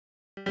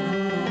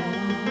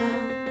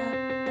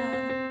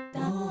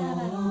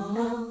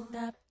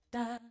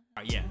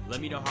Yeah,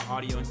 let me know how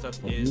audio and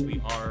stuff is.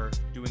 We are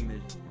doing the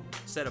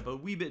setup a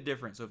wee bit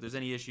different, so if there's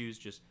any issues,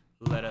 just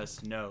let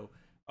us know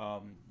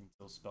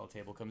until Spell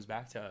Table comes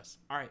back to us.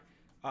 All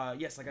right.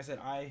 Yes, like I said,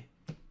 I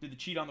did the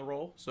cheat on the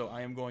roll, so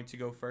I am going to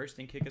go first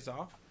and kick us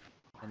off.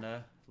 And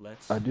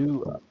let's.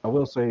 I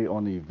will say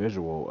on the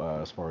visual,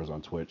 as far as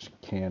on Twitch,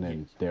 Ken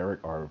and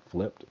Derek are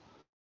flipped.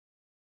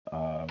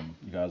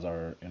 You guys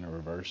are in a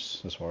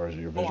reverse as far as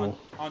your visual.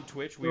 On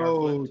Twitch, we are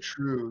flipped. Oh,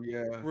 true.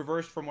 Yeah.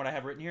 Reversed from what I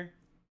have written here.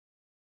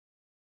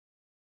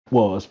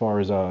 Well, as far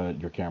as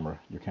your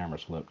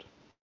camera's flipped.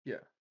 Yeah.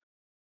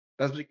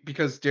 That's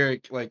because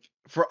Derek, like,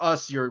 for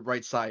us, you're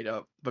right side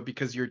up, but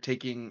because you're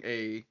taking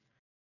a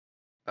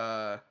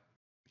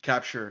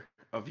capture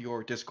of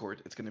your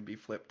Discord, it's gonna be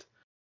flipped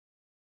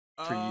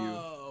for you.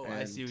 Oh,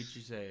 I see what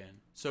you're saying.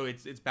 So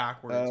it's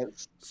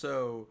backwards.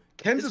 So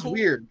Ken's is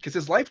weird because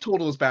his life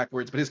total is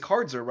backwards, but his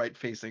cards are right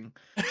facing.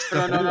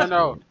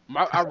 No.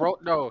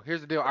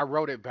 Here's the deal. I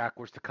wrote it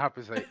backwards to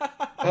compensate.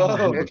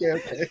 Oh,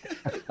 okay.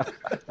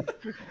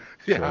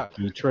 Yeah.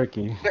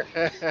 Tricky.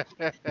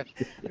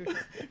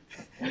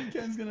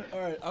 Ken's gonna. All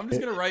right, I'm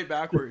just gonna write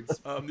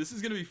backwards. This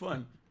is gonna be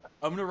fun.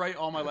 I'm gonna write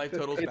all my life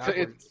totals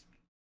backwards.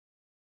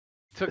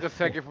 It took a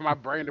second for my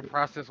brain to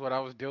process what I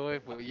was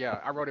doing, but yeah,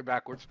 I wrote it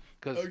backwards.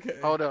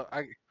 Hold up,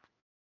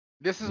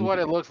 this is what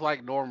it looks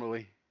like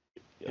normally.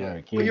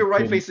 Yeah, but you're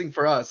right facing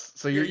for us,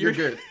 so you're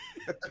good.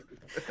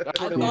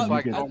 That's what it looks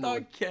like. I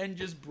thought Ken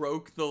just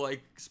broke the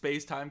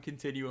space-time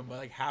continuum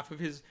by half of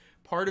his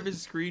part of his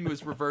screen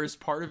was reversed,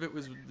 part of it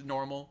was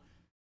normal.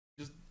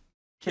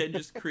 Ken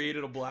just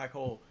created a black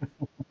hole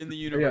in the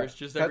universe.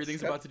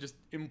 Everything's about to just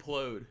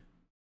implode.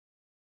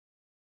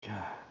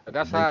 God,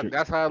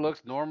 that's how it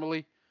looks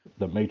normally.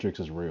 The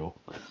Matrix is real.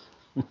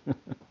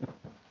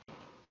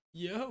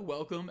 Yeah,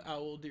 welcome,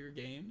 Owl Deer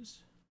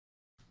Games.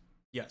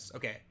 Yes,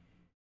 okay.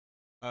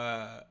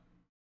 Ken,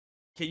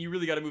 you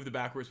really got to move the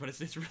backwards when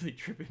it's really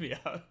tripping me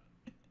out.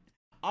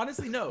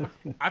 Honestly, no.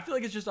 I feel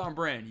like it's just on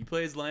brand. You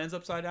play his lands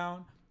upside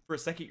down. For a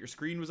second, your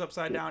screen was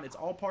upside down. It's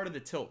all part of the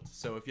tilt.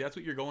 So if that's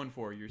what you're going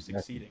for, you're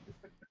succeeding.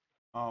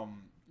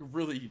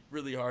 Really,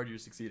 really hard, you're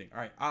succeeding.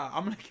 All right,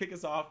 I'm going to kick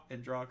us off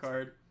and draw a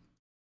card.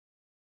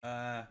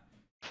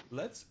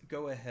 Let's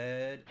go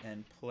ahead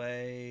and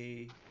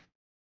play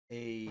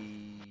I'll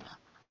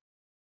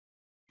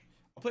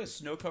play a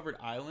snow-covered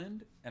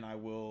island, and I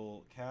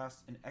will cast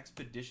an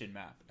expedition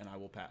map, and I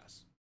will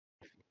pass.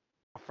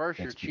 First,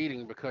 you're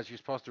cheating because you're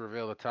supposed to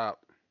reveal the top.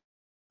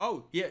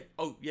 Oh yeah,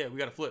 we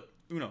got to flip.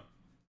 Uno.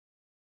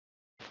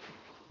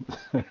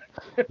 You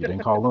didn't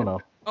call Uno.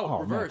 Oh,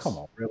 reverse. Man, come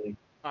on, really?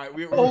 All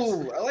right,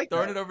 I like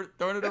throwing it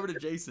over to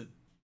Jason.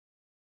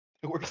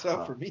 It works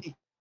out for me.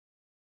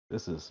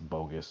 This is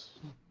bogus.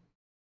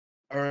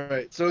 All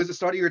right. So is the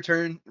start of your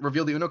turn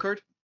reveal the Uno card?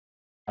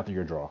 After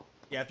your draw.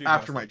 Yeah,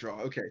 after my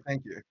draw. Okay,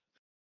 thank you.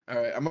 All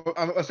right.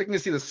 I was thinking to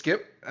see the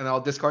skip, and I'll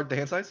discard the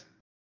hand size.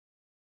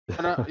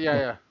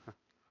 Yeah.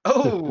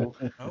 Oh.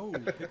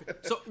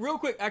 So real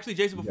quick, actually,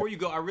 Jason, before you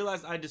go, I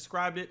realized I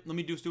described it. Let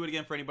me do it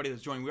again for anybody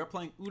that's joining. We are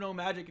playing Uno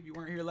Magic. If you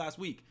weren't here last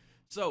week,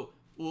 so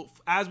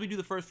as we do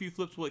the first few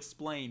flips, we'll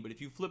explain. But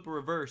if you flip a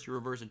reverse, you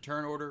reverse in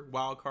turn order.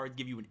 Wild cards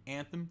give you an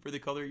anthem for the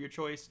color of your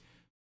choice.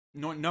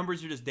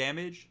 Numbers are just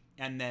damage,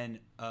 and then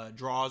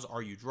draws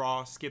are you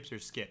draw, skips are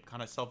skip.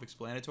 Kind of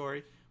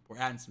self-explanatory. We're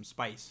adding some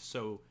spice.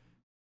 So,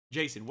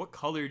 Jason, what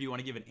color do you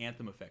want to give an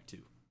anthem effect to?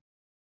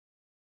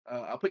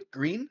 I'll put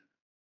green.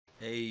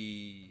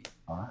 Hey.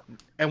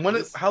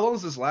 And how long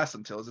does this last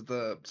until? Is it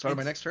the start of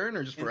my next turn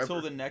or just forever?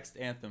 Until the next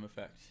anthem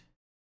effect.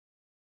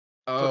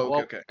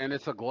 Oh, okay. And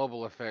it's a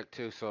global effect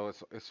too, so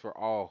it's for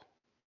all.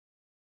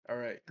 All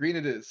right, green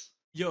it is.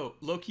 Yo,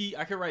 low-key,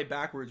 I can write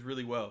backwards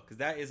really well, because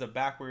that is a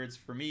backwards.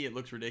 For me, it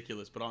looks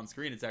ridiculous, but on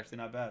screen, it's actually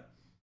not bad.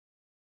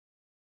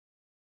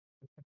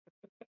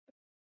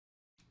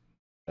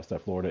 That's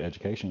that Florida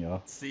education,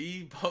 y'all.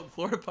 See,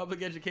 Florida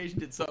public education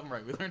did something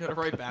right. We learned how to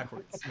write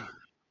backwards. All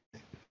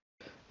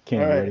right.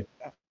 Ready?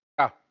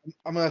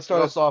 I'm going to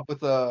start us off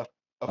with a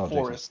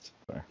forest.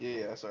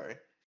 Yeah, sorry.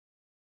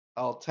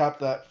 I'll tap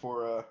that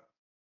for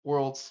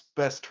world's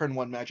best turn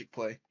 1 magic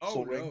play.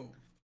 Soul Ring.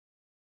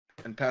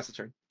 And pass the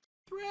turn.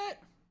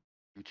 Threat.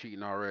 I'm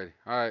cheating already.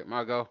 All right,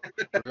 my go.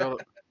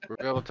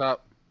 Reveal the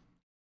top.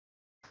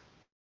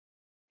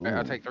 Right,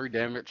 I take 3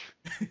 damage.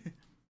 I'm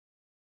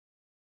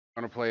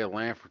going to play a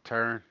land for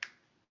turn.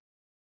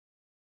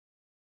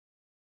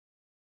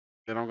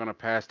 Then I'm going to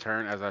pass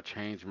turn as I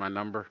change my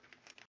number.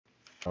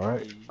 All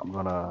right, I'm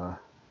going to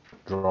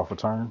draw for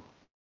turn.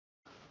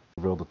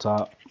 Reveal the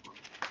top.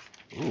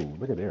 Ooh,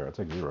 look at there. I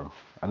take 0.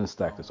 I didn't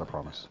stack this, I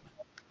promise.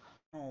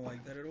 I don't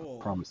like that at all.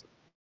 Promise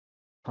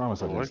I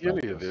didn't like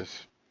stack any of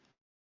this.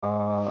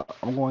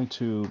 I'm going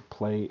to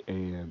play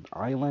an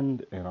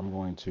island, and I'm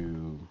going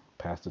to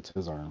pass the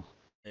Tizern.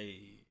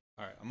 Hey,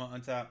 all right, I'm going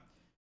to untap.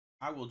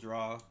 I will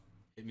draw.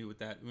 Hit me with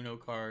that Uno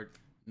card.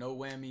 No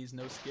whammies,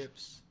 no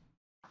skips.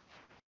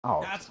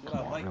 Oh, that's what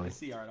I like to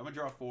see. All right, I'm going to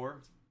draw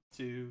 4,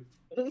 2,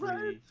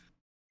 3,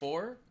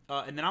 4.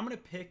 And then I'm going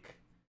to pick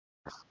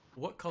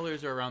what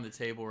colors are around the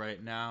table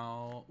right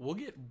now? We'll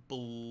get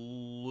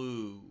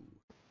blue.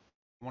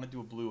 I want to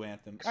do a blue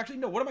anthem. Actually,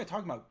 no. What am I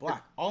talking about?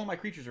 Black. All of my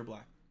creatures are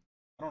black.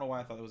 I don't know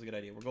why I thought that was a good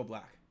idea. We'll go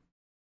black.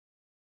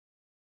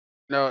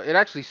 No, it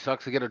actually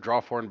sucks to get a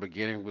draw for in the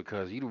beginning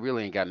because you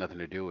really ain't got nothing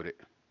to do with it.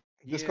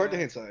 Discard the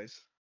hand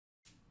size.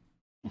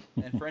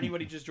 And for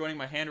anybody just joining,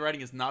 my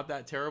handwriting is not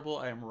that terrible.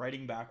 I am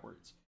writing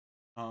backwards.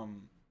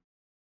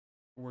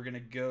 We're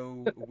gonna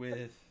go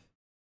with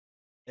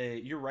a.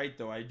 You're right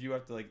though. I do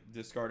have to like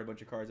discard a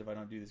bunch of cards if I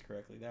don't do this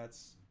correctly.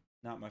 That's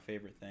not my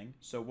favorite thing.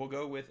 So we'll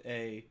go with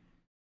a.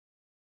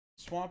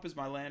 Swamp is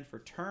my land for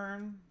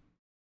turn.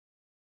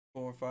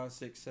 4, 5,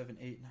 6, 7,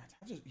 8, 9.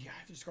 I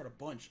have to discard a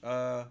bunch.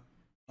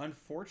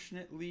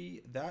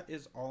 Unfortunately, that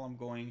is all I'm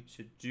going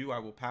to do. I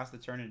will pass the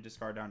turn and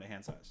discard down to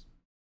hand size.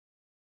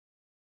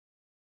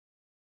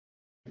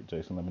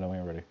 Jason, let me know when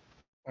you're ready.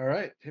 All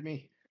right, hit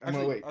me. I'm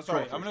gonna wait.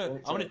 Sorry, I'm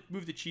gonna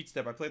move the cheat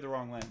step. I played the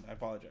wrong land. I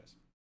apologize.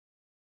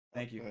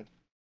 Thank you. Good.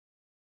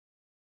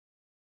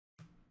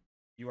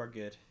 You are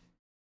good.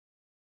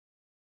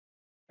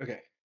 Okay.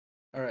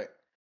 All right.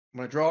 I'm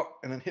gonna draw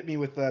and then hit me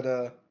with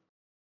that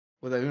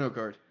Uno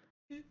card.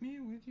 Hit me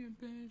with your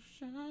best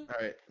shot.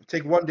 All right.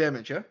 Take 1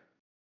 damage, yeah?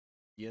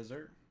 Yes,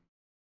 sir.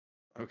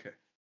 Okay.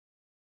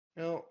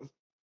 Well,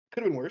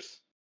 could have been worse.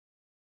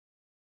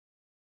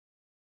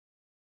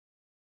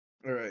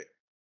 All right.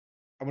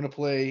 I'm gonna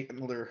play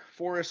another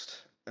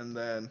forest, and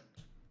then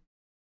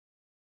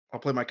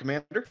I'll play my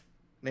commander,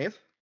 Neyith.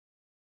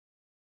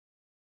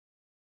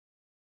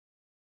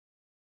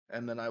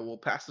 And then I will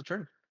pass the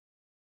turn.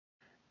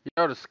 You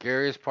know the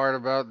scariest part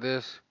about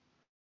this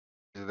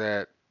is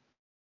that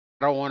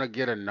I don't want to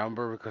get a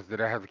number because then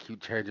I have to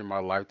keep changing my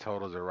life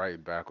totals and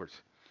writing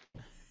backwards.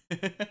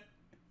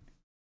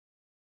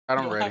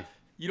 I'm ready.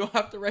 You don't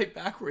have to write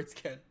backwards,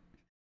 Ken.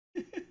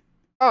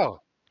 Oh,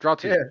 draw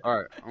 2. Yeah.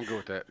 All right, I'm good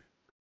with that.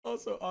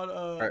 Also,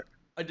 on right.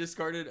 I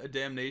discarded a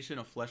Damnation,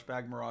 a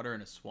Fleshbag Marauder,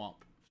 and a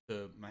Swamp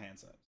to my hand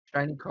size.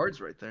 Shiny cards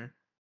right there.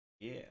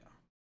 Yeah.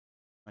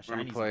 I'm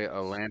gonna play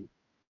a land.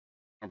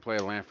 I'm gonna play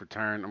a land for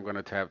turn. I'm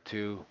gonna tap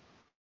 2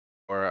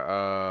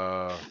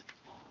 or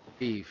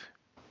Eve.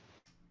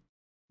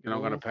 And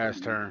I'm gonna pass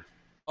turn.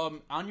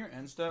 On your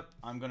end step,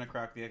 I'm gonna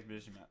crack the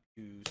expedition map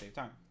to save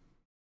time.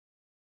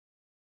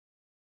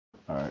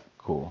 All right,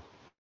 cool.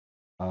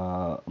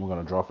 I'm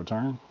gonna draw for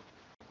turn.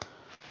 I'm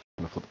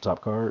gonna flip the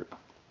top card.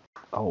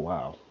 Oh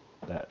wow,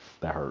 that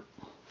hurt.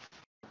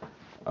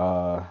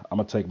 I'm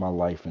gonna take my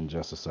life in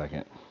just a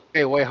second.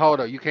 Hey, wait, hold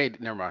up. You can't.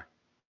 Never mind.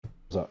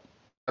 What's up?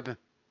 Nothing.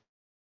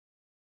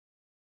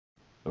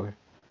 Okay.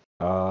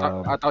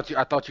 I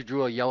thought you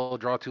drew a yellow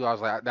draw 2. I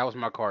was like, that was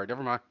my card.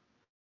 Never mind.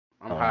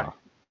 I'm high.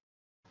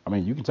 I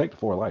mean, you can take the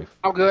 4 life.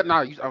 I'm good.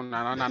 No,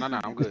 no.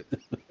 I'm good.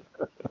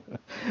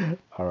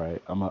 All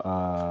right.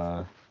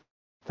 I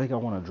think I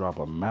want to drop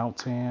a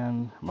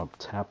mountain. I'm gonna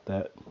tap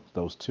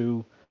those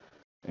 2,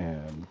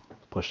 and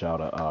push out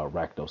a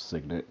Rakdos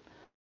Signet.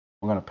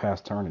 I'm gonna pass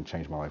turn and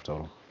change my life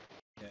total.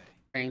 Okay.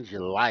 Change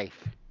your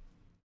life.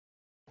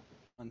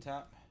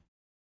 Untap.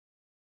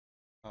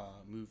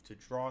 Move to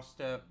draw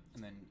step,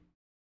 and then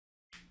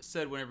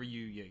said whenever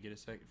you get a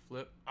second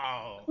flip.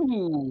 Oh.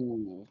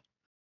 Ooh.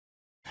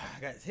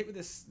 Guys, hit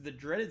with the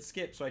dreaded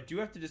skip. So I do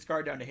have to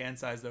discard down to hand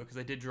size though, because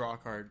I did draw a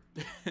card.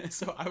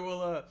 So I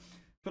will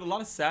put a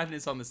lot of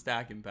sadness on the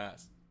stack and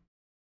pass.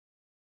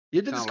 You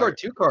had to discard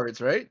 2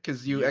 cards, right?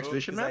 Because you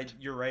expedition mapped?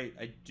 You're right.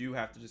 I do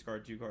have to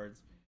discard 2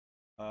 cards.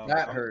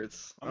 That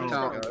hurts. I'm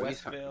gonna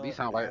discard Westvale, these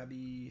sound like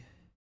Abbey,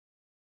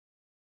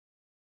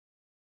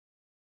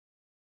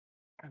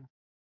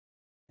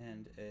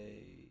 and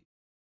a.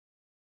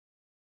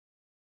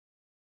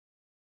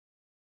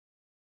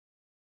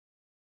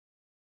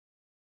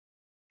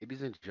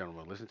 Ladies and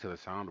gentlemen, listen to the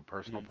sound of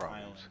personal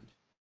problems.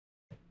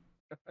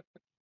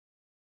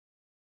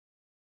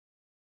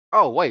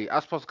 Oh, wait. I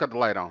was supposed to cut the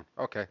light on.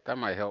 Okay, that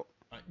might help.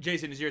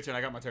 Jason, it's your turn.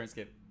 I got my turn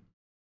skip.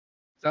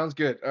 Sounds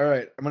good. All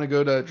right. I'm going to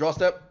go to draw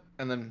step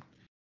and then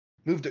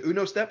move to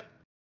Uno step.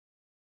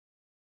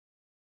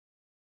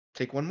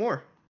 Take 1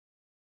 more.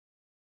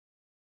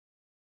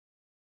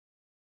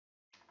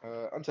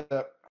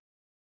 Untap.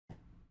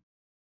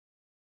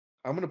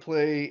 I'm going to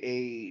play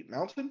a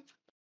mountain.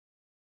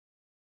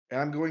 And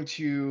I'm going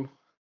to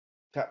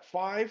tap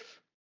 5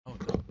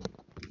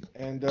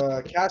 and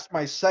cast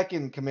my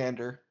second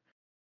commander,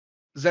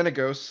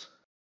 Xenagos.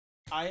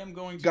 I am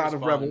going to God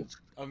respond. Of Rebels.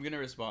 I'm going to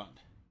respond.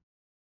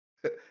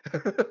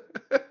 I'm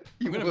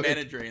going to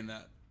mana drain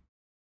that.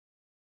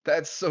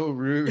 That's so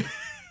rude.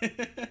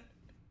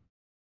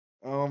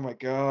 Oh my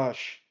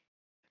gosh.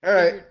 All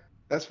right,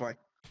 that's fine.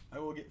 I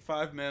will get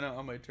 5 mana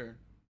on my turn.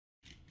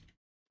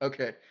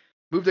 Okay,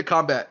 move to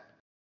combat.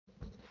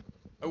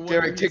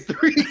 Derek, take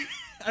 3.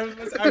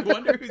 I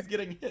wonder who's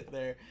getting hit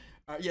there.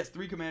 Yes,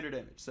 3 commander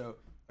damage. So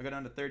I go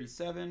down to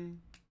 37.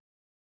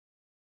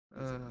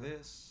 Like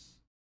this.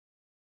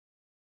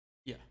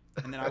 Yeah,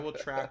 and then I will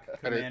track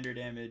commander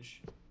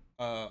damage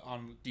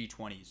on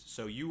d20s.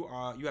 So you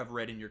have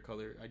red in your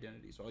color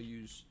identity. So I'll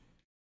use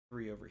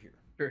 3 over here.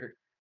 Sure.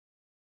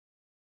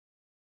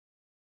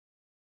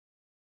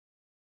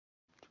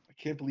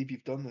 can't believe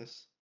you've done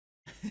this.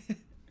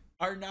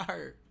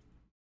 Arnar.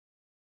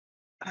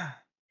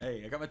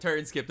 Hey, I got my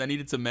turn skipped. I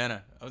needed some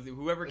mana.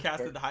 Whoever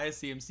casted the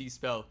highest CMC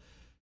spell,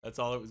 that's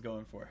all it was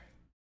going for.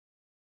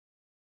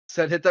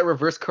 Said hit that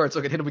reverse card so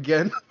I can hit him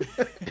again.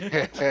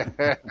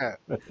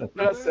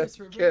 Reverse.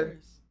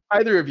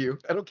 Either of you.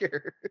 I don't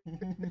care.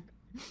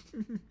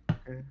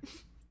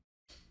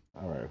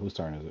 All right, whose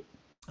turn is it?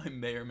 I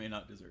may or may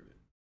not deserve it.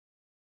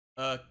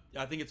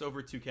 I think it's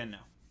over to Ken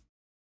now.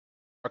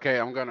 Okay,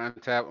 I'm gonna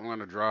untap. I'm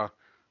gonna draw.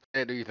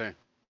 Hey, do you think?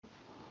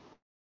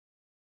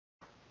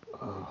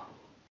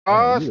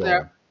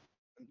 Snap!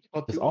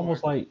 It's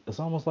almost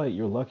like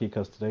you're lucky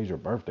because today's your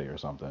birthday or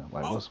something.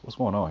 Like, what's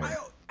going on here?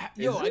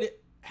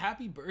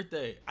 Happy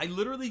birthday! I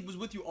literally was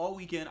with you all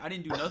weekend. I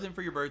didn't do nothing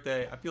for your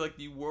birthday. I feel like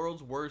the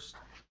world's worst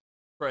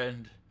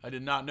friend. I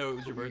did not know it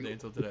was your birthday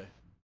until today.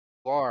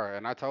 You are,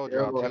 and I told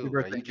y'all too. Happy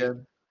birthday,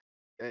 Ken.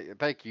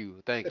 Thank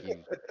you.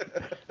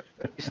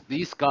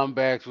 These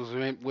scumbags was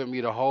with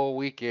me the whole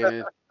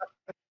weekend.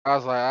 I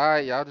was like, all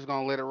right, y'all just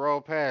gonna let it roll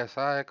past.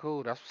 All right,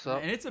 cool. That's what's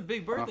up. And it's a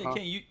big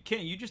birthday.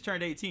 Ken, you just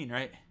turned 18,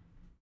 right?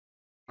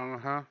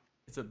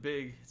 That's a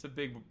big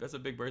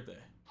birthday.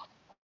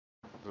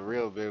 It's a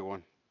real big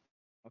one.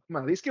 Come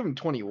on, at least give him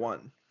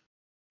 21.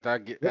 After I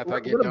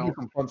get done,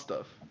 some fun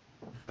stuff.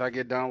 After I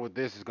get done with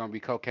this, it's gonna be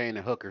cocaine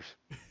and hookers.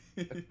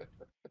 I'm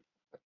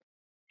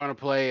gonna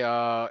play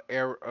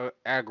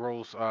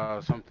Agro's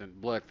something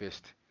Blood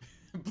Fist.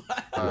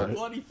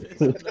 Bloody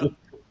Fist. No.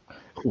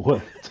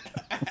 What?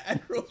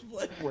 Agro's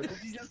Blood Fist. What did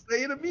you just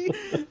say to me?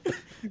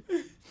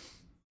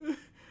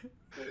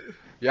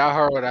 Y'all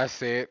heard what I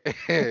said.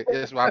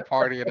 It's my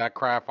party and I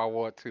cry if I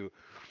want to.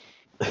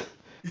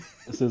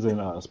 This isn't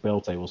a spell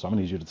table, so I'm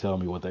gonna need you to tell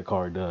me what that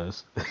card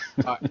does.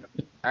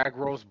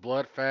 Agro's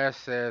Bloodfast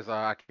says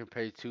I can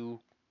pay 2,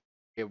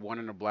 get 1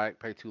 in the black,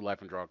 pay 2 life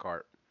and draw a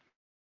card.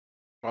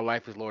 My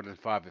life is lower than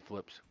 5, it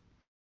flips.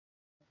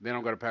 Then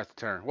I'm gonna pass the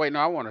turn. Wait, no,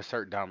 I want to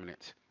assert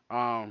dominance.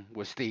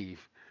 With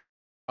Steve.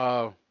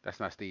 That's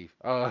not Steve.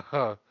 No,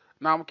 I'm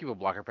gonna keep a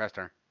blocker, pass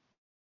turn.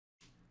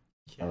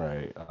 All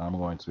right, I'm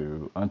going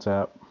to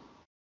untap.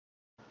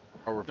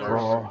 Or reverse.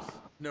 Draw.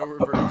 No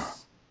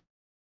reverse.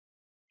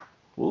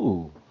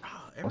 Ooh,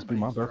 must be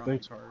my birthday.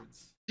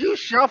 Cards. You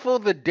shuffle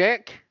the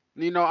deck.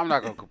 You know, I'm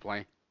not gonna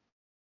complain.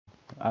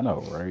 I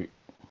know, right?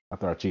 I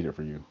thought I cheated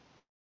for you.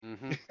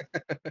 Mm-hmm.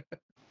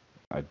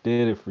 I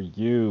did it for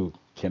you,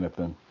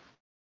 Kennethan.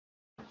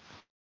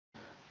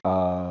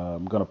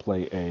 I'm gonna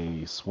play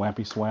a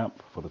Swampy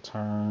Swamp for the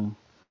turn.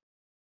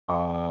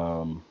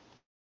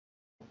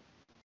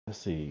 Let's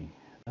see.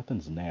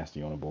 Nothing's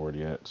nasty on the board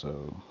yet,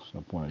 so there's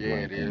no point in doing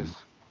anything it is.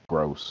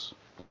 Gross.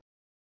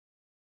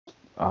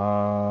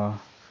 We're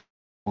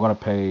gonna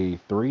pay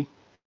 3.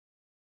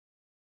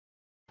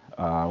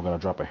 I'm gonna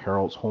drop a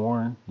Herald's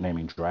Horn,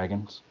 naming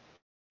dragons.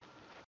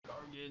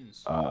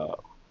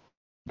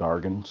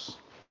 Dargans.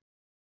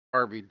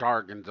 Barbie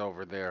Dargans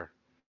over there.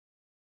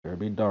 There'll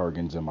be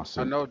Dargans in my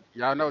suit.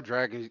 Y'all know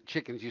dragons.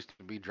 Chickens used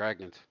to be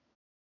dragons.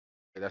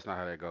 That's not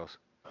how that goes.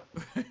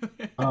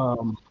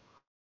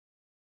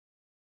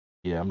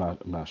 Yeah, I'm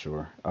not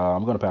sure.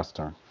 I'm gonna pass the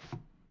turn.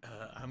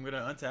 I'm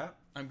gonna untap.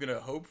 I'm gonna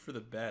hope for the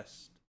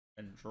best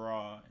and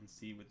draw and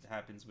see what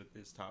happens with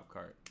this top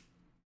card.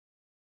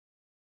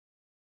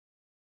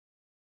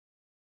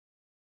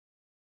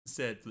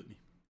 Said flip me.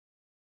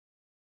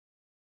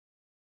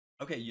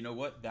 Okay, you know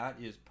what?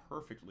 That is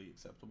perfectly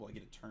acceptable. I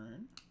get a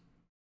turn.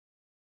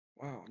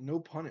 Wow, no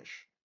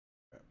punish.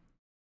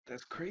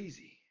 That's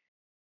crazy.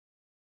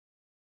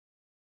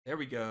 There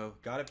we go.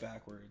 Got it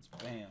backwards.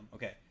 Bam.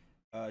 Okay.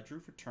 Drew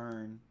for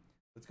turn.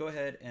 Let's go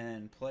ahead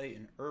and play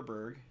an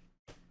Urberg.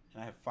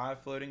 And I have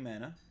 5 floating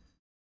mana.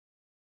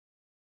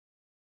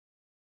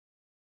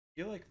 I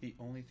feel like the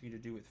only thing to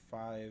do with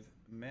 5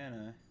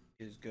 mana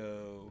is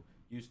go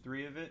use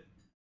 3 of it.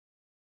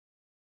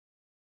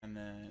 And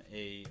then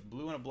a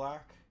blue and a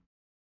black.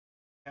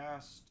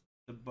 Cast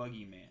the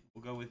Buggy Man.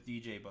 We'll go with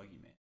DJ Buggy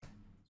Man. That's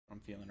what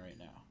I'm feeling right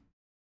now.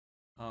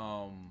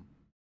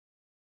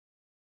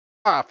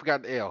 I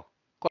forgot the L.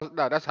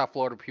 No, that's how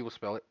Florida people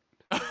spell it.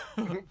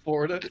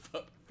 Florida.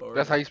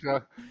 That's how you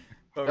spell.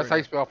 That's how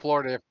you spell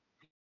Florida. If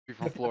you're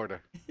from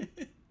Florida.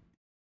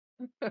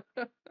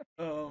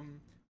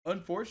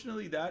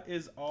 Unfortunately, that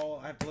is all.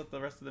 I have to let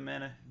the rest of the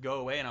mana go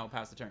away, and I'll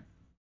pass the turn.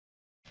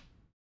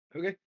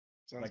 Okay,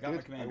 sounds I got good.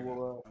 my commander. I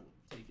will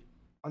take it.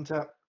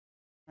 Untap.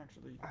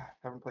 Actually, I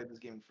haven't played this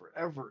game in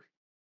forever.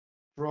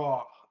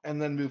 Draw,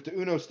 and then move to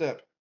Uno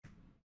step.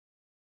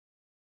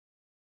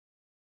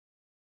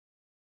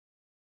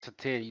 It's a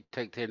 10. You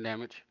take 10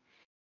 damage.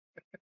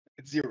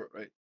 It's 0,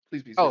 right?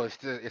 Please be 0. Oh,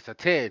 it's a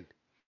 10.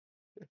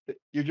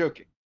 You're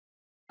joking.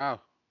 Oh.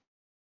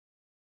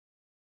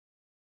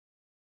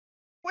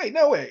 Wait,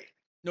 no way.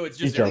 No, it's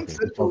just joking.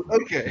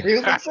 Okay, he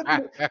was like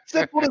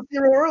simple to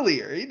 0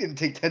 earlier. He didn't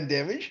take 10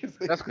 damage.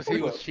 That's because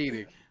he was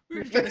cheating. We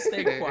were just gonna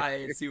stay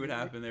quiet and see what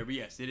happened there. But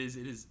yes, it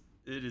is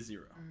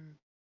 0.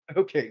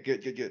 Okay,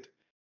 good.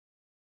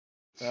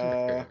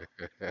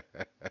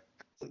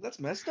 That's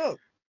messed up.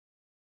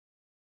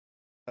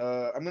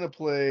 I'm gonna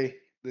play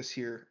this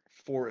here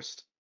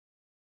forest.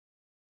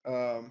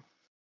 I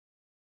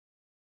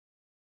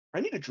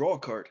need to draw a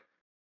card.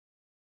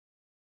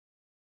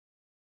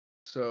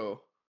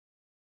 So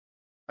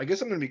I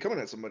guess I'm gonna be coming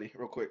at somebody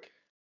real quick.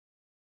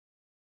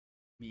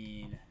 I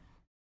mean,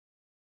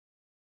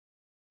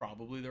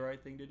 probably the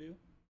right thing to do.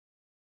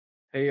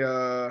 Hey,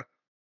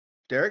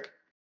 Derek?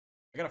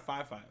 I got a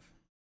 5/5.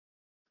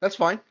 That's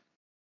fine.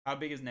 How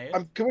big is Neyith?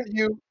 I'm coming to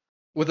you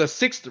with a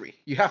 6/3.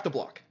 You have to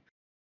block.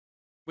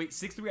 Wait,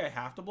 6/3 I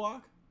have to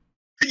block?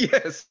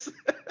 Yes.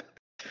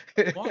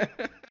 What?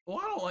 Well,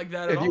 I don't like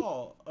that at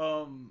all.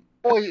 Oh,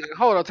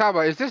 hold on, talk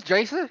about. Is this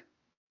Jason?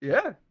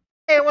 Yeah.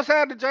 Hey, what's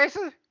happening,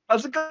 Jason?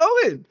 How's it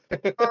going?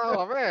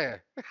 Oh man.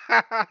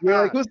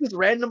 You're like, who's this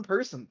random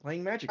person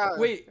playing Magic?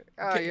 Wait.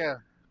 Oh yeah.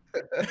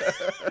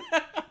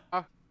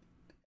 I'm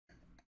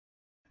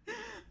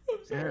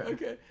sorry.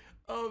 Okay.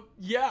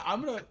 Yeah,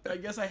 I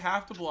guess I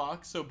have to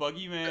block. So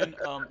Buggyman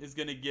is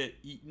gonna get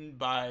eaten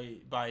by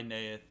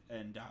Neyith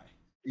and die.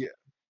 Yeah.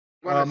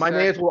 My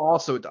Neyith will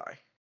also die.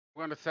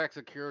 We're gonna sack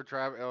Secure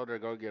Tribe Elder,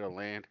 go get a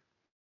land.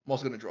 I'm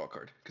also gonna draw a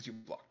card because you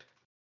blocked.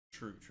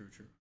 True.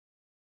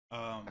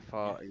 I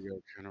follow your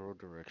general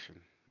direction.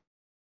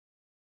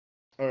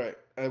 All right,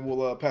 I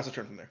will pass a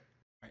turn from there.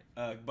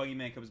 All right.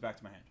 Buggyman comes back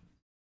to my hand.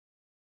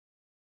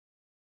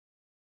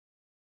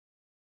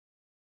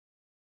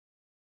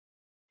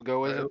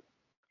 Go with it.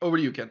 Over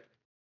to you, Ken.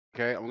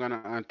 Okay, I'm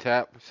gonna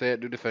untap. Say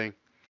it. Do the thing.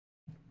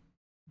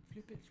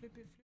 Flip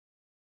it.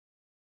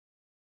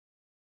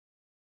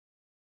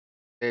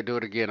 Hey, do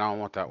it again. I don't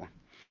want that one.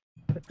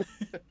 I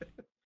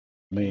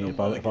mean, if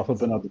I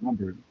flip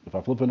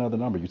another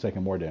number, you're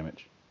taking more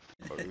damage.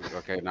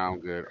 Okay, now I'm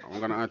good.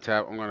 I'm gonna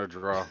untap. I'm gonna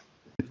draw.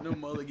 There's no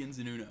mulligans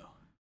in Uno.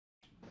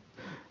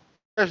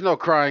 There's no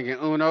crying in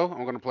Uno.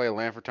 I'm gonna play a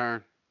land for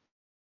turn.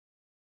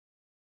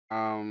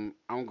 I'm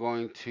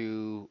going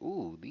to.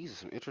 Ooh, these are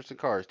some interesting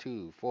cards.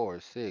 2, 4,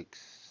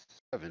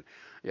 6, 7.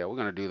 Yeah, we're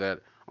gonna do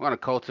that. I'm gonna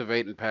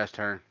cultivate and pass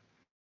turn.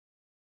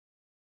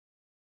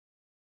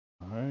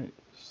 All right,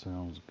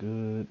 sounds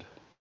good.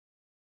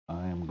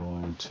 I am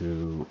going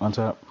to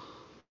untap.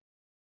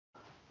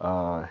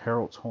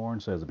 Herald's Horn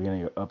says at the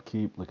beginning of your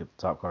upkeep, look at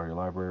the top card of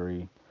your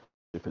library.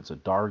 If it's a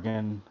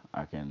Dargan,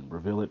 I can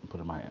reveal it and put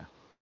it in my hand.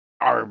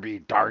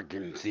 RB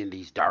Darkins in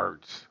these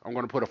darts. I'm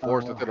gonna put a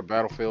force into the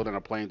battlefield and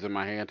a plains in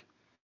my hand.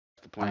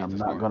 I'm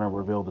not gonna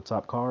reveal the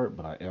top card,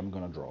 but I am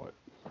gonna draw it.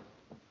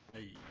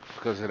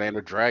 Because it ain't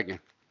a dragon.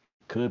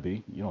 Could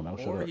be. You don't know.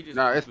 Or he just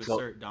No, wants it's to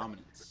assert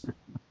dominance.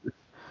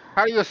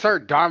 How do you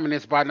assert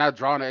dominance by not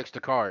drawing an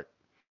extra card?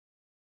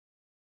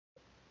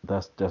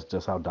 That's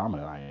just how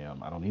dominant I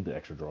am. I don't need the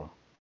extra draw.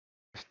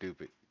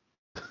 Stupid.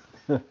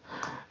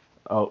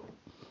 Oh,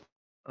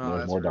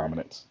 there's more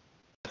dominance.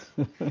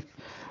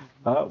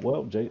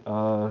 Well,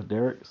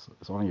 Derek,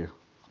 it's on you.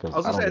 I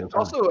was gonna say,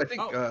 also, I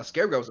think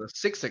Scarab was a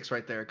 6/6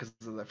 right there because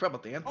I forgot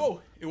about the anthem.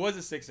 Oh, it was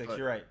a 6/6.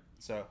 You're right.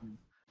 So.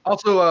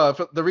 Also,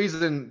 the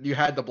reason you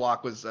had the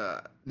block was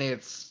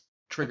Neyith's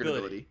triggered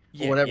ability.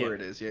 Yeah, or whatever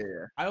it is. Yeah.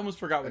 I almost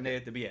forgot what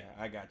Neyith to be. Yeah,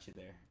 I got you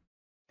there.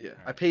 Yeah,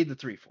 right. I paid the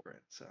 3 for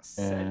it. So.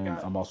 And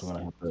I'm also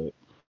gonna have to.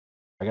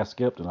 I got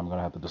skipped, and I'm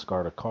gonna have to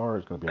discard a card.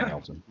 It's gonna be a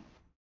Nelson.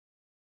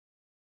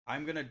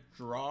 I'm gonna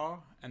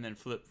draw and then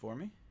flip for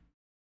me.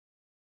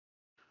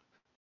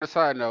 A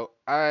side note,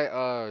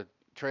 I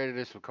traded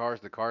this for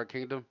cards, the Card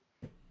Kingdom.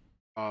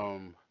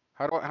 How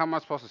am I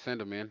supposed to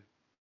send them in?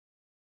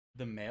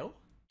 The mail?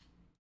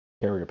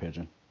 Carrier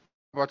pigeon.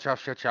 How about y'all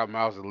shut y'all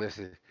mouths and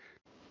listen?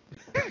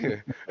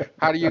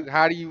 How do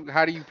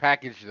you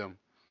package them?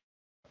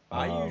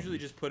 I usually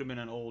just put them in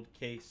an old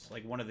case,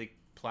 like one of the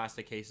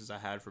plastic cases I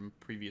had from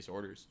previous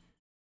orders.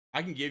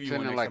 I can give you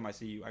one next time I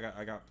see you.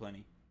 I got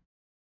plenty.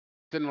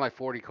 Sending like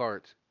 40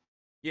 cards.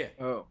 Yeah.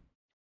 Oh.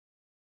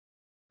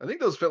 I think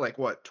those fit like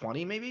what,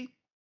 20 maybe?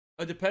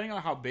 Depending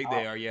on how big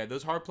they are, yeah.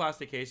 Those hard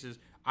plastic cases.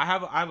 I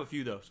have a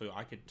few though, so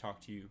I could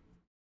talk to you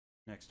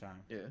next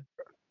time. Yeah.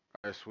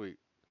 That's sweet.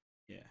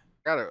 Yeah.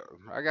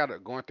 I got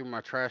it going through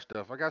my trash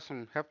stuff. I got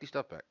some hefty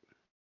stuff back.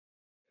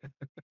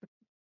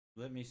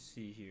 Let me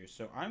see here.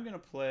 So I'm gonna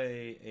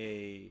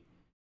play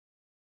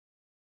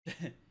a.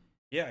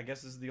 Yeah, I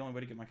guess this is the only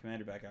way to get my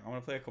commander back out. I'm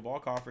gonna play a Cabal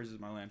Coffers as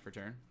my land for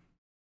turn.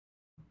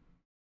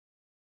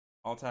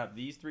 I'll tap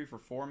these 3 for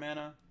 4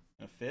 mana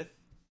and a 5th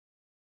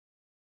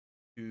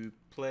to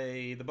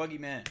play the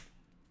Buggyman.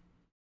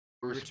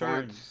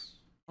 Returns.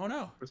 Oh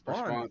no.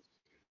 Response.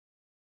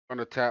 I'm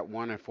gonna tap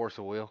 1 and force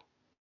a will.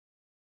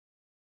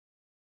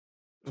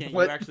 Can't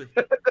you actually?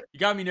 You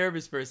got me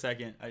nervous for a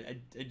second. I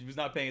was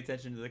not paying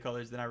attention to the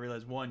colors. Then I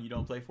realized 1, you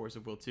don't play Force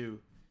of Will. 2,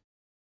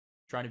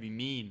 trying to be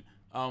mean.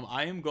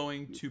 I am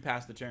going to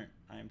pass the turn.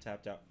 I am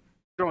tapped out.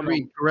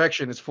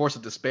 Correction, it's Force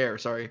of Despair.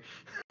 Sorry.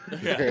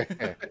 Yeah.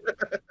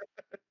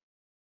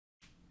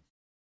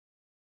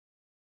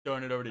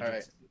 Throwing it over to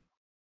Jason.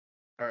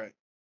 All right.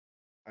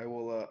 I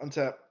will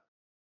untap,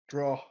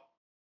 draw,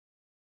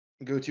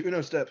 and go to Uno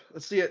step.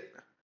 Let's see it.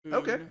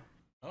 Okay.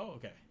 Oh,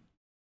 okay.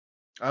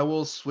 I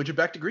will switch it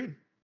back to green.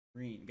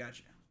 Green,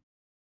 gotcha.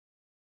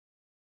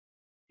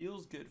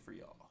 Feels good for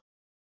y'all.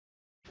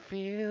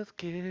 Feels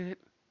good.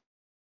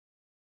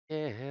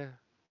 Yeah.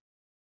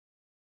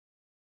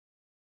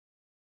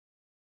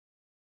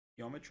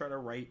 Yo, I'm gonna try to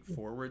write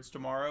forwards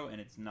tomorrow,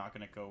 and it's not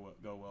gonna go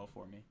well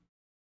for me.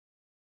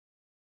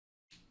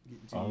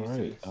 All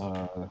right.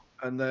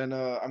 And then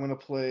I'm gonna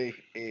play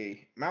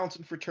a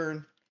mountain for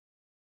turn.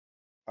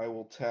 I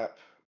will tap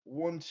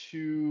 1,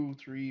 2,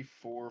 3,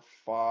 4,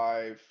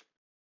 5,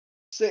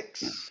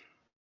 6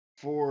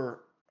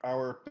 for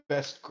our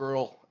best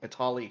girl,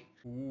 Atali.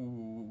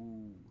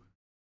 Ooh.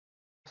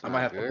 I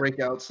might have to break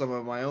out some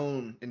of my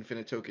own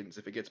infinite tokens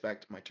if it gets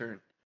back to my turn.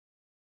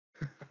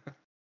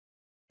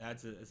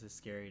 That's a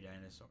scary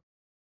dinosaur.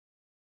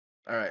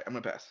 All right, I'm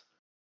gonna pass.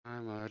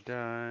 I'm a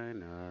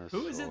dinosaur.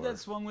 Who is it that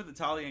swung with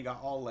Italia and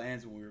got all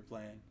lands when we were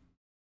playing?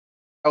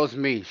 That was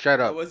me. Shut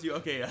up. That was you.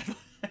 Okay.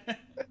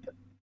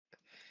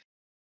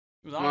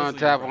 Come on,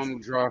 tap on the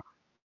draw.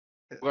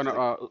 I'm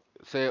gonna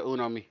say it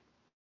Uno me.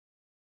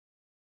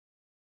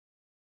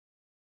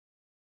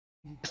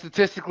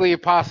 Statistically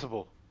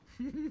impossible.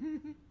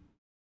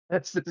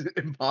 That's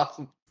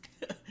impossible.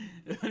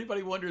 If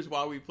anybody wonders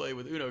why we play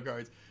with Uno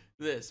cards,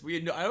 I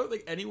don't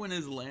think anyone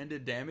has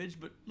landed damage,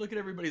 but look at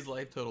everybody's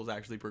life totals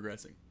actually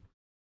progressing.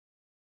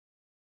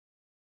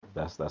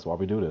 That's why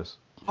we do this.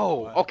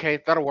 Oh, okay,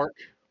 that'll work.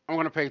 I'm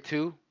gonna pay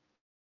 2.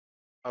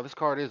 Oh, this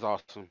card is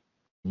awesome.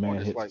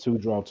 Man hits like... 2,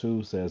 draw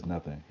 2, says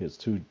nothing. Hits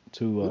 2,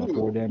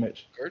 4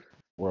 damage. Good.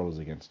 World is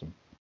against him.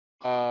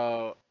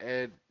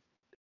 Ed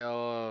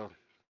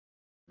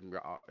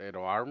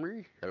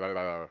Armory?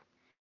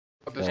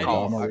 Let's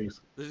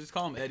just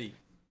call him Eddie.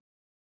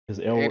 Is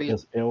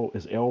Elroy's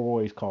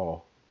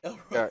call.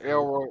 Yeah,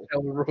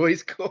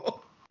 Elroy's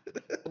call.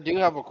 I do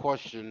have a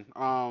question.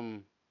 How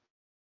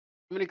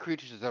many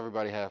creatures does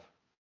everybody have?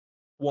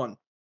 1.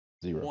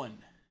 0.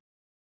 1.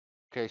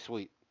 Okay,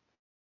 sweet.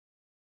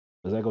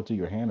 Does that go to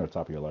your hand or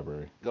top of your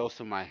library? It goes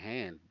to my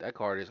hand. That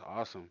card is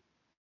awesome.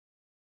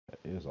 That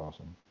is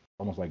awesome.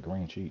 Almost like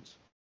green cheats.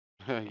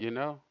 You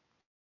know?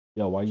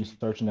 Yo, while you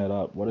searching that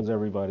up, what does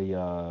everybody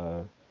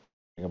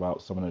think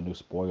about some of the new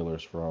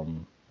spoilers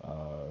from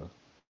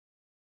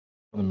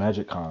the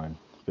Magic Con,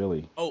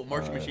 Philly? Oh,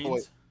 Marching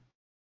Machines.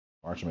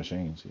 Marching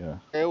Machines, yeah.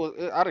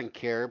 I didn't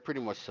care. It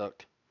pretty much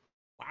sucked.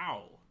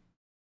 Wow.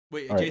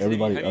 Wait, right, Jason,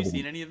 have you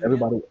seen any of them?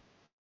 Everybody. Yet?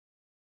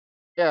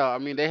 Yeah, I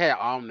mean they had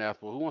Omnath,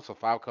 but who wants a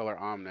 5-color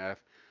Omnath?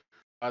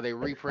 They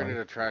reprinted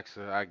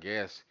Atraxa, I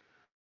guess.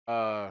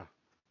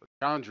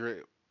 Chandra.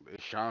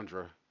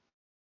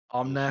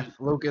 Omnath,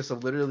 locus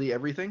of literally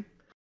everything.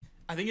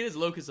 I think it is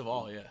locus of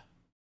all. Yeah.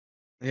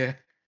 Yeah.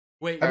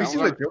 Wait, have you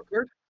seen the joke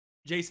card?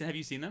 Jason, have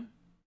you seen them?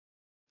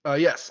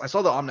 Yes, I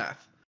saw the Omnath.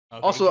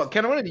 Okay, also,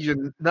 Ken, I wanted you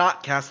to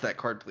not cast that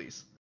card,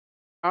 please.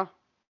 Huh?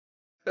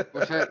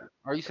 What's that?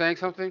 Are you saying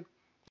something?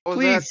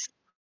 Please.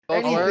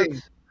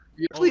 Anything.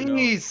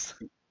 Please.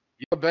 No.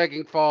 Your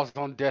begging falls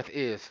on deaf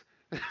ears.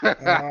 Can't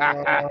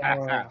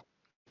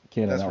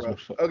announce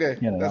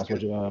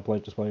what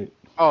you played.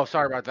 Oh,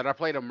 sorry about that. I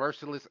played a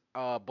merciless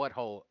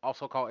butthole,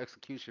 also called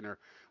Executioner.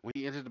 When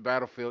he enters the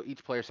battlefield,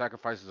 each player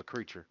sacrifices a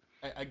creature.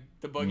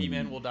 The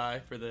Boogeyman will die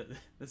for the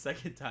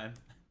second time.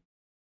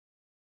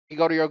 You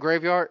go to your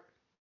graveyard?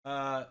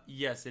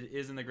 Yes, it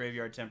is in the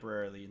graveyard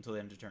temporarily until the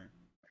end of turn.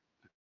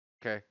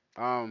 Okay.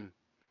 I'm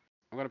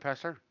gonna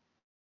pass her.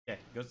 Okay,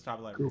 goes to top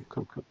of the library.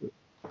 Cool.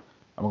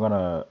 I'm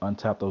gonna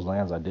untap those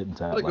lands I didn't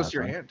tap. It goes to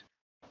your hand.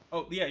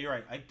 Oh yeah, you're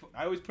right.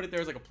 I always put it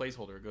there as like a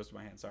placeholder. It goes to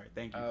my hand. Sorry,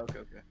 thank you.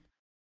 Okay.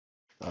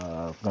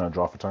 I'm gonna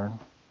draw for turn.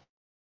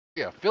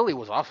 Yeah, Philly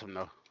was awesome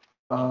though.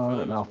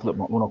 And I'll flip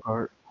my Uno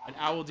card. An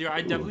Owl Deer,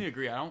 I definitely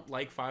agree. I don't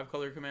like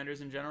 5-color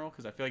commanders in general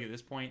because I feel like at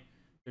this point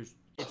it's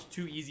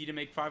too easy to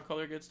make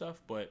 5-color good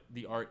stuff, but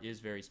the art is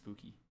very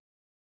spooky.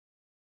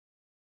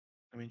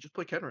 I mean, just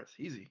play Kenrith,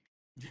 easy.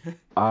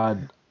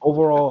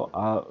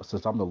 Overall,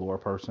 since I'm the lore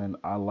person,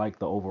 I like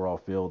the overall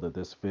feel that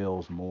this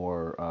feels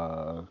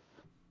more.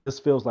 This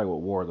feels like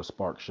what War of the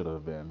Spark should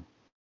have been.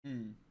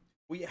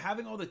 Well,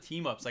 having all the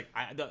team ups, like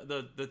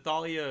the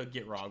Thalia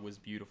Gitrog was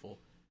beautiful.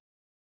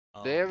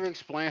 Did they ever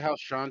explain how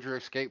Chandra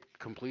escaped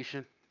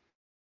completion?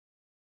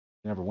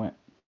 Never went.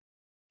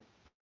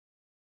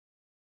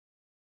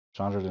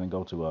 Chandra didn't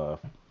go to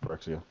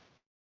Phyrexia.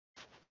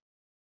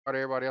 Where'd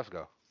everybody else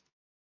go?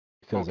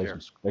 Because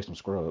they some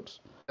scrubs.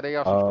 They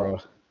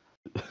also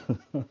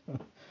scrubs.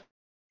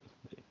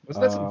 Was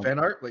that some fan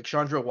art? Like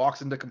Chandra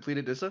walks into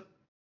completed Nissa?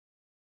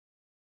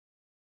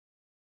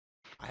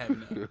 I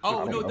haven't.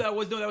 Oh no, that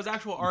was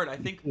actual art. I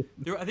think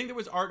there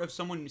was art of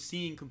someone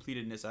seeing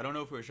completed Nissa. I don't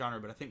know if it was Chandra,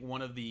 but I think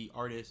one of the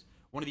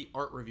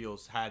art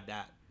reveals had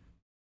that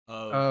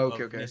of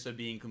Nissa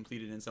being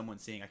completed and someone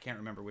seeing. I can't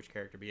remember which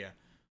character, but yeah.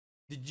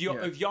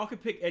 If y'all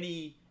could pick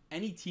any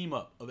team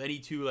up of any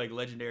 2 like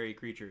legendary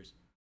creatures,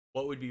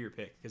 what would be your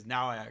pick? Because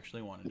now I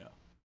actually want to know.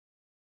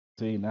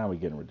 See, now we're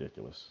getting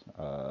ridiculous.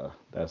 I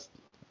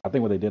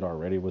think what they did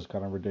already was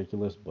kind of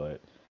ridiculous,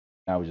 but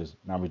now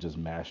we're just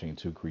mashing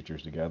 2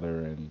 creatures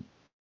together, and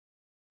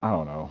I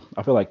don't know.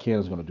 I feel like Ken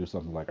is going to do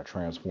something like a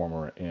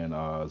Transformer in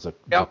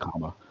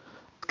Zakama.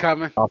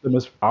 Coming.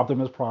 Optimus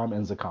Prime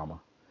and Zakama.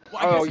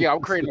 Well, yeah,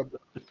 I'm creating a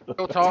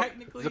real talk.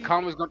 Technically,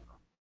 Zakama's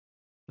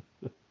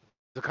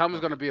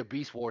gonna be a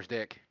Beast Wars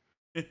deck.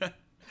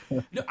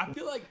 No, I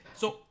feel like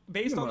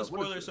based on the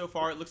spoilers so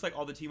far, it looks like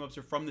all the team ups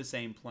are from the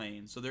same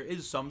plane. So there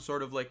is some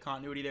sort of like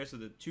continuity there. So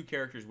the two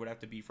characters would have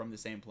to be from the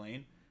same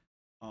plane.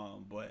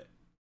 But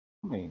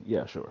I mean,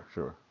 yeah,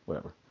 sure,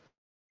 whatever.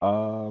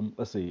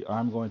 Let's see.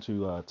 I'm going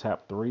to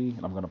tap 3,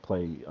 and I'm going to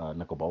play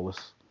Nicol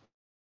Bolas.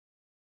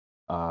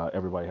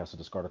 Everybody has to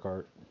discard a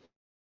card.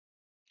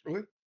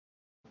 Really?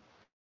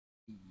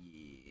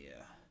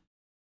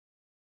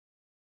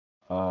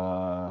 yeah.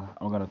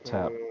 I'm going to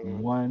tap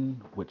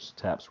 1, which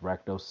taps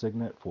Rakdos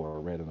Signet for a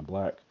red and a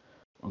black.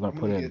 I'm going to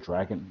put in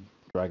Dragon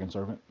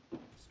Servant.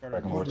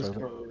 Dragon Lord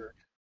Servant.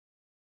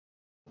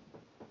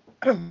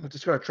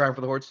 Just got to try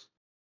for the hordes.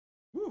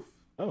 Woof.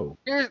 Oh.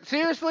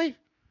 Seriously?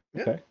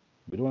 Yeah. Okay.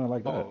 We're doing it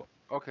like that. Oh,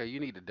 okay. You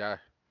need to die.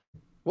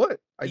 What?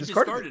 I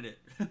discarded it.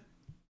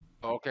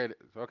 Okay.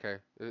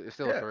 It's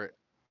still a threat.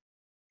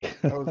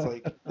 I was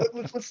like,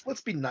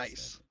 let's be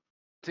nice.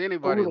 To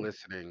anybody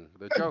listening,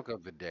 the joke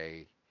of the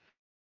day.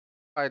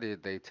 Why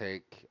did they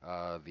take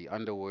the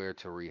underwear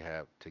to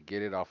rehab to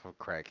get it off of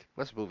crack?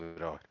 Let's move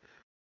it on.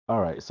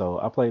 All right, so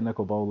I played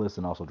Nicol Bolas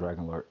and also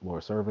Dragon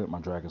Lord Servant. My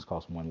dragons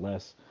cost 1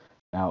 less.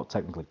 Now,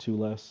 technically 2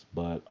 less,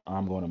 but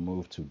I'm going to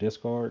move to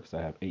discard because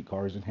I have 8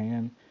 cards in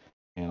hand.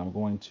 And I'm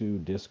going to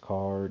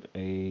discard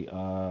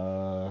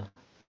Tezzeret's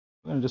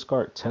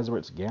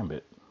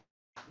Gambit.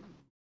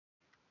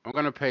 I'm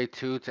going to pay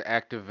 2 to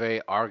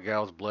activate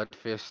Argyle's Blood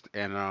Fist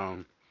and draw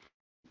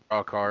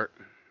a card.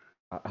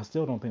 I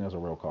still don't think that's a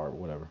real card, but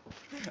whatever.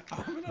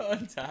 I'm gonna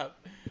untap,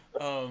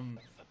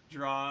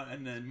 draw,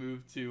 and then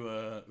move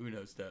to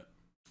Uno step.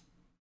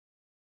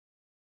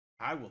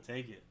 I will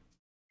take it.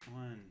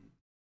 1,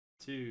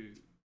 2,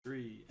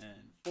 3,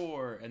 and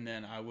 4, and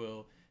then I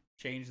will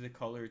change the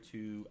color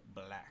to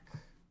black.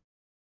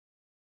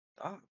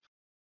 Stop.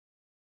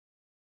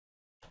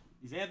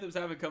 These anthems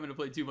haven't come into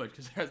play too much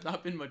because there has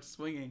not been much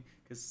swinging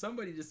because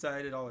somebody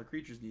decided all our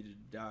creatures needed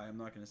to die. I'm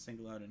not going to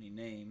single out any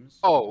names.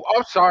 Oh,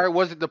 I'm sorry.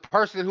 Was it the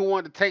person who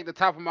wanted to take the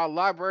top of my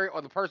library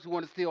or the person who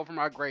wanted to steal from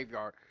my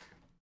graveyard?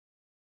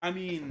 I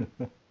mean,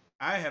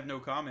 I have no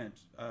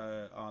comment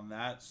on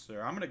that,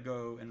 sir. I'm going to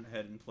go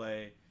ahead and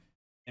play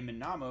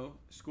Eminamo,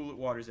 School at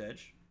Water's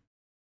Edge.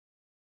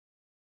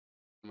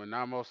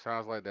 Eminamo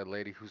sounds like that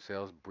lady who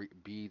sells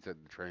beads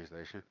at the train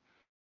station.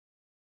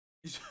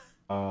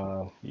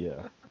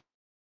 Yeah.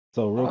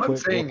 So real quick, I'm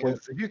saying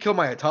is, if you kill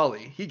my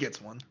Atali, he gets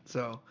one.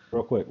 So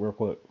real quick,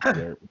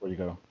 there, before you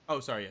go. Oh,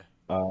 sorry,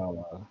 yeah.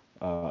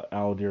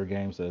 Aldir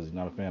Game says he's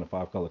not a fan of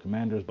 5-color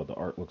commanders, but the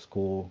art looks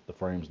cool. The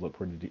frames look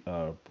pretty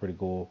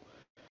cool.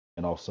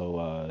 And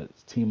also,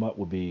 team up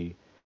would be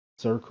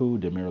Surku,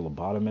 Demir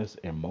Lobotomus,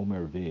 and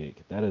Momir Vig.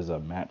 That is a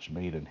match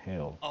made in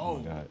hell. Oh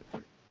my god.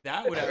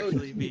 That would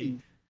actually be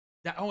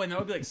that. Oh, and that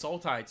would be like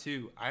Sultai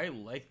too. I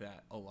like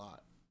that a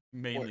lot.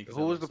 Mainly.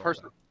 Who was the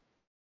person?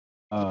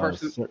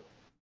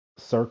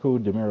 Surku,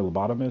 Demir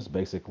Lobotomus.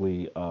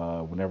 Basically,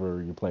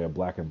 whenever you play a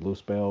black and blue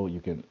spell, you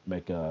can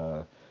make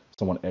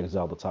someone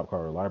exile the top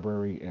card of the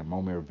library. And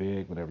Momir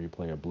Vig, whenever you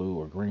play a blue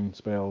or green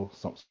spell,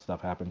 some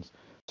stuff happens.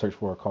 Search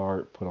for a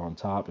card, put it on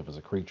top if it's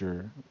a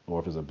creature, or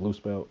if it's a blue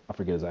spell. I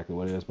forget exactly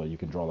what it is, but you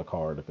can draw the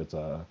card if it's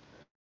a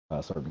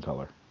certain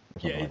color.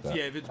 Yeah,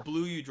 if it's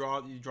blue, you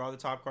draw the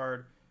top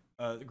card.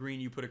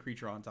 Green, you put a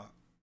creature on top.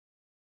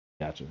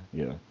 Gotcha.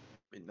 Yeah.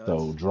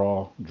 So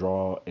draw,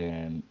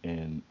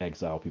 and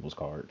exile people's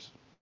cards.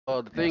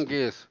 Well, the thing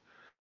is,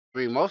 I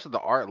mean, most of the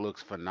art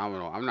looks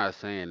phenomenal. I'm not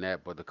saying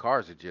that, but the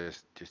cards are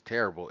just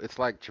terrible. It's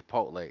like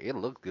Chipotle. It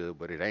looks good,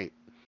 but it ain't.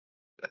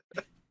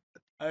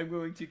 I'm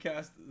going to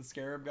cast the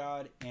Scarab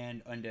God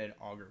and Undead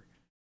Augur.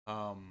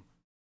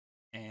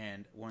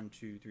 And 1,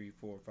 2, 3,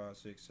 4, 5,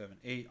 6, 7,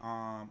 8.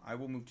 I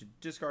will move to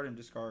discard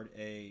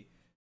a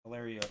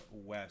Valeria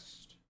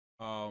West.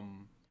 But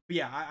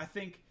yeah, I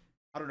think,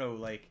 I don't know,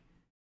 like,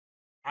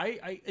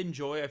 I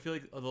feel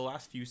like the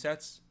last few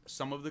sets,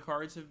 some of the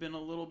cards have been a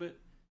little bit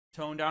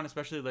toned down,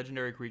 especially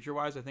legendary creature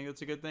wise. I think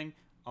that's a good thing.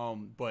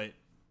 But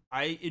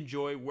I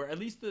enjoy where at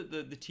least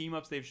the team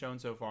ups they've shown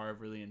so far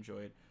I've really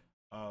enjoyed.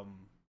 I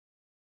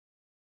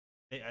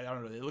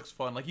don't know, it looks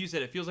fun. Like you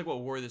said, it feels like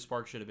what War of the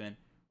Spark should have been,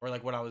 or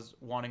like what I was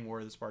wanting War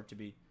of the Spark to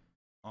be.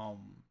 So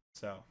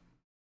all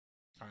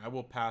right, I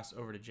will pass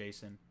over to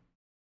Jason.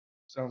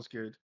 Sounds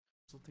good.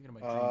 Still thinking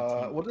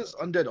about what does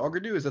Undead Augur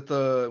do? Is it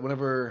the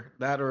whenever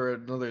that or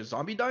another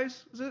zombie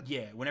dies? Is it?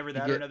 Yeah, whenever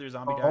that or another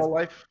zombie dies. All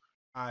life.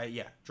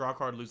 Yeah, draw a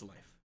card, lose a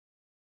life.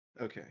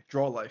 Okay,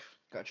 draw a life.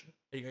 Gotcha.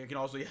 You can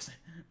also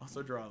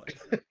also draw a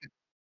life.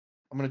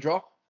 I'm gonna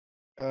draw.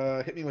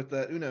 Hit me with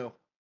that Uno.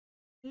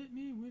 Hit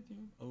me with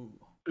you. Oh.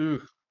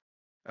 Ooh.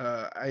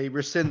 I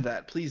rescind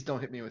that. Please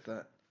don't hit me with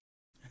that.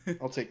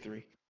 I'll take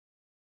 3.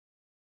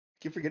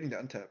 Keep forgetting to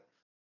untap.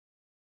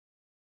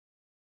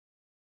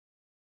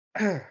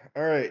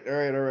 All right.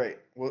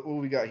 What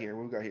we got here?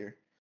 I'm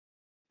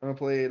gonna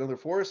play another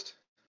forest,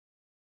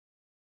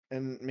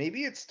 and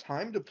maybe it's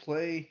time to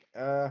play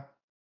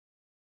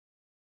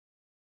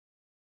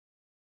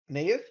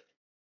Neyith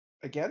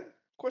again?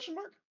 Question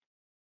mark?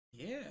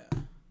 Yeah.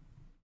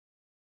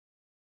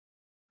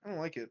 I don't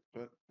like it,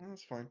 but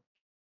that's fine.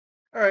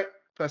 All right,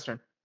 pass turn.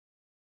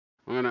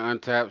 I'm gonna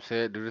untap,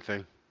 say it, do the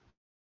thing.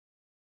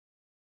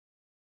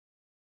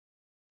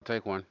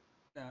 Take one.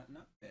 Nah,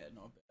 not bad,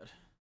 not bad.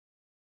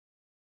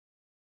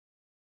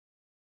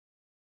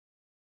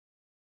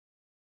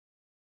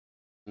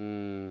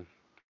 I'm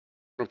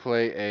gonna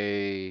play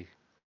a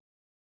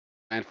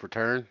land for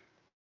turn.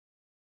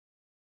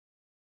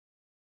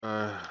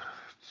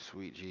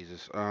 Sweet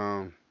Jesus.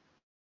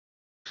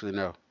 Actually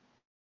no.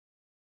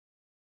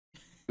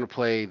 I'm gonna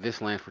play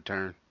this land for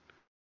turn.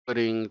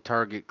 Putting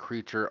target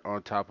creature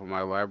on top of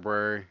my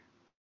library.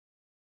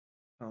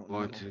 Oh,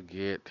 Going no. to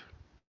get.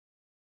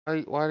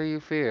 Why do you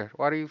fear?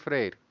 Why are you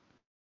afraid?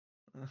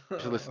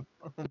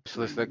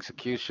 Specialist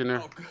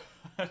Executioner. Oh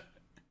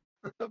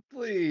god.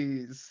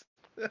 Please.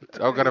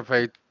 I'm gonna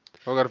pay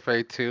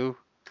 2.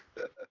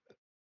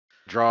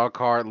 Draw a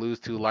card, lose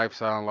 2 life,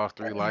 silent, lost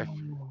 3 life.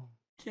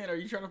 Ken, are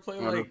you trying to play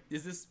like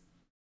is this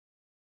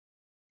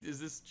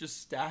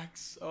just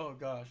stacks? Oh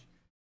gosh.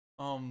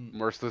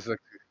 Merciless.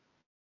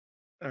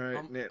 All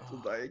right, Nance will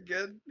die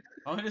again.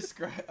 I'm gonna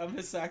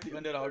sack the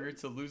Undead Augur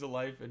to lose a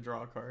life and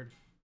draw a card.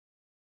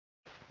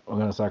 I'm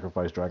gonna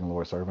sacrifice Dragon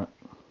Lord Servant.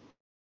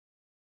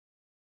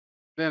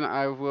 Then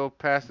I will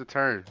pass the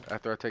turn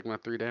after I take my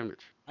 3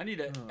 damage. I need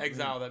to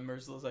exile that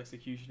Merciless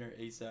Executioner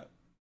ASAP.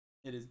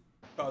 It is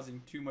causing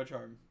too much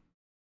harm.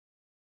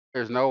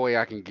 There's no way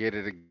I can get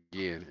it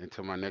again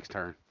until my next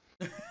turn.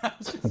 I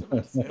was just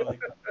about to say, like,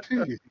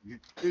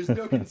 there's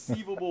no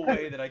conceivable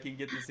way that I can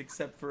get this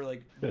except for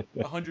like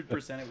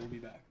 100% it will be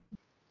back.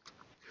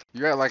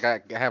 You act like I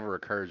have a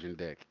recursion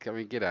deck. I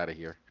mean, get out of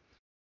here.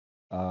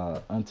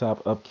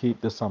 Untap,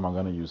 upkeep. This time I'm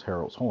gonna use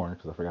Herald's Horn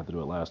because I forgot to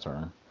do it last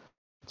turn.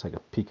 Take a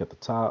peek at the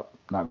top.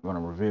 Not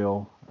gonna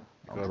reveal.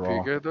 I'll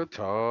draw. Peek at the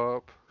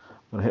top.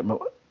 I'm gonna hit my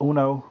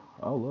Uno.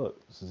 Oh look,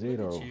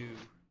 Zero. Look at you.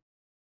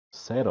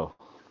 Zero.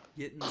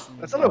 Getting some.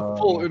 That's not a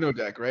full Uno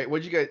deck, right?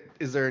 What'd you get?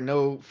 Is there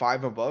no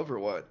 5 above or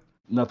what?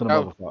 Nothing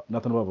above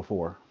nothing above a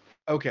 4.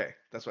 Okay,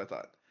 that's what I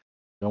thought.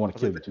 Don't want to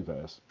kill you too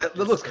fast. That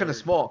looks kind of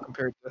small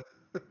compared to.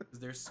 Is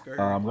there skirt?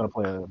 I'm gonna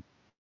play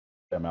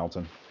a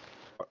mountain.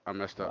 I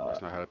messed up.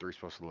 That's not how the 3's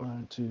supposed to look.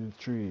 1, 2,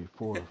 3,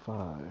 4,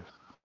 5.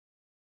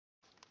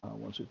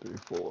 1, 2, 3,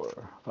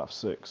 4, 5,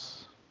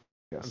 6.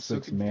 Got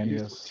 6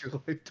 manias. What's your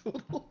life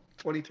total?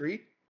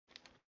 23.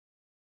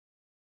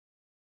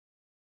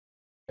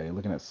 Okay,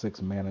 looking at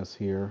 6 manas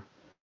here.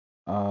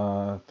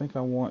 I think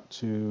I want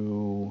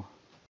to.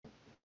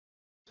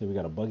 See, we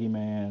got a Buggy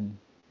Man,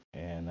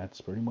 and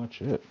that's pretty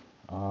much it.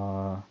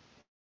 I'm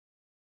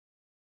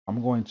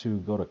going to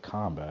go to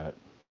combat.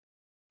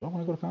 Do I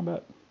want to go to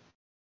combat?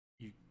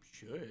 You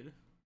should.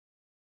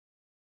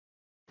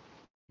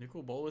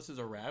 Nicol Bolas is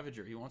a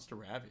ravager. He wants to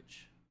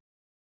ravage.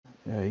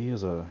 Yeah, he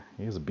is a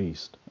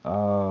beast.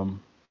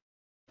 I'm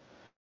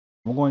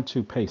going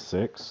to pay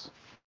 6.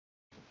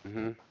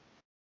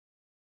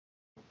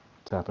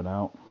 Tapping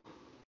out.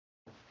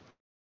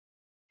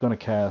 Gonna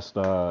cast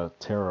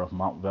Terror of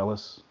Mount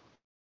Velis.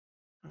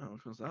 Oh,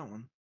 which was that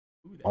one?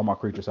 All my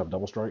creatures have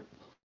double strike.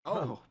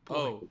 Oh.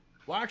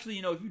 Well, actually,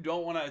 if you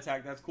don't want to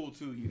attack, that's cool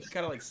too. You just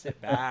kind of like sit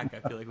back.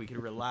 I feel like we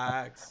can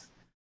relax.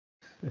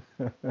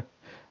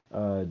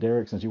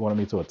 Derek, since you wanted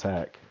me to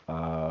attack,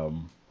 I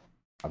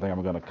think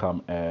I'm gonna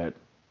come at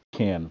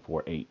Ken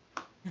for 8.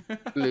 I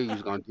knew you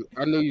was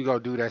gonna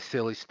do that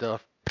silly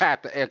stuff.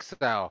 Pat the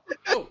exile.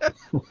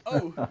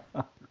 Oh.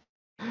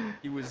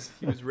 He was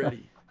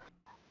ready.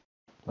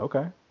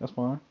 Okay, that's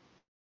fine.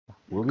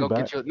 We'll be Go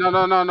back. get your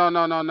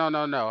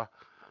no.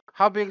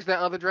 How big is that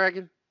other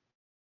dragon?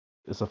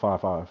 It's a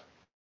 5/5.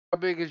 How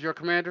big is your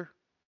commander?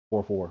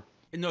 4/4.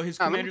 No, his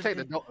commander's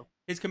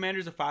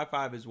a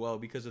 5/5 as well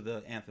because of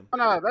the anthem. Oh,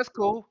 no, that's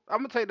cool. I'm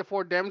gonna take the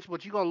 4 damage,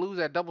 but you're gonna lose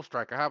that double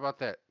striker. How about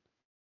that?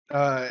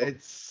 I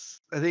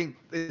think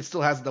it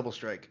still has a double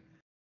strike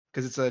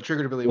because it's a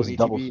triggered ability with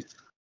ETBs.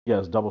 Yeah,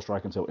 it's double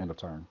strike until end of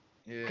turn.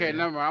 Yeah. Okay,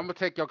 never mind. I'm gonna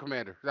take your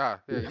commander. Yeah,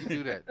 you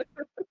do that.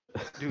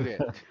 Do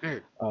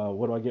that.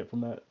 What do I get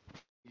from that?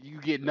 You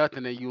get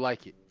nothing and you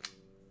like it.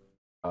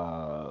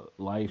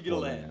 Life you get or a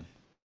land.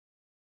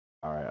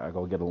 All right, I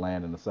go get a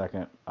land in a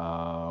second.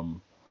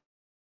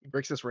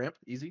 Breaks this ramp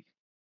easy.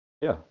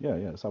 Yeah.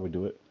 That's how we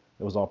do it.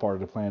 It was all part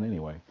of the plan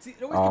anyway. See,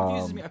 it always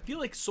confuses me. I feel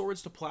like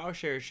Swords to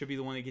Plowshares should be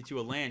the one that gets you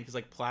a land because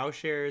like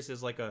Plowshares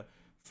is like a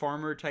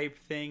farmer type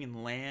thing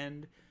and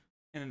land,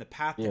 and then the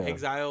Path to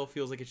Exile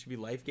feels like it should be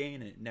life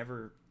gain and it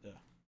never.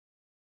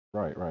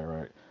 Right.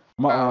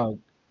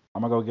 I'm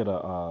gonna go get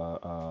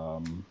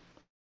a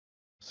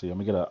see, I'm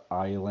gonna get an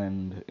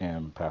island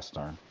and pass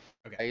turn.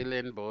 Okay.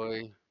 Island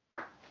boy.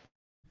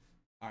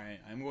 All right,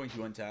 I'm going to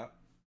untap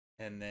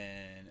and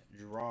then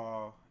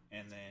draw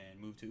and then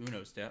move to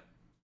Uno step.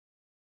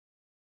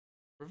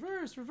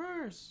 Reverse.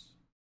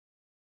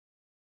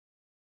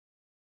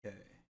 Okay.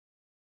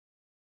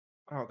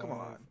 Oh, come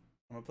on.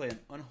 I'm gonna play an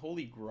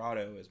Unholy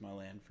Grotto as my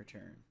land for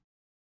turn.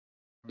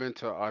 I've been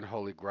to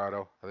Unholy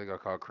Grotto. I think I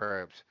call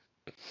crabs.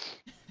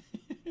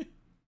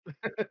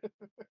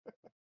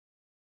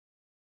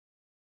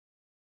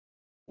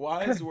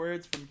 Wise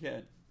words from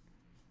Ken.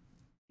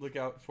 Look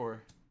out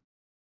for.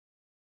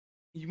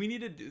 We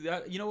need to do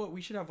that. You know what?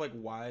 We should have like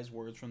wise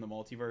words from the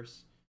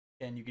multiverse,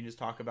 and you can just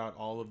talk about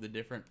all of the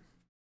different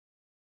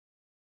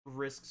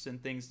risks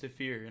and things to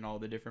fear in all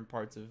the different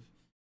parts of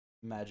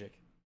magic.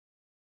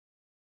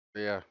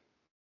 Yeah.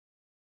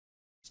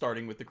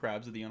 Starting with the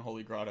crabs of the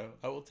unholy grotto.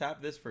 I will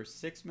tap this for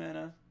 6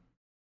 mana.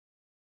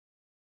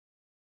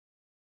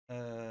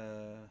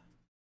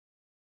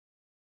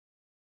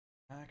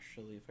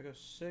 Actually, if I go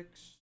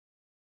 6,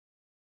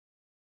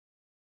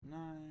 9.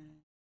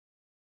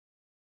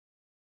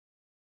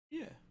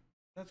 Yeah,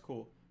 that's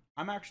cool.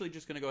 I'm actually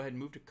just gonna go ahead and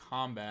move to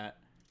combat.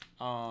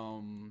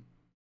 So,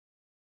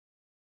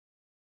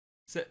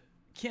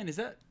 Ken,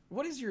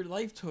 what is your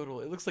life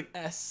total? It looks like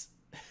S.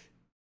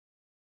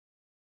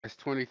 It's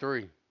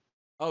 23.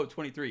 Oh,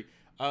 23.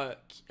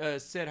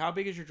 Sid, how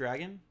big is your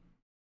dragon?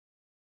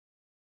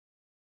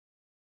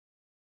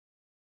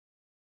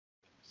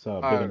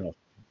 So big enough.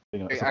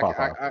 Big enough.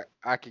 Hey,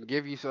 I can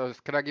give you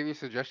Can I give you a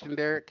suggestion,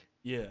 Derek?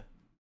 Yeah.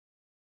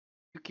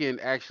 You can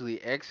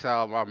actually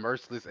exile my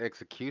merciless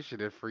execution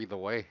and free the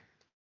way.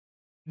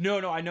 No,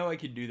 I know I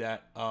could do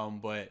that.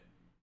 But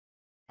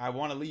I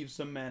want to leave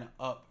some men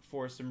up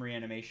for some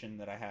reanimation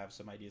that I have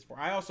some ideas for.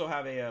 I also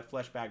have a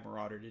fleshbag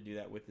marauder to do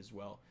that with as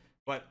well.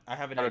 But I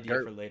have an idea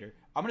for later.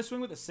 I'm gonna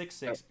swing with a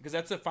 6/6 because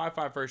that's a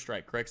 5/5 first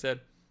strike. Correct, Sid?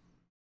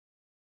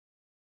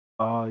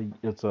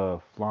 It's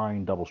a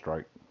flying double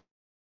strike.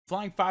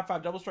 Flying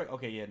 5/5 double strike.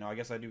 Okay, yeah. No, I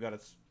guess I do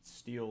gotta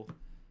steal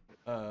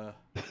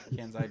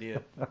Ken's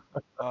idea.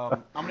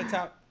 I'm gonna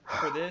tap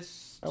for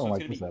this. So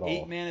it's gonna be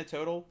 8 mana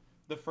total.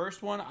 The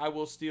first one, I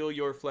will steal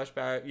your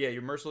fleshbag. Yeah,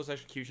 your merciless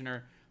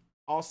executioner.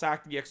 I'll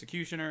sack the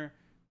executioner.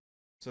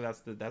 So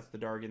that's the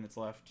Dargan that's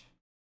left.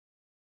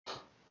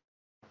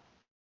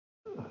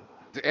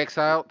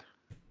 Exiled?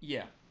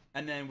 Yeah.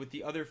 And then with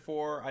the other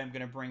 4, I'm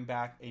going to bring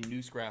back a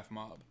Newsgraph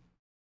mob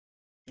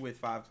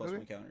with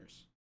 5/+1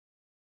 counters.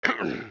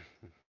 So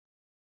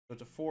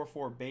it's a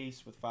 4/4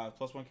 base with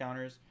 5/+1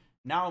 counters.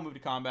 Now I'll move to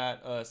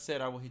combat.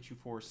 Sid, I will hit you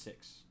for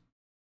 6.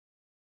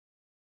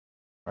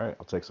 All right,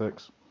 I'll take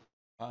 6.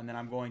 And then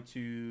I'm going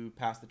to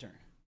pass the turn.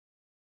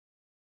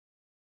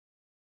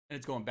 And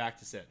it's going back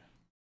to Sid.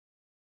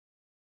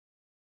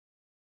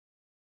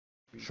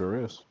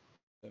 Sure is.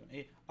 7,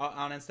 8.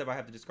 On end step, I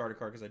have to discard a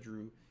card because I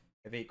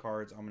have 8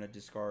 cards. I'm going to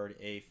discard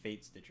a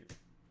Fate Stitcher.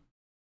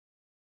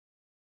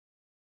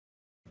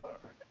 I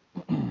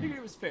figured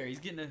it was fair. He's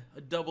getting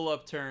a double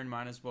up turn.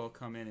 Might as well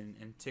come in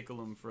and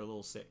tickle him for a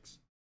little 6.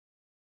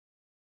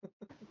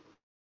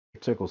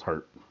 Tickles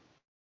hurt.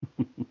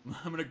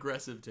 I'm an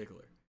aggressive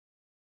tickler.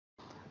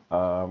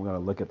 I'm going to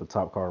look at the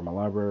top card of my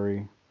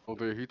library. Oh,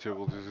 there he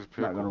tickled. This is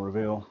Not going to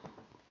reveal.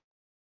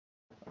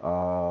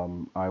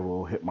 I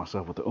will hit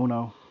myself with the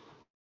Uno.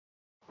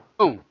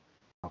 Boom.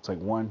 I'll take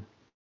 1.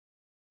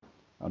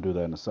 I'll do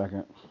that in a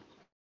second.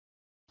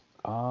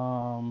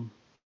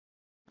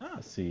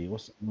 Let's see.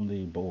 What's on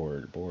the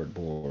board? Board.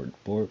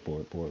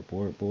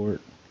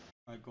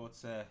 My God,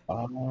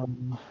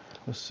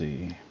 Let's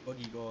see.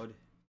 Buggy God.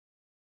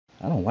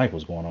 I don't like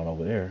what's going on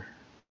over there.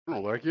 I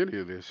don't like any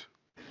of this.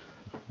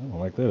 I don't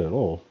like that at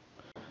all.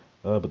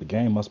 But the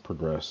game must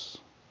progress.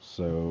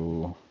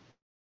 So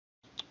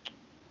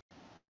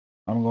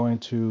I'm going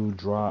to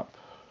drop.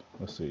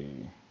 Let's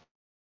see.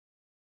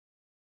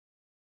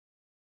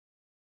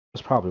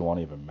 This probably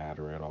won't even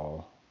matter at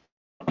all.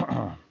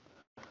 I'm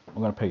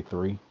going to pay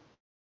 3.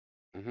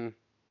 Let's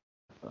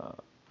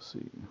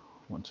see.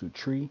 1, 2,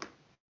 tree.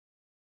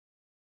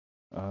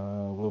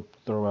 We'll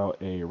throw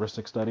out a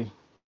heuristic study.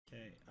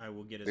 Okay, I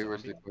will get a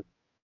zombie.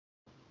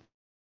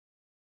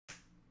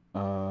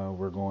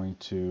 We're going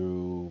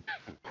to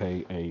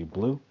pay a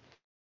blue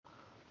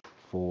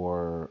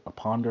for a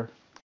ponder.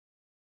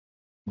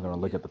 I'm going to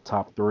look at the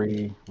top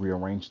 3,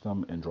 rearrange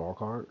them, and draw a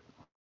card.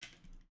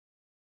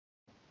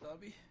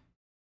 Zombie.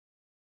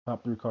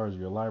 Top 3 cards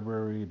of your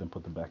library, then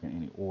put them back in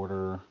any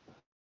order.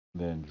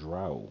 Then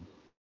draw.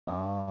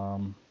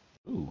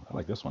 Ooh, I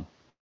like this one.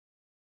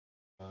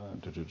 Boom,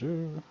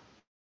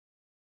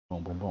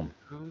 boom, boom.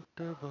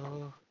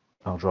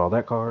 I'll draw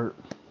that card.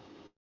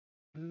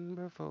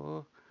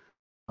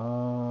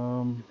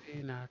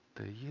 Not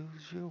the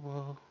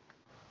usual.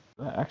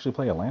 Did I actually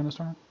play a land this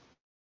turn?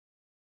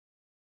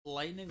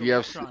 Lightning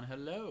Electron,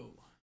 hello.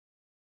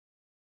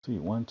 Let's see,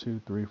 1, 2,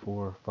 3,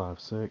 4, 5,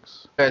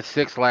 6. You had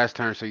 6 last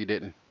turn, so you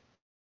didn't.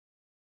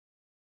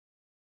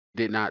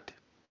 Did not.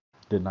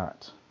 Did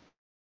not.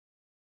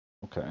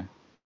 Okay.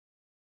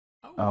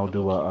 Oh, I'll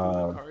do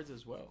a cards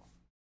as well.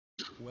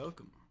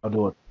 Welcome.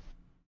 I'll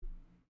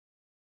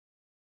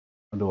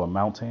do a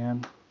mount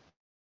hand,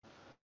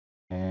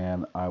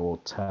 and I will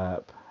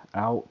tap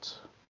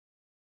out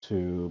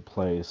to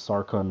play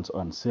Sarkhan's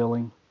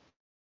Unsealing.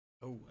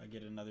 Oh, I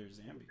get another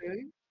Zambi.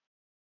 Okay.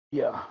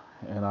 Yeah,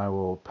 and I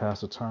will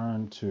pass a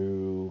turn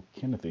to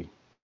Kennethy.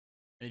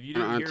 If you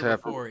didn't hear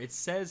before, it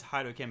says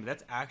Hido Ken, but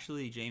that's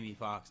actually Jamie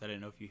Foxx. I didn't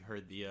know if you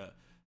heard the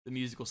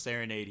musical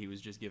serenade he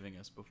was just giving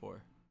us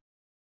before.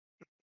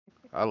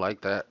 I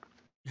like that.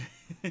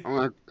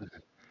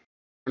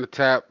 I'm gonna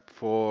tap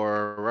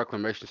for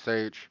Reclamation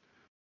Sage.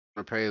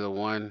 I'm gonna pay the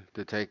 1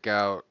 to take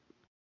out.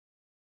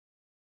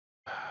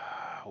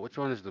 Which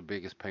one is the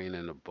biggest pain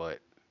in the butt?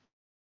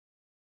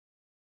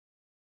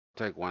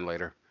 Take 1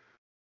 later.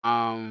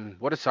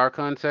 What does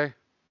Sarkhan say?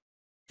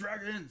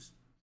 Dragons.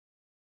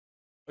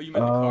 Oh, you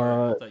meant the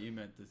card. I thought you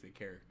meant the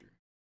character.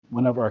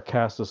 Whenever I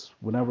cast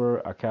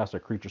a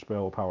creature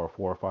spell with power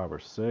 4, 5, or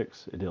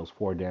 6, it deals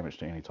 4 damage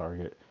to any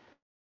target.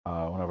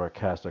 Whenever I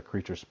cast a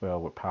creature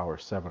spell with power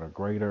 7 or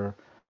greater,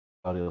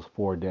 it deals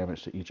 4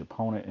 damage to each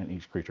opponent and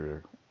each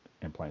creature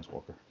in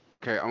Planeswalker.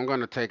 Okay, I'm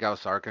gonna take out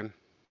Sarkhan.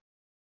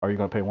 Are you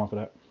gonna pay 1 for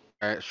that?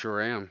 I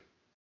sure am.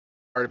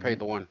 I already paid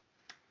the 1.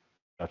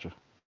 Gotcha.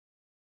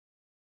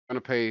 I'm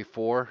gonna pay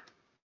 4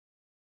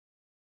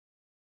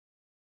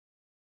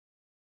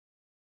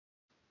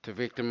 to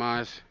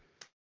victimize.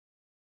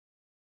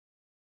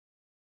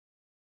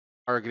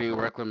 Targeting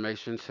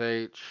Reclamation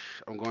Sage.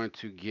 I'm going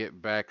to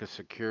get back a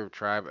Secure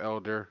Tribe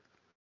Elder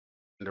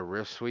and a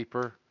Rift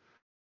Sweeper.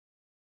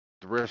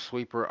 The Rift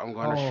Sweeper, I'm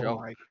going to shuffle.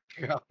 My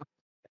God.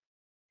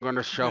 I'm going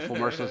to shuffle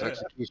Merciless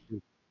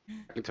Execution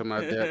into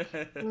my deck.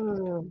 At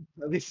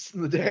least it's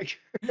in the deck.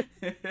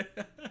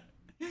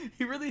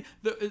 He really,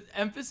 the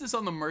emphasis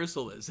on the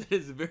merciless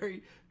is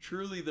very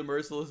truly the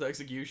merciless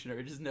executioner.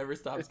 It just never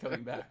stops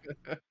coming back.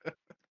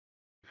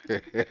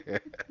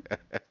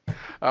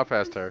 I'll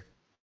pass her.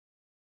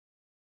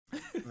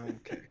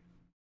 Okay.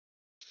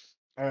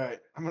 All right.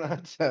 I'm gonna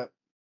untap.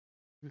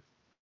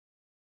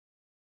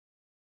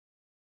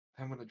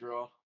 I'm gonna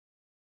draw.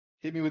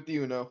 Hit me with the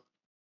Uno.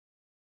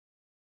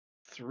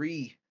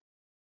 3.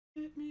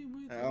 Hit me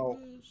with Ow.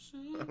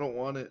 I don't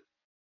want it.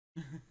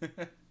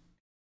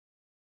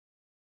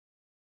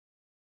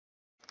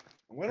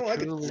 Why don't I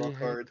get to draw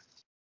cards?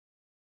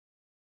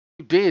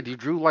 You did. You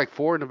drew like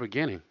 4 in the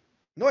beginning.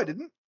 No, I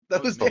didn't.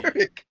 That was me.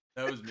 Derek.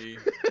 That was me.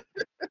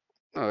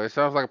 Oh, it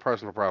sounds like a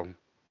personal problem.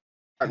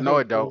 No,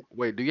 it don't.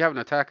 Wait, do you have an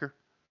attacker?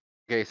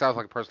 Okay, it sounds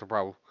like a personal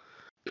problem.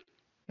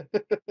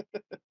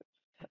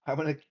 I'm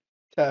gonna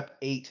tap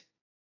 8,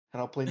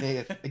 and I'll play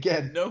Neyith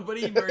again.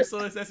 Nobody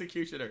merciless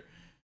executioner.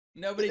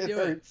 Nobody it do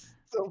hurts it.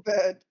 so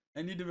bad.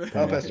 I need to.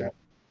 I'll pass her.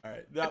 All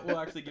right, that will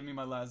actually give me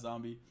my last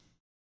zombie.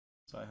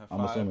 So I have 5.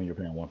 I'm assuming you're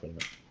paying 1 for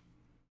that.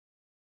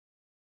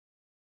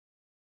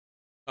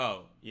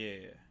 Oh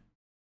yeah.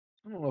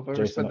 I don't know if I've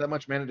ever spent that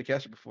much mana to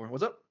cast it before.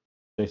 What's up?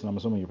 Jason, I'm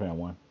assuming you're paying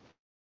 1.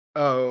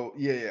 Oh,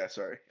 yeah,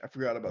 sorry. I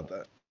forgot about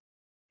that.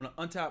 I'm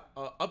going to untap.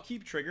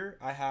 Upkeep trigger,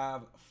 I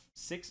have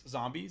 6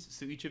 zombies,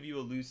 so each of you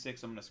will lose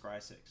 6. I'm going to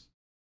scry 6.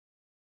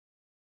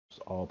 It's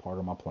all part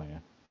of my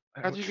plan.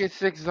 How'd you get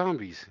 6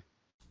 zombies?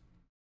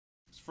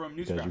 It's from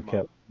Because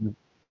Newscraft.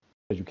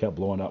 you kept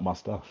blowing up my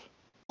stuff.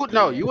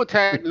 No, you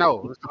attacked.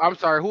 No, I'm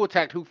sorry. Who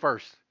attacked who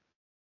first?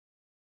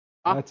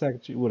 I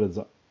attacked you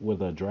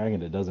with a dragon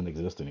that doesn't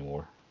exist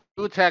anymore.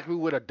 You attacked me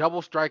with a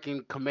double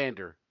striking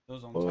commander.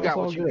 Those on Well, top. You got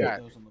what you got.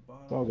 Those on the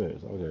bottom. It's all good.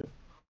 It's all good.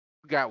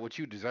 You got what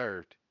you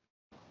deserved.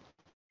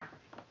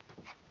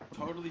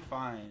 Totally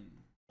fine.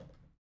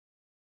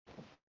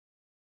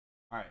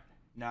 All right,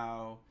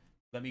 now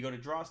let me go to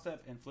draw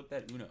step and flip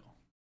that Uno.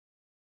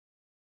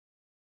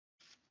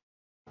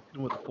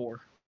 With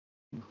 4.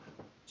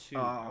 2.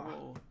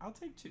 I'll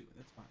take 2.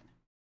 That's fine.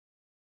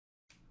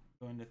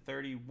 Going to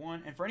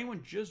 31. And for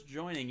anyone just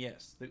joining,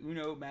 yes, the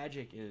Uno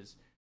magic is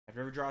after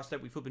every draw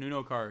step, we flip an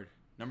Uno card.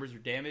 Numbers are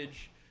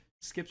damage,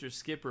 skips are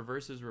skip,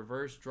 reverse is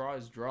reverse, draw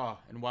is draw,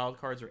 and wild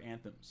cards are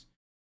anthems.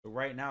 So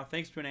right now,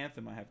 thanks to an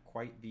anthem, I have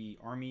quite the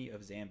army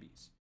of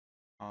zombies.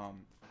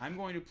 I'm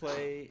going to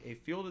play a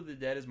Field of the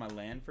Dead as my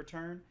land for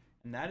turn,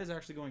 and that is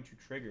actually going to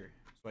trigger,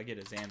 so I get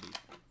a zombie.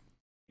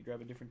 You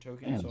grab a different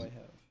token, so I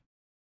have.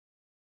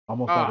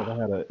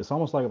 It's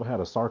almost like if I had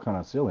a Sarkhan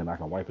on ceiling, I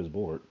can wipe his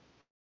board.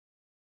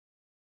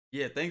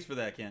 Yeah, thanks for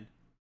that, Ken.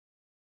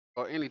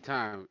 Or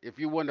anytime. If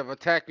you wouldn't have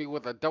attacked me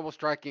with a double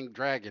striking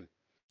dragon.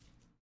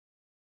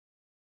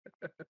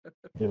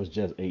 It was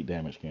just 8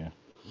 damage, Ken.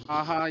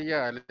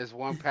 Yeah, and it's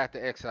 1 path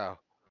to exile.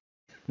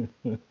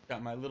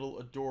 Got my little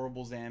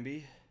adorable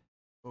zombie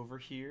over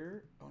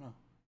here. Oh no.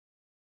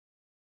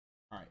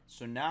 Alright,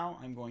 so now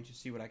I'm going to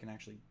see what I can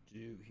actually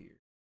do here.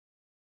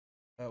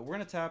 We're going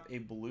to tap a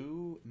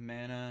blue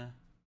mana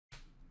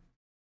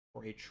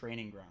for a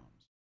training grounds.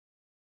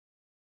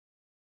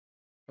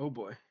 Oh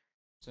boy.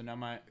 So now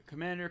my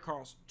commander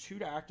costs 2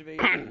 to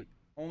activate.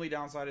 Only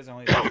downside is I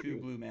only have 2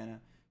 blue mana.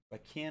 I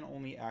can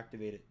only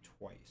activate it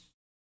twice.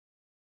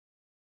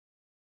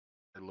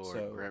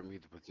 Lord, grant me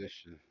the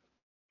position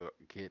to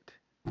get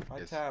if I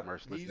tap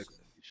these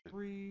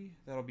 3,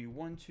 that'll be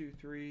 1, 2,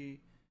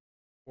 3,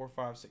 4,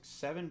 5, 6,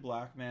 7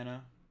 black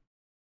mana.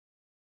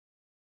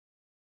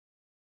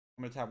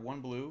 I'm going to tap 1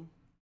 blue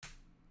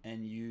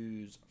and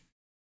use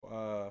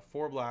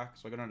 4 black.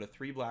 So I go down to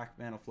 3 black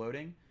mana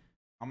floating.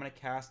 I'm going to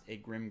cast a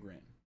Grim Grin.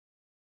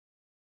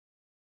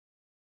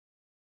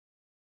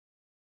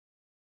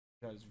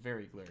 That is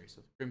very glary.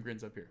 So Grim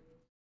Grin's up here.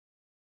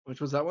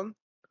 Which was that one?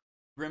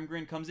 Grim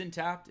Grin comes in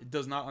tapped. It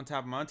does not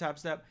untap my untap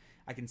step.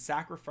 I can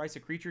sacrifice a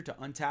creature to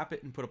untap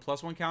it and put a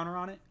 +1 counter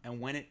on it.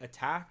 And when it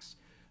attacks,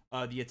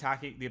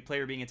 The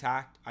player being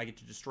attacked, I get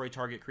to destroy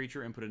target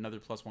creature and put another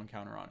 +1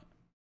 counter on it.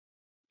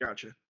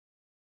 Gotcha.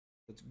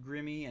 It's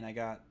Grimmy, and I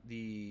got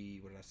the,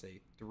 what did I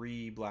say?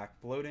 3 black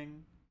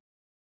floating.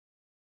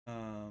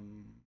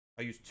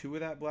 I use 2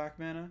 of that black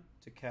mana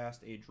to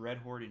cast a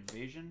Dreadhorde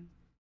Invasion.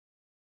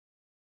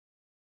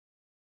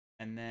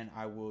 And then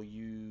I will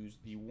use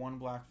the 1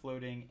 black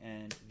floating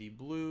and the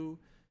blue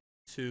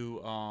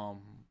to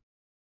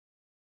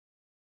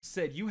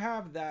Sid, you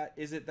have that,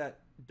 is it that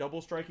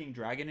double striking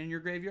dragon in your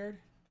graveyard?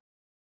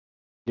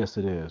 Yes,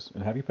 it is.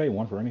 And have you paid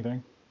 1 for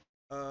anything?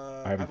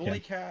 I've only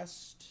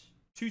cast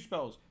 2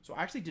 spells, so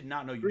I actually did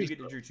not know you do get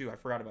to draw 2. I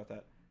forgot about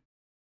that.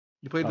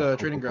 You played the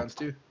Training Grounds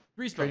too.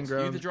 3 spells. You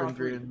get to draw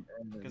 3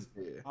 because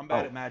I'm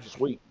bad at Magic.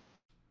 Sweet.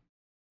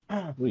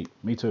 Sweet.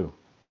 Me too.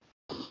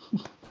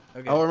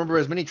 Okay. I'll remember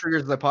as many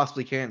triggers as I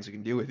possibly can so you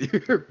can deal with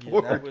your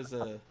board. That was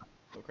oh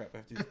crap, I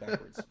have to do this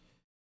backwards.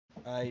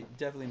 I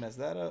definitely messed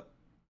that up.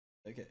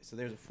 Okay, so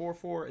there's a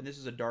 4/4, and this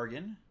is a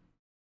Dargon.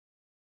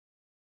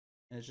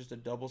 And it's just a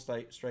double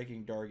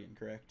striking Dargon,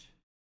 correct?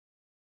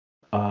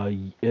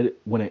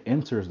 When it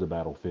enters the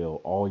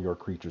battlefield, all your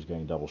creatures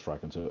gain double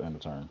strike until end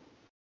of turn.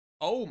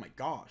 Oh my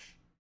gosh.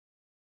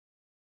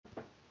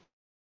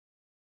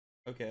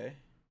 Okay.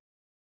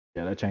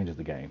 Yeah, that changes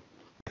the game.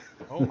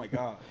 Oh my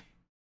god.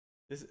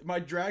 My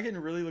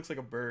dragon really looks like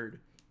a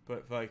bird,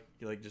 but like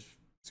just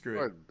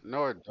screw it.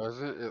 No, it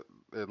doesn't.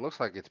 It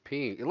looks like it's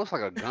peeing. It looks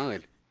like a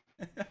gun.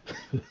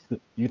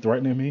 You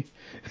threatening me?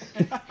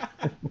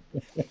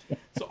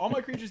 So all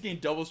my creatures gain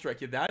double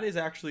strike. Yeah, that is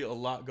actually a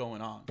lot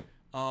going on.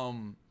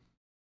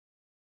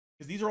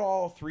 Because these are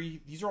all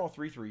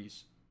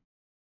 3/3s.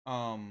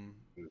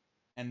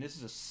 And this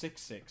is a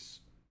 6/6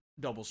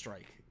 double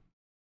strike.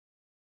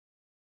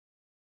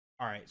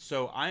 All right,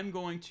 so I'm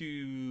going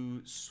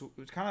to I'm just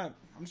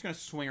going to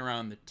swing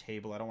around the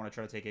table. I don't want to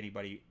try to take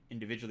anybody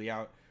individually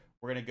out.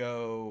 We're going to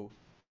go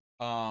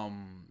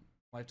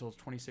life totals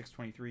 26,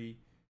 23.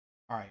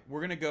 All right, we're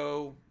going to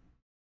go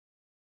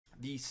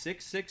the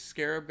 6/6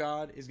 Scarab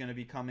God is going to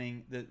be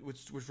coming,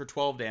 which for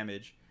 12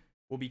 damage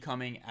will be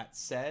coming at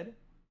Sed.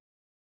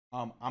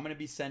 I'm going to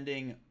be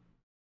sending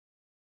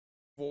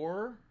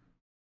 4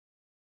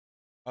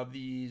 of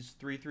these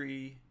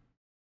 3/3.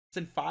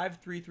 Send 5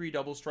 3/3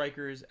 double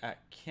strikers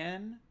at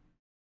Ken.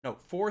 No,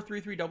 4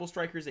 3/3 double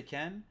strikers at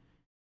Ken.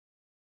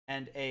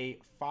 And a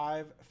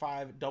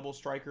 5/5 double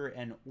striker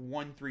and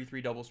 1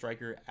 3/3 double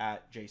striker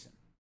at Jason.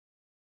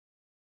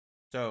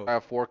 So I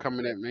have 4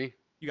 coming at me.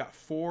 You got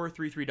 4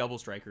 3/3 double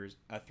strikers,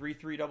 a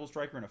 3/3 double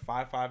striker, and a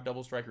 5/5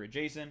 double striker at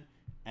Jason,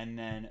 and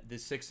then the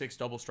 6/6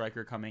 double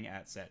striker coming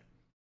at Sed.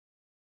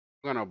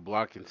 I'm gonna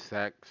block and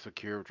sack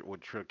Secure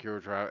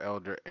Drive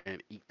Elder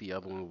and eat the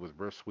other one with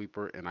Burst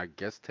Sweeper, and I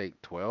guess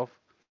take 12.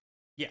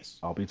 Yes.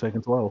 I'll be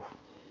taking 12.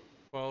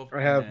 12.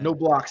 I have no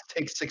blocks.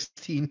 Take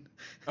 16.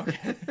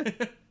 Okay.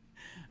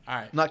 All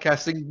right. Not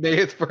casting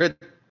Neyith for it.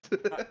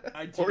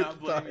 I do not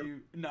blame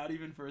you, not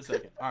even for a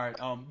second. All right.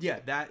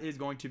 Yeah, that is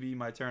going to be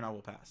my turn. I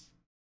will pass.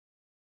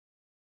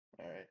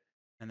 All right.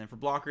 And then for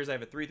blockers, I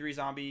have a 3/3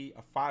 zombie,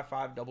 a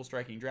 5/5 double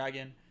striking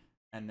dragon,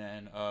 and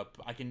then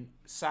I can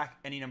sack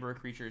any number of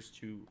creatures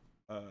to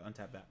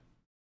untap that.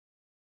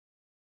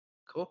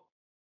 Cool.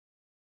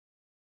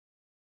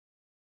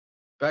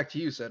 Back to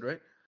you, Sed,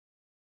 right?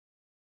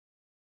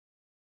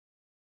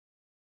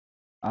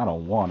 I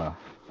don't wanna.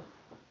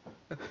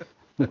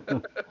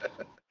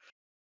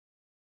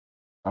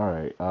 All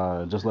right.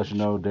 Just let you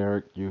know,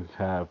 Derek, you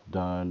have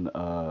done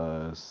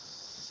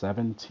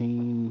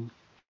 17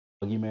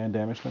 boogeyman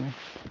damage to me.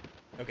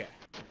 Okay.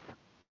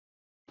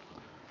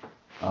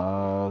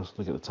 Let's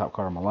look at the top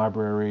card of my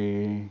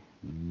library.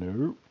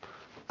 Nope.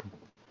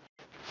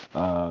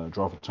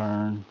 Draw for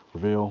turn.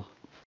 Reveal.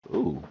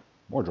 Ooh,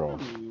 more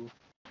draws. Ooh.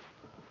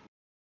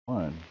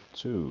 1,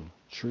 2,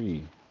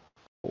 3,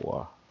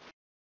 4.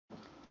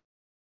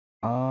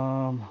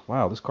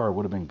 Wow, this card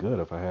would have been good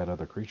if I had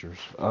other creatures.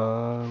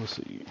 Let's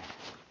see.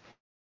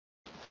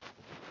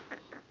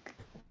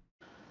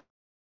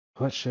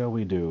 What shall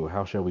we do?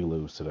 How shall we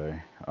lose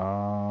today?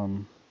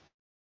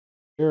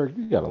 Eric,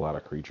 you got a lot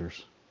of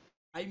creatures.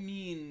 I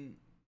mean,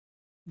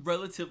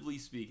 relatively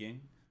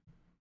speaking.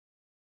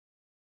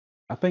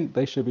 I think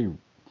they should be. Wait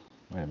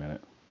a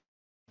minute.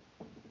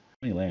 How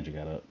many lands you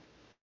got up?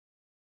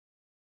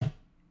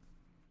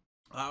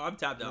 I'm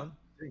tapped out.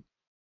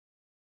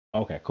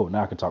 Okay, cool.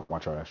 Now I can talk my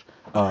trash.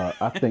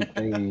 I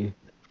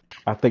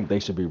think they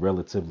should be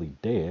relatively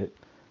dead.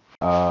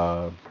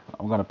 I'm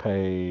gonna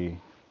pay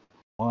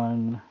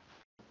 1.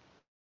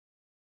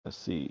 Let's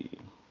see.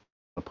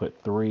 I'll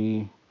put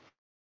 3,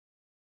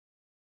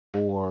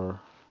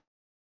 4,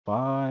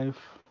 5.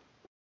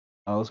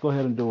 Let's go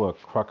ahead and do a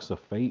Crux of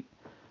Fate,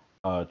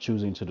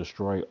 choosing to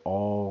destroy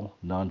all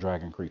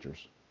non-dragon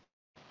creatures.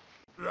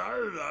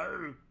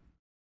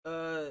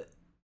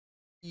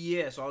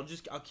 Yeah, so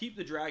I'll keep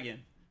the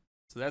dragon.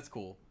 So that's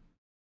cool.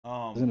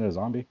 Isn't it a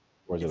zombie?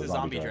 Or is it's it a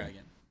zombie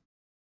dragon?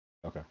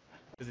 Okay.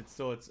 Because it's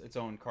still its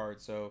own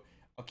card. So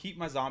I'll keep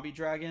my zombie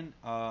dragon.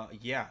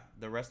 Yeah,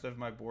 the rest of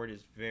my board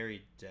is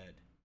very dead.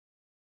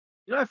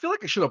 You know, I feel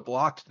like I should have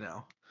blocked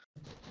now.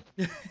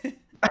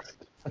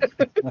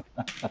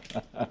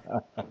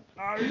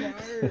 Oh no,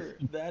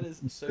 that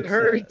is so It sad.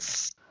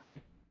 hurts.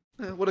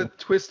 What a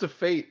twist of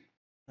fate.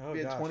 Oh We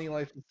had gosh. 20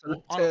 life instead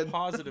Well, of on a 10.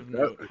 positive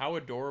note, how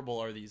adorable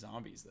are these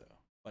zombies though?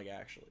 Like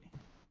actually.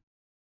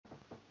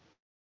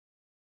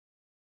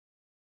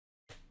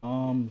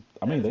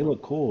 I mean, they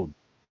look cool.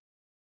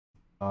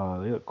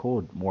 They look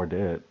cool. More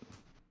dead.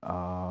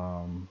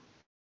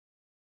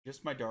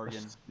 Just my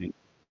Dargan.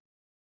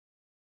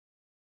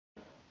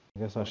 I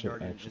guess I should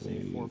Dargan actually.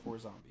 is a 4/4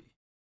 zombie.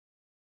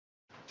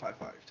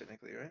 5/5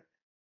 technically, right?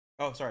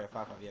 Oh, sorry, a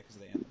 5/5. Yeah, because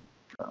of the anthem.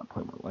 Trying to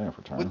play my land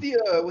for turn. With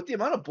the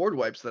amount of board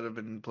wipes that have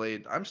been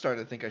played, I'm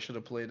starting to think I should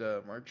have played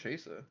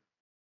Marchesa.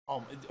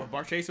 Oh,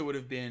 Marchesa would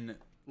have been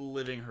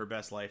living her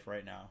best life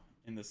right now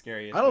in the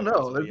scariest. I don't way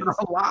know. There's possibly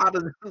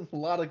been is. a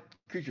lot of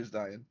creatures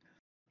dying.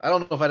 I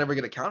don't know if I'd ever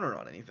get a counter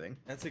on anything.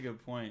 That's a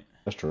good point.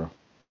 That's true.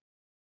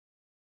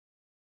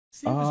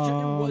 See, it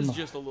was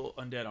just a little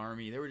undead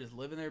army. They were just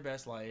living their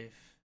best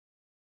life.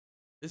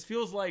 This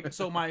feels like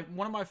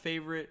one of my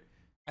favorite,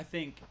 I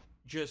think,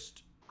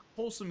 just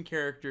wholesome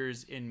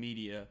characters in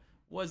media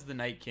was the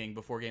Night King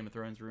before Game of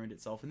Thrones ruined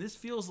itself. And this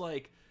feels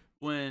like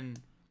when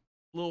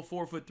little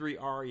 4'3"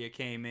 Arya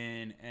came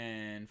in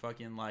and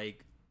fucking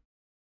like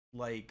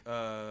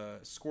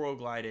squirrel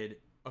glided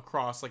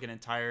across like an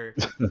entire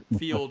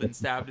field and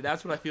stabbed it.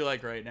 That's what I feel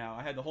like right now.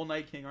 I had the whole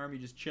Night King army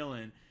just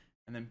chilling,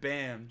 and then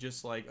bam,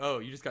 just like, oh,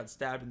 you just got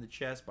stabbed in the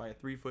chest by a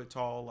 3-foot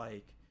tall,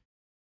 like,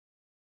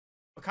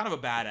 kind of a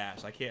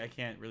badass. I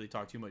can't really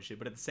talk too much shit,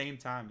 but at the same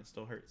time, it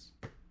still hurts.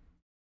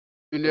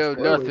 You know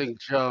nothing,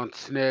 Jon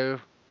Snow.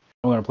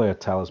 I'm gonna play a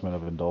Talisman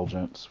of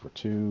Indulgence for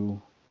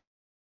 2.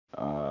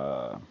 Did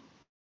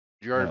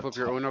you already flip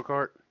your Uno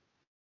card?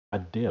 I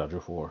did. I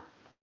drew 4.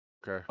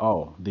 Okay.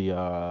 Oh, the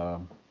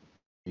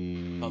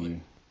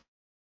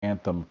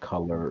anthem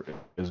color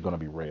is gonna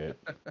be red.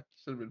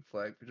 Should have been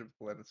flagged. We should have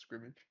played a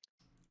scrimmage.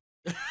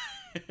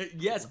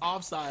 Yes,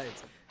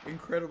 offsides.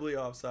 Incredibly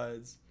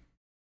offsides.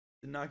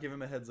 Did not give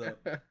him a heads up.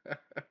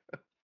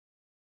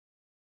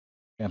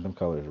 Anthem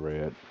color is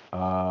red.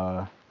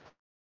 I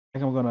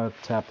think I'm gonna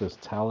tap this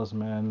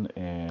Talisman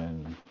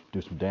and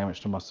do some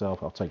damage to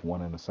myself. I'll take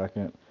 1 in a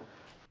second.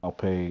 I'll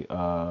pay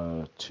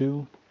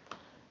 2,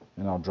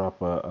 and I'll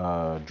drop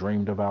a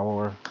Dream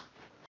Devourer.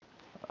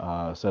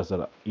 It says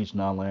that each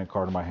non-land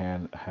card in my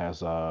hand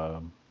has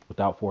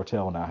without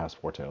foretell now has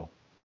foretell.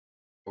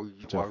 Why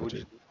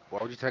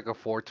would you take a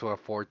 4 to a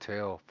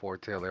foretell?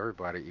 Foretell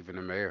everybody, even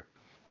the mayor.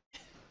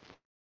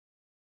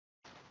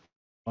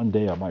 One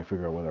day I might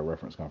figure out where that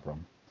reference comes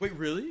from. Wait,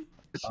 really?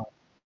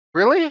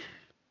 Really?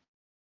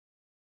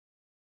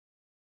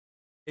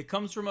 It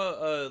comes from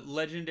a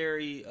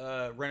legendary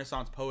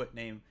Renaissance poet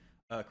named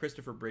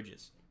Christopher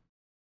Bridges.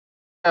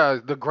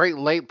 The great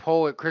late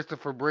poet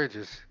Christopher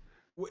Bridges.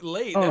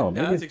 Late?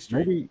 That's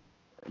extreme.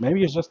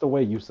 Maybe it's just the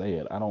way you say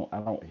it. I don't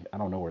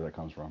know where that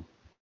comes from.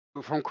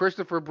 From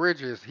Christopher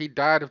Bridges. He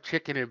died of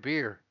chicken and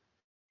beer.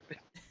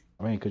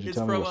 I mean, could you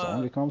tell me what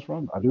song it comes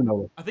from? I do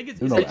know. I think it's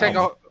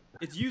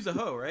Use a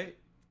Hoe, right?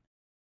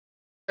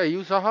 Yeah,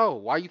 use a hoe.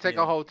 Why you take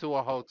a hoe to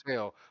a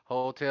hotel?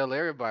 Hotel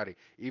everybody,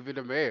 even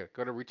the mayor,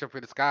 gonna reach up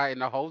in the sky in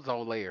the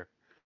ozone layer.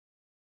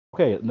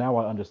 Okay, now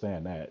I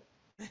understand that.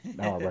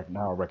 Now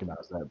I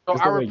recognize that. So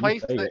I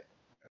replaced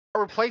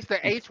the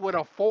H with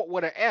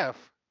an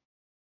F.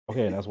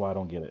 Okay, and that's why I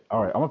don't get it.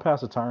 All right, I'm gonna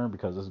pass a turn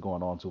because this is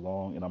going on too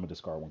long, and I'm gonna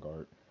discard 1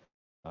 card.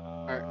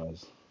 Right.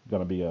 It's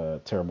gonna be a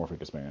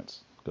Terramorphic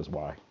Expanse. Because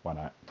why? Why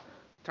not?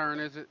 Turn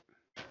is it?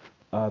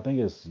 I think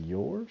it's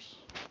yours.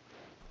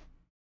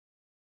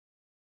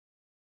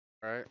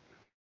 All right.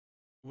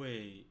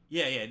 Wait.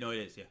 Yeah. No, it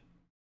is. Yeah.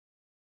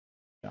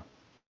 Yeah.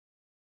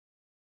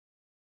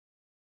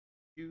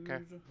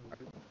 Okay.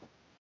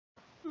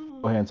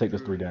 Go ahead and take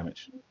this 3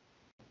 damage.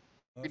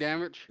 3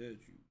 damage.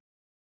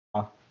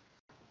 Huh? All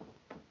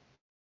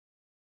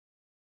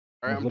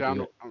right,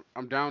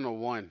 I'm down to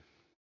 1.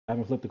 I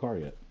haven't flipped the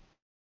card yet.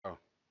 Oh.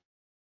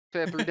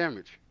 Said 3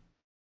 damage.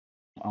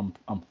 I'm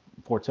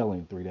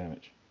foretelling 3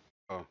 damage.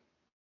 Oh.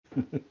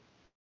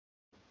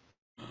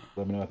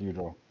 Let me know after you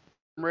draw.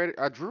 I'm ready.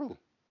 I drew.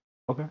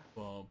 Okay.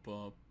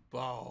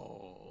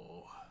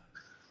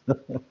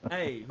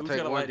 Hey, who's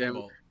got a lightning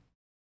bolt?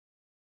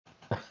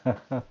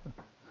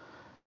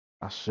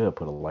 I should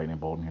put a lightning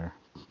bolt in here.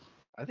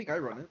 I think I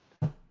run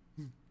it.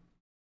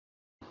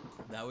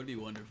 That would be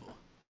wonderful.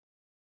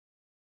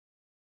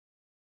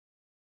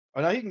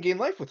 Oh, now you can gain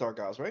life with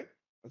Argyles, right?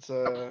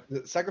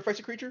 That's sacrifice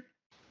a creature.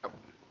 I'm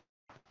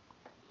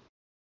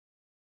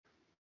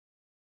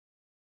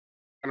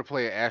gonna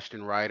play an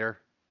Ashton Rider.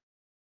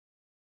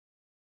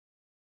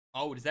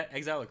 Oh, does that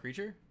exile a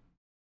creature?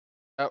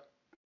 Yep.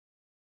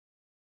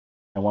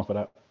 And 1 for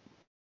that.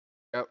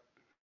 Yep.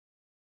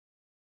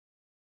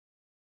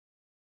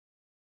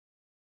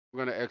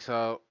 We're gonna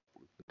exile.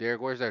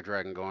 Derek, where's that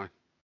dragon going?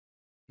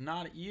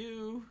 Not at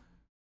you.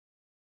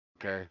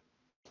 Okay.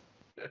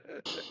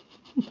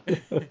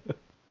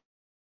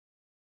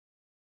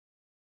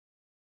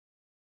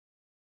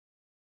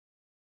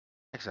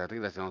 Actually, I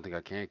think that's the only thing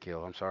I can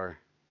kill. I'm sorry.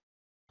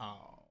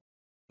 Oh,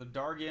 the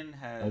Dargon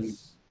Are you,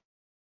 has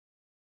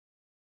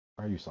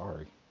are you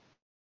sorry?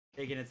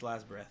 taken its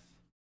last breath.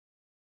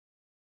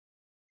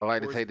 I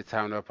like to Or, take the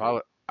time to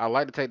apologize. I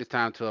like to take this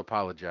time to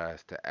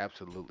apologize to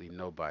absolutely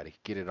nobody.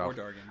 Get it or off.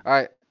 Dargon. All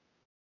right,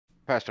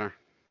 pass turn.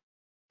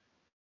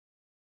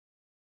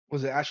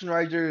 Was it Ashen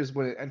Riders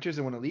when it enters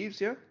and when it leaves?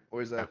 Yeah,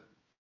 or is Yeah. that?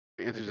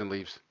 It enters and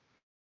leaves.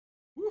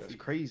 That's Woofy.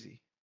 crazy.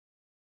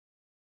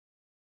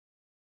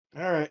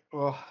 All right,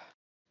 well,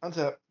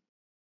 untap.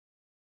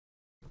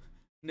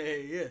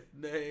 Neyith,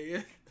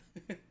 Neyith.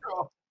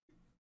 Oh,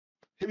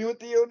 hit me with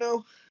the oh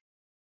no.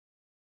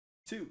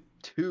 2.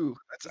 2.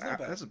 That's not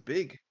bad. That's a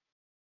big.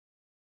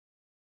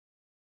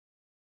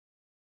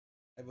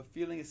 I have a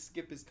feeling a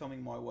skip is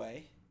coming my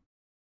way.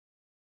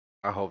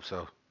 I hope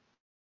so.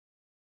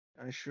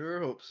 I sure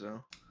hope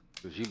so.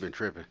 Cause you've been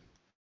tripping.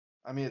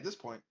 I mean, at this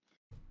point,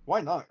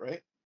 why not,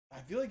 right? I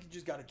feel like you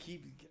just gotta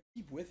keep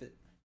with it.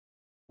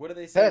 What do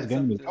they say? Heads,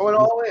 going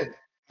all in.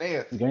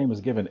 Neyith. The game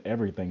is giving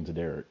everything to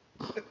Derek.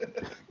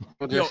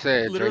 Well, just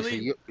said, literally,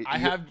 Jason. I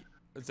have.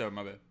 Sorry,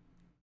 my bad.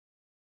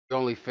 You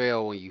only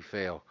fail when you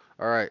fail.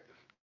 All right.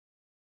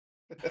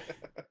 All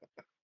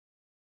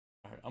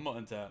right, I'm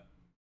gonna untap.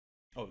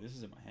 Oh, this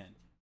is in my hand.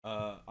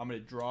 I'm gonna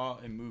draw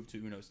and move to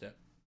Uno step.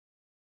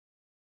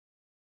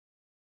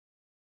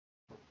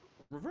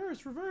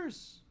 Reverse,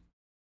 reverse.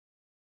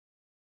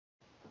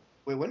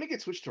 Wait, when did it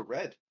get switched to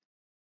red?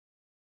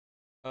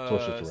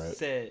 Switch it to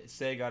red.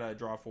 Say gotta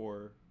draw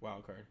for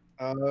wild card.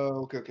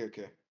 Oh,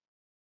 okay.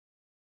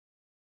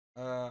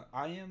 I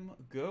am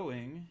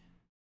going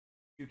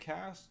to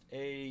cast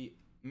a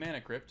Mana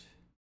Crypt.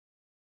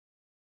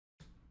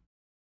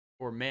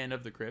 Or Man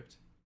of the Crypt.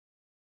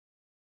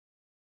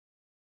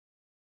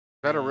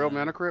 Is that a real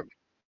mana crypt?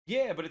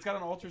 Yeah, but it's got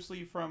an alter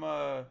sleeve from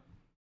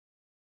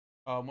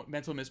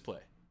Mental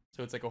Misplay.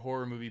 So it's like a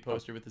horror movie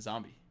poster with a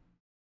zombie.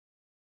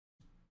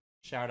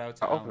 Shout out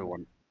to I'll open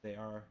one. They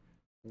are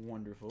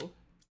wonderful.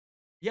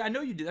 Yeah, I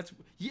know you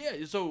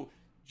did. So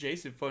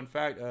Jason, fun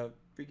fact,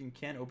 freaking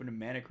Ken opened a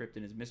Mana Crypt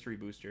in his mystery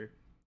booster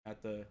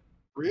at the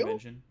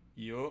convention.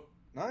 Yup.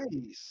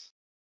 Nice.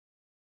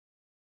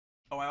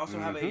 Oh, I also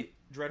have a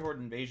Dreadhorde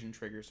Invasion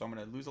trigger, so I'm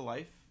gonna lose a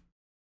life.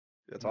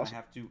 That's awesome. I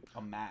have to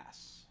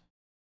amass.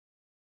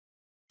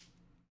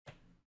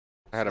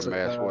 I had a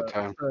mass one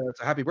time.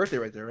 It's a happy birthday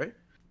right there, right?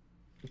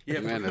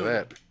 Yeah, Man of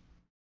that.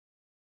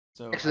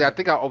 So Actually, I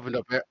think I opened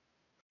up. I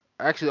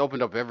actually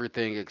opened up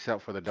everything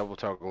except for the double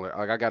toggle.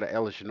 Like I got an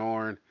Elish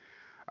Norn.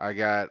 I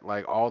got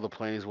like all the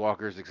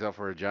planeswalkers except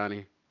for a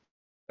Johnny.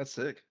 That's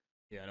sick.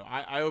 Yeah, no,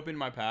 I opened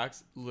my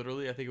packs.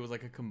 Literally, I think it was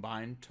like a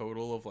combined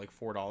total of like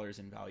 $4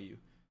 in value.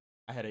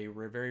 I had a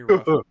very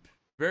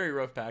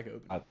rough pack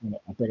open. I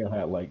think I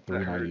had like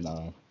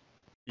 $3.99.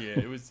 Yeah,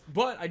 it was,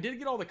 but I did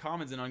get all the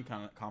commons and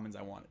uncommons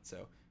I wanted,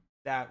 so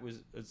that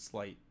was a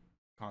slight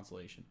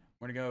consolation.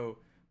 We're gonna go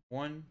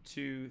 1,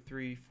 2,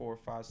 3, 4,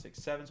 5, 6,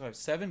 7. So I have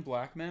 7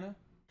 black mana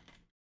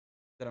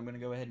that I'm gonna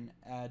go ahead and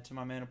add to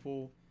my mana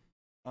pool.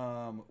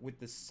 With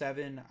the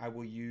 7, I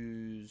will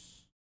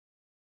use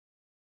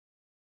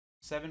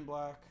 7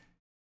 black,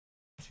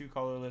 2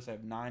 colorless. I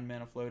have 9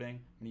 mana floating.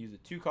 I'm gonna use the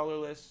 2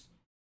 colorless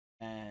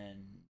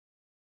and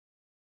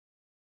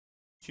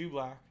 2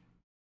 black.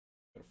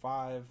 Go to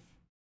 5.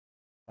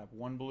 I have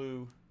 1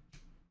 blue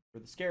for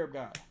the Scarab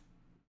guy.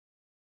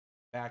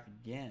 Back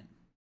again.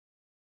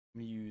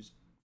 I'm gonna use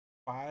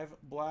 5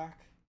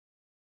 black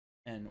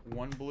and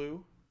 1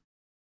 blue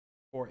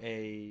for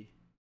a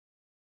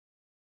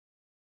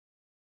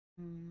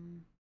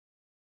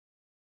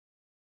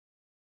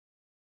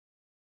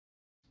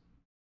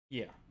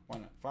yeah, why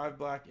not? 5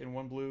 black and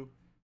 1 blue.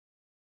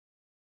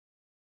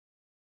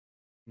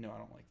 No, I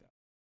don't like that.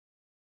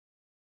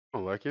 I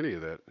don't like any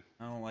of that.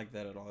 I don't like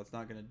that at all. It's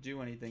not gonna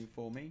do anything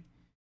for me.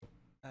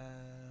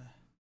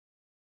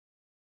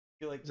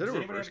 Feel like, is that a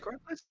reverse card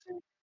listing?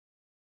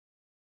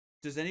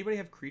 Does anybody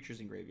have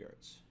creatures in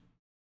graveyards?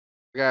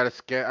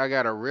 I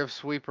got a Rift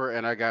Sweeper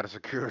and I got a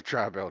Secure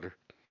Tribe Elder.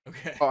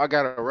 Okay. Oh, I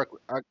got a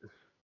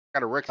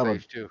Rex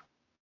Sage too.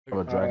 I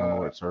have a Dragon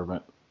Lord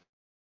Servant.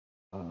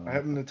 I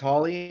have a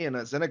Natali and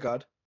a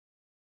Xenagod.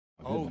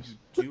 Oh,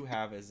 you do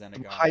have a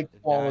Xenagod. High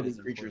quality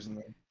creatures in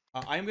there.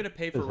 I am going to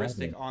pay for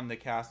Ristic on the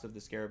cast of the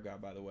Scarab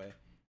God, by the way.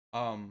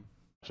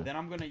 Then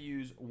I'm going to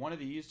use one of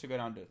these to go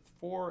down to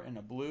 4 and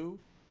a blue.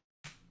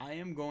 I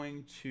am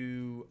going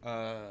to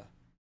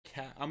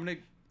I'm going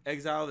to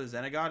exile the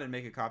Xenagod and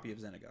make a copy of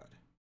Xenagod.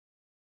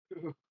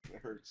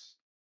 That hurts.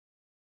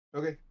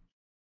 Okay.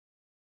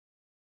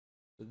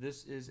 So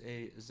this is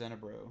a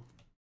Xenabro.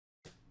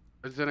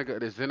 Does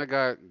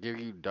Xenagod give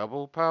you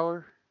double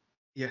power?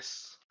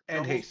 Yes.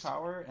 And Doubles haste.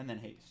 Power and then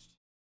haste.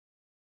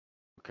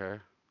 Okay.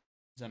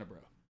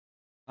 Xenabro.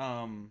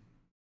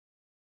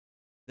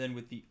 Then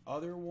with the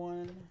other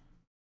one,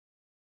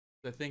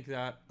 I think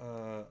that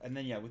and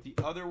then with the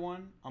other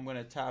one, I'm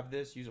gonna tap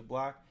this, use a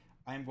black.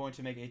 I'm going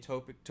to make a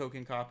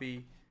token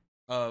copy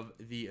of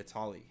the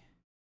Atali.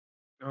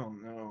 Oh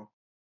no.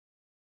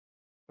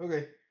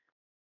 Okay.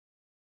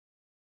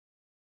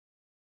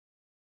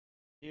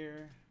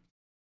 here.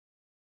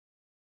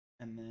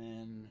 And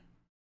then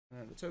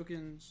the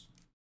tokens.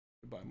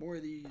 Buy more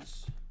of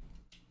these.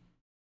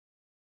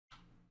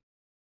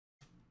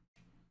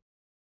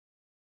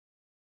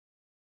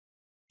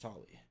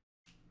 Tolly.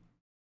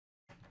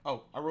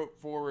 Oh, I wrote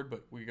forward,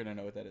 but we're gonna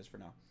know what that is for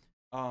now.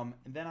 And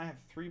then I have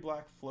 3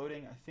 black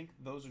floating. I think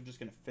those are just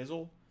gonna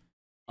fizzle.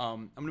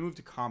 I'm gonna move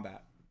to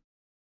combat.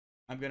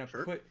 I'm gonna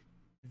put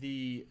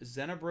the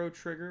Zenobro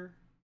trigger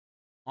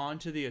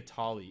onto the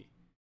Atali.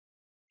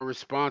 For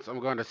response, I'm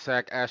going to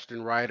sack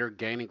Ashton Ryder,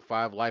 gaining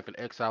 5 life and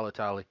exile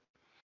Atali.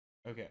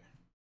 Okay.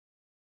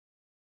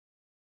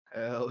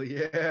 Hell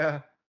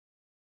yeah.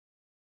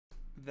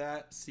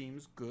 That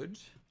seems good.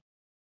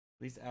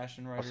 At least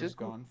Ashton Ryder is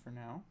gone for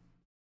now.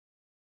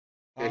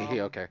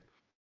 Yeah, okay.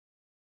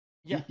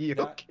 Yeah,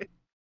 okay.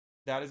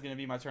 That is going to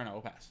be my turn. I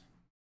will pass.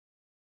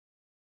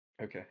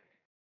 Okay.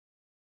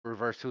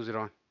 Reverse, who's it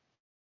on?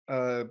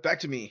 Back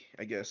to me,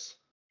 I guess.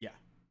 Yeah.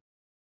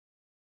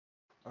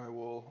 I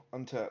will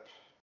untap.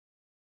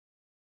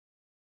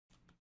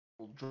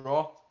 We'll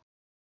draw.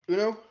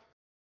 Uno.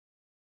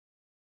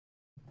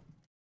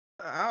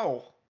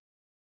 Ow.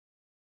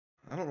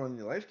 I don't run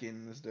any life gain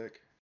in this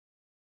deck.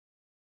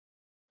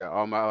 Yeah,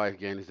 all my life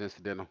gain is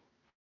incidental.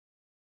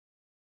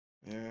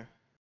 Yeah.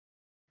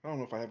 I don't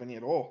know if I have any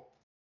at all.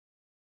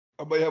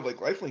 I might have like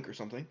lifelink or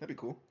something. That'd be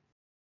cool.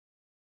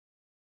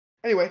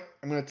 Anyway,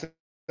 I'm gonna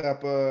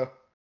tap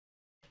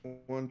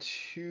 1,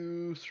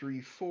 2,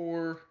 3,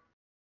 4.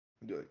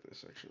 I'll do it like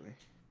this actually.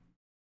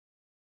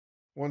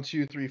 1,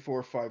 2, 3,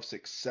 4, 5,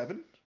 6,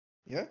 7.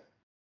 Yeah.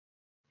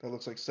 That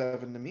looks like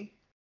 7 to me.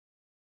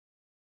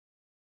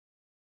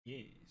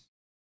 Yes.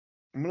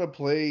 I'm gonna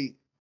play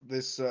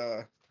this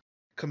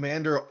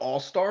Commander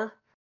All-Star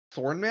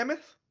Thorn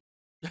Mammoth.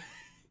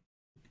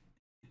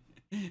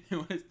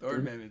 What does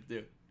Thorn Mammoth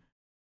do?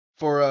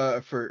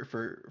 For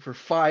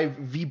 5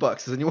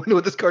 V-Bucks. Does anyone know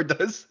what this card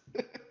does?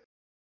 It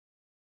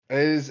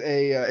is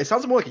it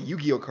sounds more like a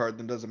Yu-Gi-Oh card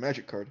than does a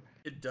Magic card.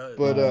 It does.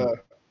 But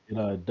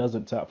it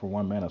doesn't tap for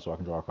 1 mana, so I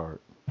can draw a card.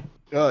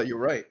 You're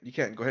right. You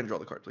can. Go ahead and draw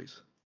the card,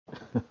 please.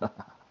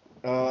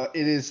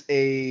 It is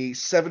a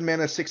 7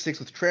 mana 6/6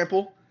 with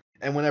trample,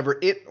 and whenever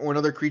it or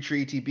another creature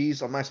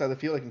ETBs on my side of the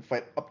field, I can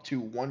fight up to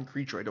 1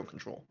 creature I don't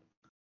control.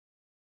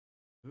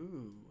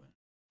 Ooh.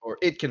 Or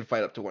it can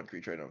fight up to 1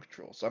 creature I don't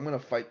control. So I'm gonna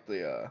fight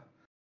the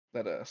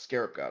that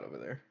Scarab god over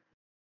there.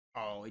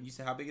 Oh, and you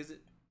said how big is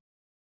it?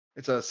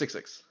 It's a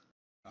 6/6.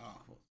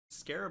 Oh, well,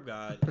 Scarab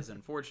god is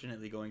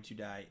unfortunately going to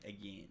die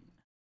again.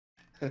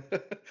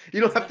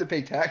 You don't have to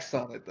pay tax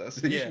on it though,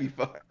 so you Yeah. should be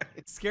fine.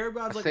 Scarab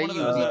god's like Say one of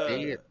you those.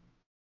 did.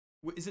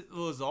 Is it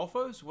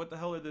Lizalfos? What the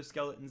hell are those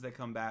skeletons that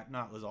come back?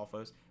 Not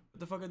Lizalfos. What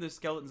the fuck are those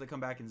skeletons that come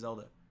back in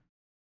Zelda?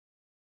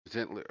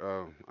 Gently,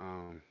 Look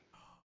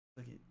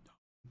at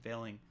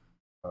failing.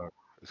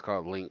 it's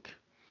called Link.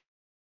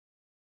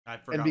 I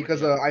forgot. And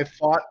because I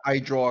fought, I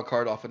draw a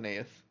card off of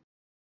Neyith.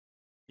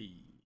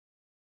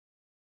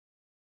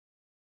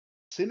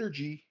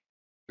 Synergy.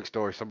 Big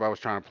story. Somebody was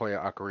trying to play an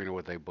ocarina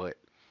with a butt.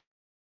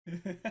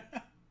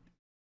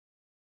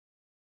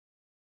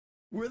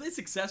 Were they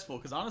successful?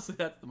 Because honestly,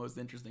 that's the most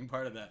interesting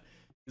part of that.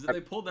 Because if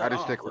they pulled that I off,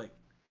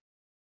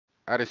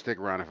 I just stick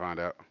around and find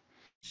out.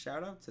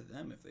 shout out to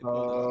them if they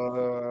pulled it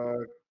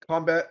off.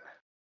 Combat.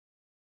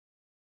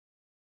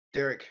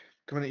 Derek,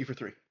 coming at you for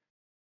 3.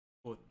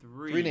 Well,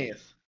 3. 3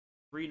 Neyith.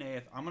 3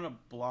 Neyith. I'm gonna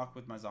block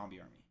with my zombie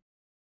army.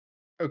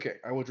 Okay,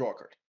 I will draw a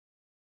card.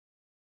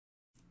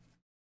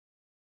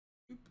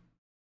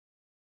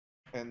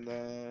 And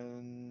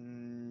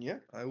then, yeah,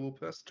 I will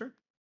pass the turn.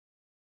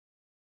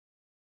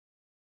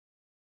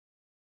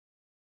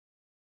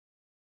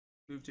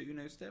 Move to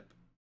Uno step.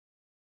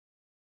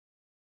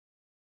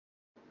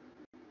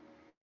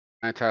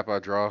 I tap, I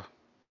draw.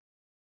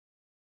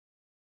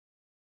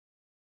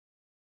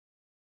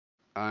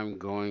 I'm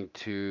going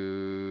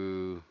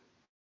to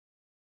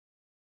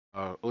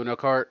Uno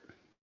card. Is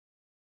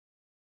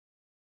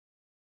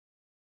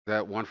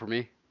that 1 for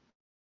me?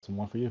 It's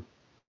 1 for you.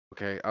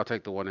 Okay, I'll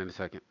take the 1 in a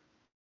second.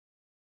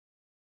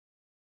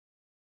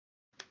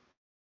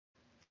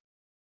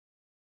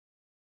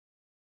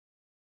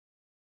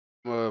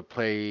 I'm gonna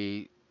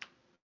play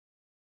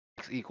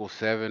X equals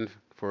 7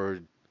 for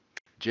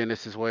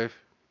Genesis Wave.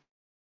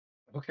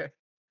 Okay.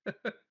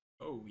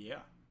 Oh yeah.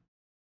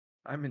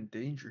 I'm in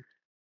danger.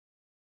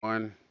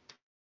 1,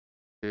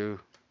 2,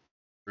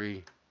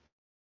 3,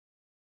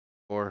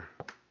 4,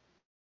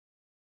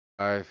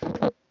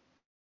 5,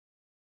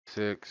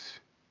 6,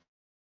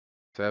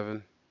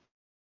 7.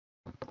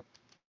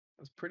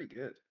 That's pretty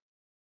good.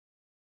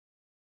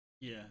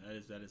 Yeah,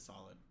 that is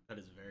solid. That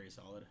is very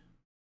solid.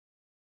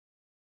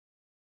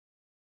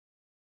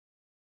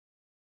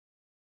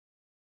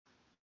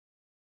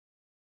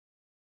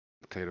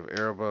 Potato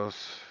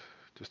Erebos,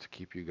 just to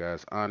keep you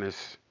guys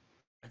honest.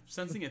 I'm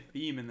sensing a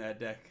theme in that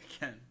deck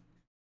again.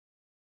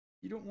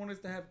 You don't want us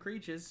to have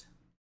creatures.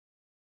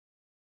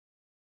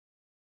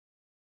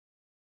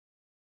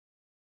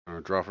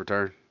 Draw for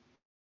turn.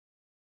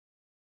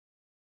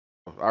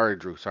 Oh, I already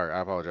drew. Sorry, I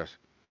apologize.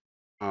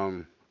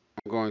 I'm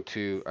going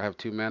to. I have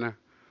 2 mana.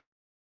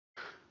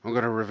 I'm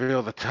gonna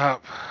reveal the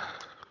top.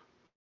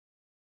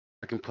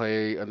 I can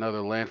play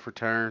another land for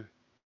turn.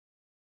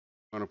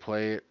 I'm gonna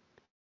play it.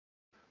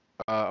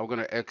 I'm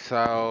gonna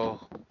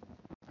exile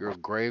your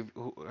grave.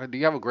 Do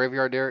you have a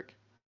graveyard, Derek?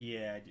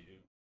 Yeah, I do.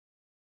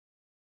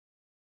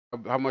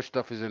 How much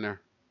stuff is in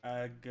there?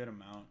 A good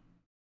amount.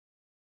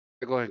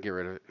 Go ahead and get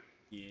rid of it.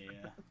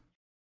 Yeah.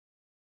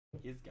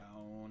 It's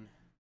gone.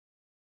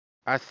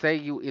 I say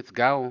it's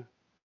gone.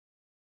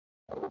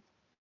 I'm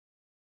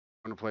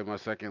gonna play my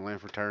second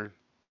land for turn.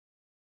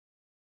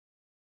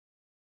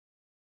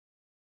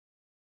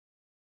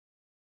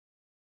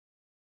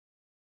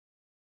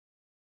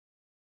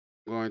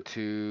 I'm going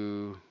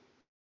to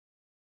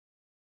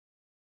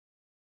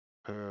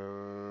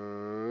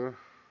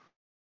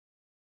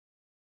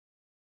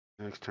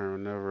next turn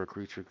whenever a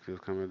creature is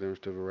coming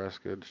damage to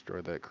Veraska,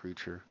 destroy that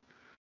creature.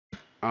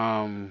 Is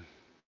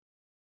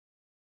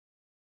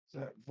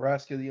that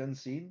Vraska the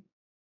Unseen?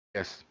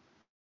 Yes.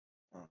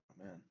 Oh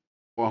man.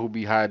 One who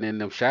be hiding in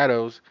them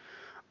shadows.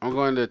 I'm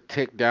going to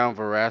tick down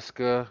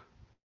Veraska.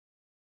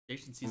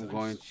 Jason,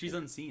 she's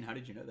unseen. How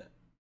did you know that?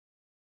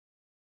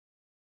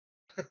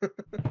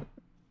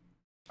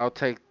 I'll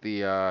take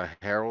the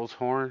Herald's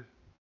Horn.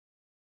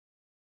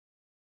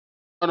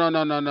 Oh,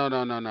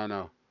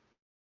 no.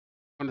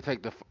 I'm gonna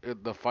take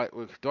the fight.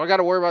 Do I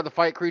gotta worry about the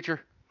fight creature?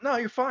 No,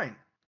 you're fine.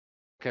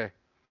 Okay.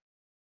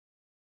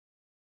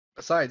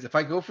 Besides, if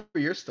I go for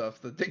your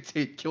stuff, the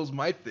dictate kills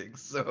my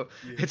things, so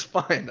it's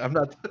fine. I'm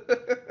not.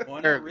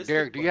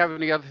 Derek, do you have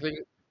any other things?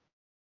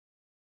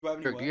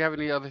 Do you have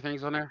any other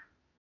things on there?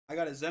 I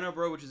got a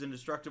Xenobro, which is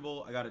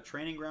indestructible. I got a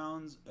Training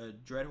Grounds, a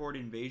Dreadhorde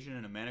Invasion,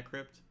 and a Mana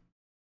Crypt.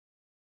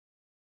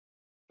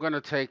 I'm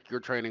gonna take your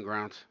Training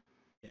Grounds.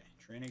 Yeah,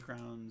 Training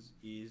Grounds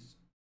is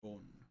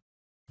gone.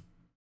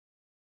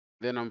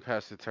 Then I'm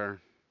past the turn.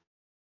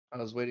 I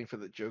was waiting for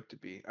the joke to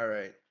be all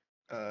right.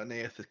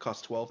 Neyith, it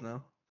costs 12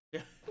 now.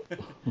 Yeah.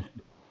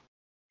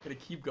 Gotta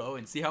keep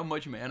going. See how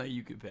much mana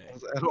you can pay.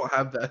 I don't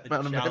have that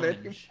amount of mana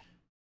anymore.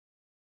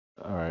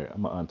 All right,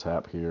 I'm gonna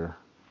untap here.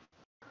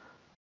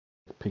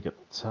 Pick at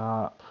the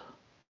top.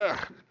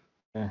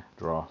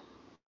 Draw.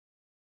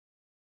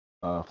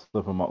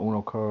 Flipping my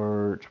Uno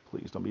card.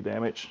 Please don't be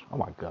damaged. Oh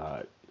my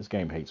god, this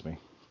game hates me.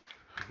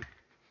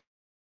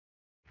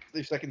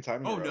 Your second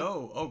time. Oh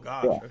no! Oh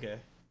gosh. Yeah. Okay.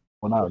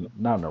 Well,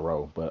 not in a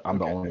row, but I'm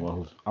the only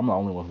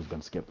one who's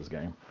been skipped this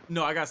game.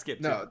 No, I got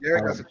skipped. No,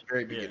 Derek got at the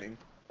very beginning.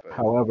 But...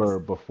 However,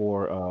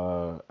 before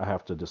I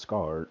have to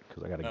discard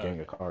because I got a gang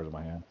of cards in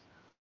my hand.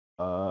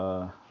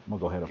 I'm gonna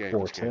go ahead and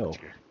foretell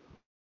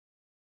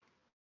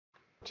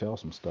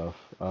some stuff.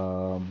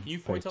 Can you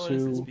foretell at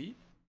instant speed?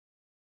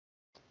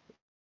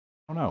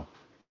 I don't know.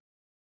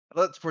 I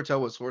thought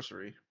foretell was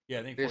sorcery. Yeah,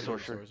 I think foretell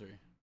was sorcery.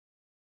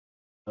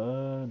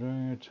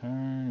 During your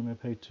turn, you may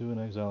pay 2 and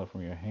exile it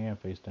from your hand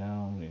face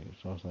down.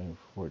 It's also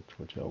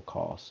foretell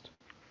cost.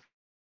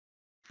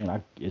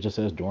 And it just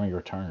says during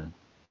your turn.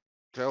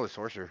 Foretell is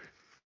sorcery.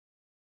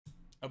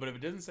 Oh, but if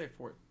it doesn't say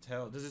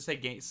foretell, does it say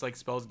gain? It's like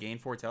spells gain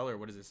foretell, or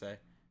what does it say?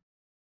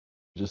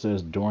 It just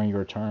says during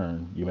your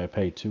turn, you may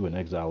pay 2 and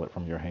exile it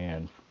from your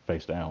hand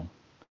face down.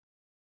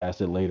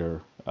 Cast it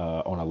later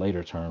on a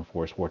later turn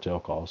for its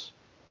foretell cost.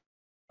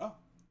 Oh,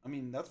 I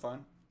mean that's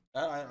fine.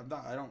 I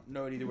don't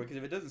know it either way because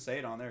if it doesn't say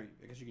it on there,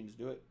 I guess you can just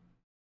do it.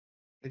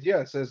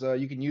 Yeah, it says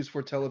you can use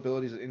foretell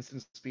abilities at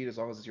instant speed as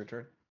long as it's your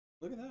turn.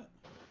 Look at that.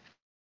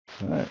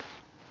 All right.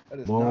 That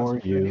is More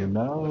you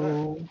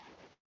know.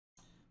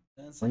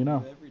 That's you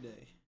know. Every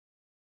day.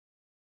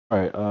 All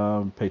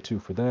right. Pay 2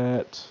 for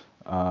that.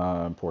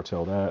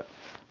 Foretell that.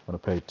 I'm gonna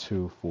pay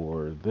 2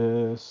 for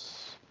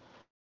this.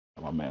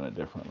 My mana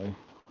differently.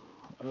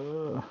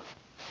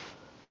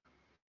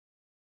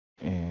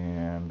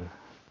 And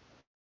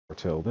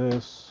foretell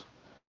this.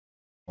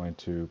 I'm going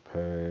to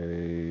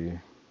pay.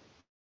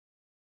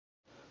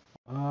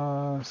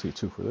 Let's see,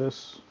 2 for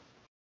this.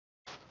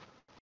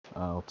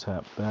 I'll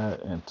tap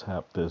that and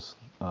tap this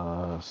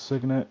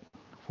signet.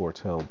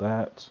 Foretell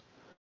that.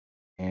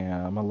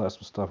 And I'm gonna let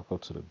some stuff go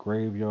to the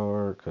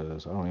graveyard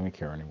because I don't even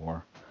care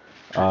anymore.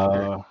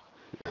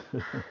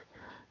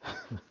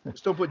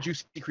 Just don't put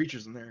juicy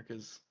creatures in there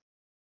because.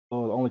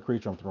 Well, the only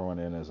creature I'm throwing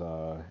in is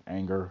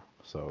anger,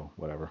 so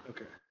whatever.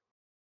 Okay.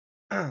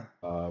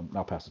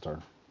 I'll pass the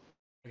turn.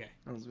 Okay.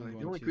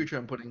 The only creature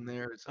I'm putting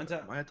there is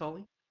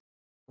Mayatali.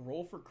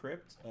 Roll for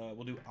crypt.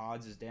 We'll do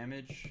odds as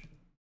damage.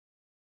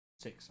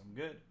 6. I'm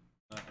good.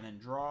 And then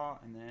draw,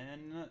 and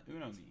then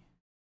Uno me.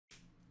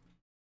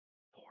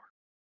 4.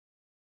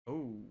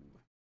 Oh.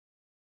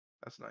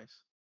 That's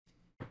nice.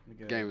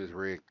 The game is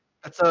rigged.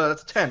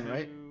 That's 10,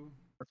 right?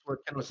 That's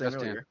what Ken was saying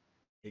earlier.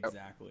 10.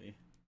 Exactly.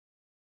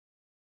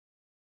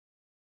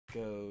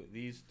 Go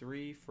these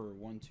 3 for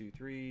 1, 2,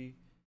 3,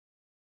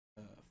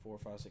 4,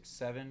 5, 6,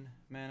 7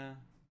 mana.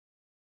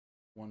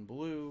 1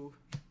 blue.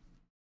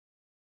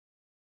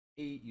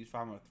 8. Use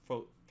 5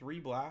 mana. 3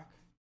 black.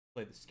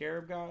 Play the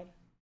Scarab God.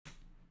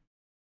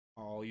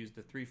 I'll use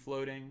the 3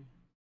 floating.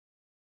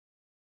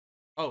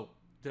 Oh,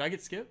 did I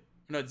get skipped?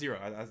 No, it's 0.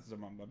 That's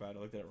my bad. I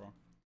looked at it wrong.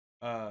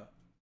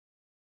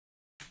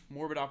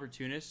 Morbid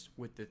Opportunist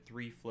with the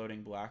 3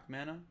 floating black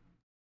mana.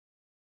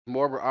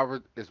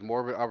 Is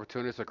Morbid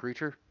Opportunist a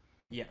creature?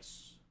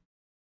 Yes.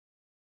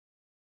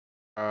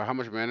 How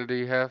much mana do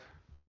you have?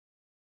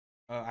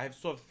 I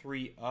still have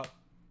 3 up.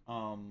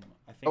 I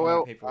think Oh I'm gonna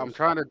well, pay for I'm those.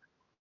 trying to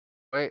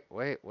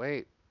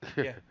wait.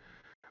 Yeah.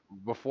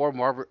 Before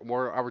Morbid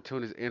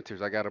Opportunist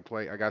enters, I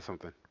got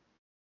something.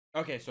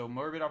 Okay, so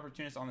Morbid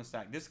Opportunist on the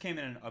stack. This came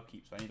in an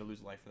upkeep, so I need to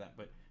lose a life for that.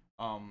 But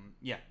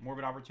yeah,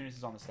 Morbid Opportunist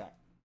is on the stack.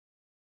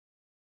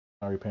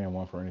 Are you paying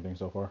 1 for anything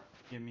so far?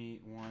 Give me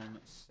 1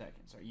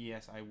 second. Sorry.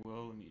 Yes, I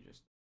will. Let me just.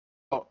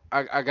 Oh,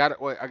 I got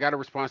it. Wait, I got a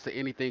response to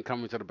anything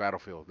coming to the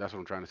battlefield. That's what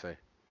I'm trying to say.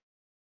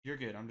 You're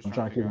good. I'm just I'm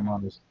trying trying to to figure keep out him how.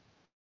 honest.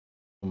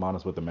 I'm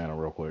honest with the mana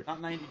real quick.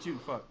 Not 92.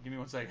 Fuck. Give me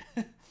 1 second.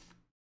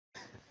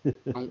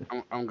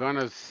 I'm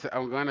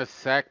gonna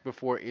sack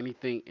before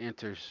anything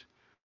enters.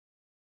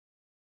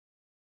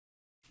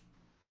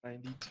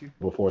 92.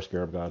 Before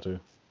Scarab got to.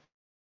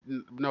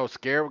 No,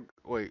 Scarab.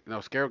 Wait, no,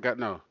 Scarab got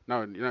no.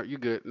 You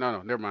good?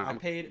 No, never mind. I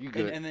paid, You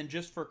good? and then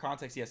just for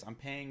context, yes, I'm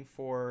paying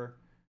for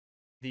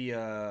the.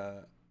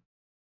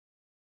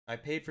 I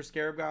paid for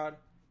Scarab God.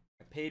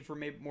 I paid for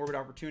Morbid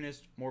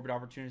Opportunist. Morbid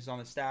Opportunist is on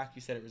the stack.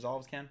 You said it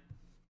resolves, Ken.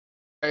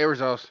 Hey, it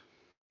resolves.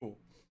 Cool.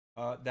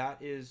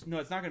 That is no.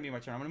 It's not gonna be my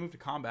turn. I'm gonna move to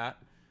combat.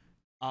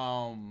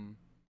 How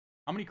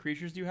many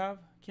creatures do you have,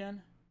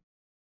 Ken?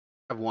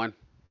 I have 1.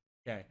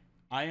 Okay.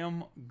 I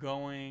am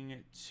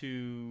going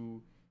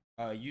to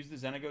use the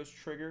Xenagos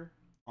trigger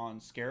on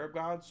Scarab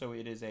God, so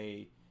it is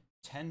a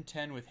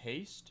 10/10 with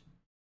haste.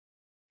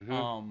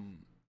 Mm-hmm.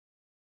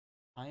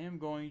 I am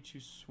going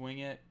to swing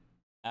it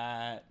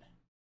at.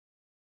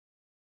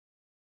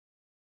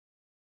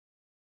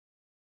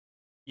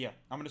 Yeah,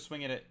 I'm gonna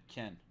swing it at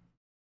Ken.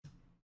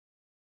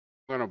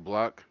 I'm gonna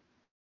block.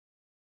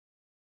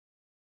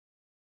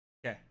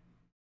 Okay.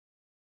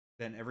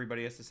 Then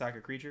everybody has to sack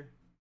a creature.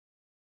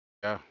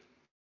 Yeah.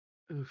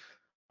 Oof.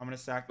 I'm gonna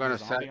sack I'm the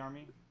gonna zombie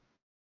army.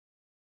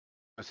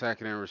 A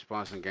second in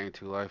response and gain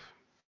 2 life.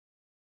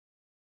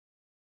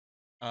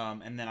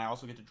 And then I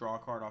also get to draw a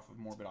card off of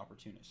Morbid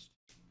Opportunist.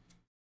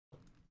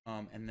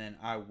 And then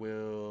I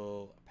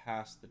will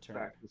pass the turn.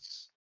 Back.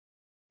 It's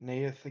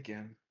Neyith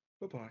again.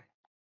 Bye-bye.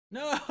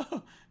 No!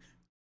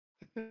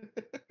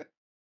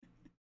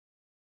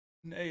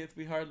 Neyith,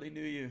 we hardly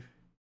knew you.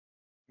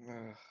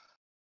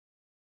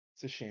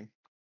 It's a shame.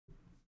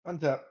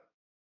 Untap.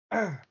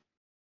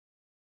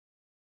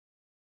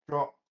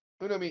 Draw.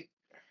 Unami.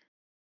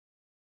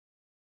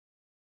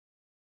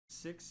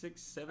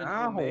 667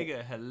 Ow.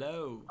 Omega.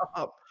 Hello.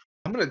 Up.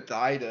 I'm gonna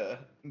die to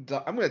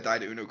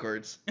Uno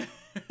cards.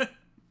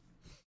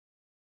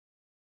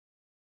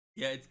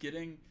 Yeah, it's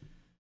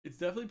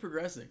definitely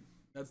progressing.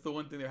 That's the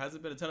one thing. There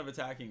hasn't been a ton of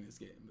attacking in this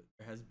game, but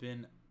there has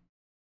been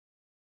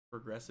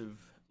progressive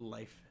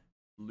life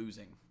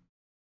losing.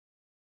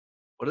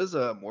 What does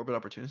a Morbid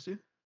Opportunist do?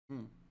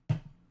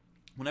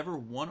 Whenever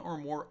 1 or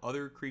more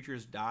other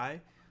creatures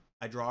die,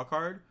 I draw a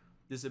card.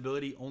 This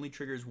ability only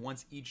triggers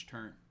once each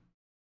turn.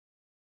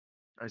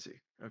 I see.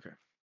 Okay.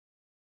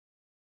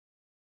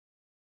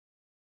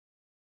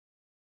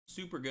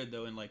 Super good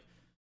though, and like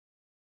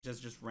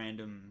just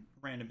random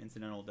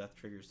incidental death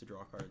triggers to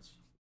draw cards.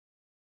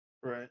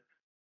 Right.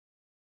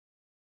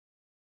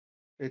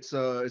 It's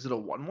is it a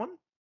 1/1?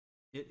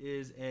 It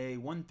is a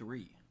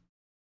 1/3.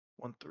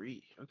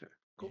 1/3. Okay.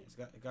 Cool.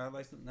 Yeah, it's got a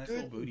nice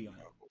little booty on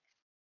it.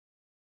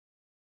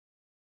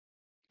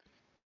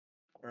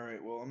 All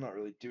right. Well, I'm not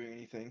really doing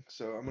anything,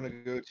 so I'm gonna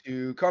go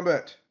to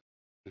combat.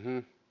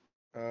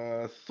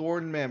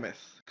 Thorn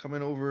Mammoth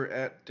coming over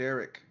at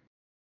Derek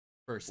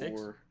For 6?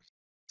 for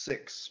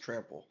 6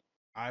 trample.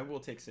 I will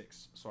take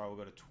 6, so I will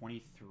go to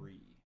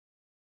 23.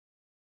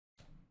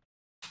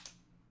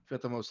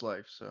 Got the most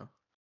life, so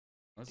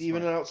That's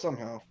even it smart. out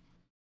somehow.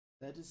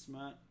 That is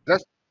smart.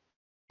 That's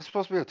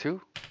supposed to be a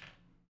 2.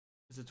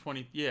 It's a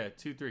 20. Yeah,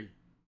 2/3.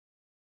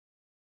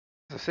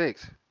 It's a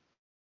 6.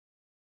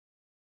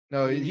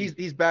 No, What do you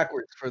he's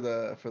backwards for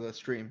the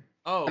stream.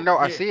 Oh No,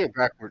 I yeah. see it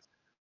backwards.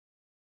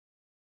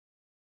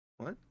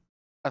 What?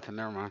 Nothing.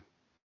 Never mind.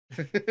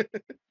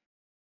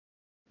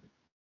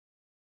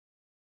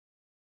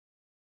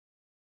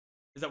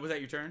 Was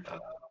that your turn?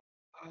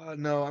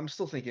 No, I'm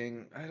still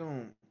thinking. I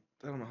don't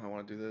know how I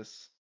want to do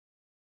this.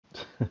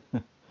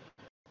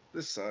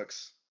 This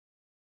sucks.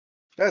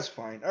 That's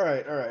fine. All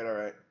right.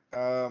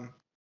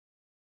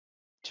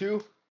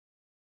 2.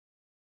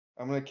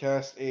 I'm gonna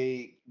cast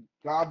a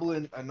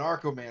Goblin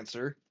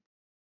Anarchomancer.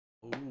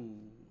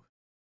 Ooh.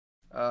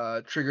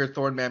 Trigger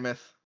Thorn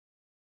Mammoth.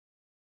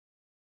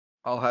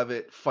 I'll have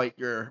it fight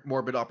your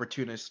Morbid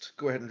Opportunist.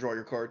 Go ahead and draw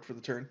your card for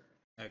the turn.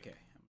 Okay. I'm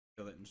gonna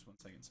fill it in just 1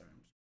 second. Sorry.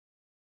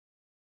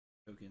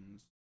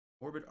 Tokens.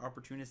 Morbid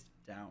Opportunist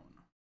down.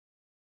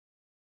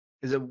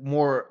 Is it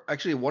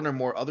actually 1 or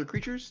more other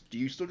creatures? Do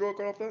you still draw a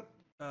card off that?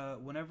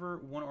 Whenever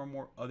 1 or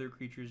more other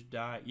creatures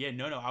die. Yeah,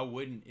 no, I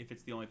wouldn't if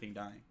it's the only thing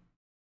dying.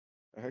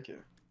 Heck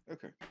yeah.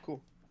 Okay,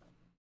 cool.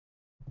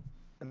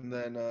 And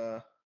then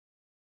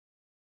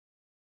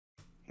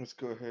let's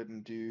go ahead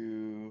and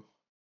do.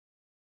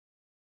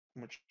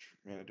 How much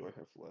mana do I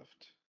have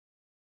left?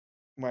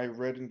 my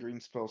red and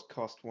green spells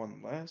cost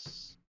 1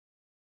 less.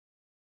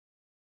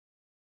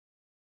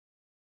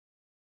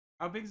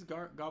 How big is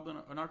Goblin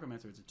or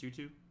Narcomancer? It's a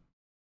 2/2?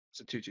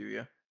 It's a 2/2,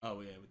 yeah.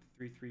 Oh, yeah, with the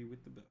 3/3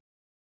 with the bill.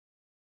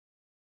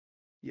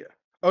 Yeah.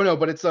 Oh, no,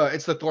 but it's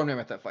the Thorn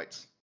Mammoth that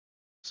fights.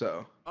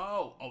 So.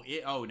 Oh,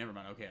 never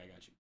mind. Okay, I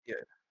got you. Yeah.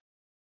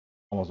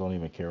 Almost don't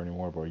even care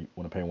anymore, but you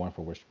want to pay 1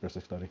 for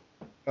Ristic Study?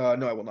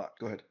 No, I will not.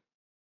 Go ahead.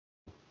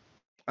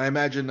 I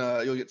imagine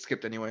you'll get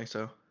skipped anyway,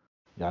 so.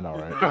 Yeah, I know,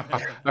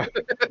 right?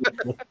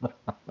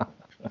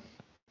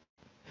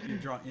 You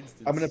draw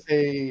instance. I'm gonna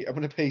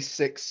pay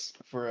 6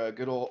 for a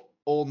good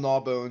old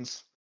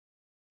Gnawbones.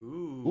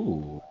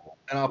 Ooh.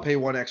 And I'll pay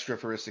 1 extra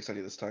for Ristic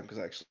Study this time because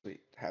I actually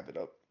have it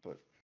up.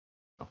 But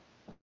okay.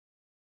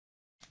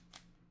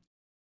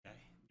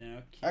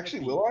 Now,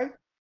 actually, will I?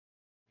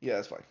 Yeah,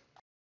 that's fine.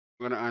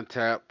 I'm gonna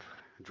untap,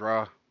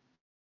 draw.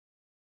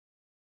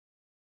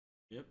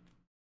 Yep.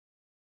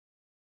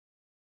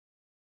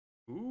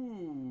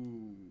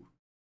 Ooh.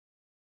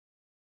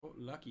 Oh,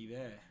 lucky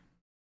there.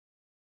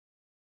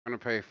 I'm gonna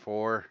pay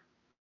 4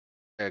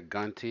 at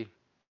Gunty.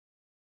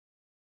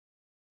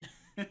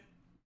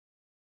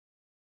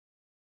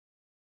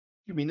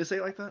 You mean to say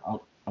it like that?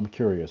 I'm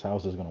curious.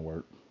 How's this gonna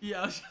work?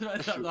 Yeah, I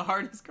thought the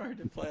hardest card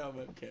to play on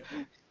webcam.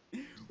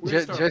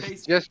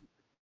 Just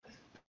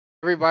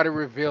everybody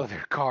reveal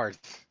their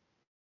cards.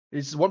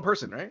 It's 1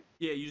 person, right?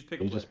 Yeah, you just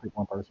pick. You just pick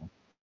 1 person.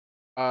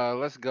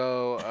 Let's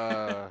go.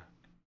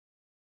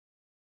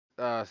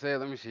 Say it.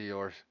 Let me see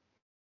yours.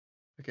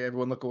 Okay,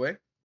 everyone look away.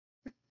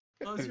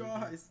 Close your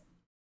eyes.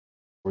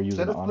 We're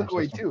using the honor look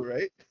away system. too,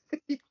 right?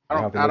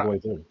 I have to look away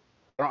too.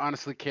 I don't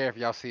honestly care if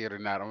y'all see it or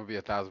not. I'm gonna be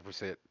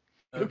 1,000%.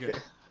 Okay.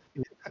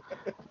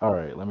 All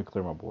right, let me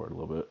clear my board a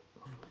little bit.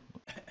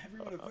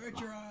 Everyone avert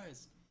your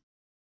eyes.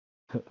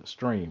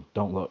 Stream,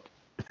 don't look.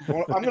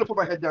 Well, I'm gonna put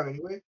my head down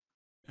anyway.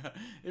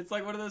 It's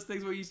like one of those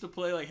things where you used to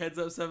play like Heads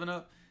Up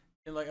 7-Up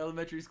in like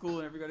elementary school,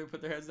 and everybody would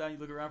put their heads down. You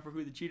look around for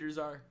who the cheaters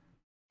are.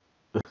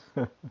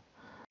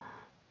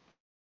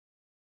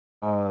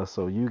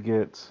 So you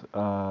get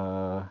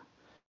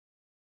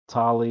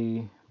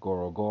Tali,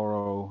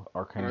 Goro,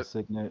 Arcane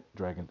Signet,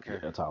 Dragon.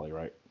 Okay. Tali,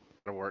 right?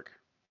 That'll work.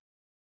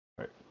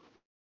 Right.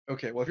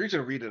 Okay, well if you're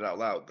gonna read it out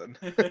loud, then.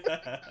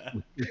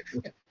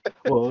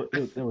 Well,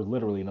 there was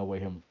literally no way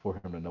for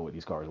him to know what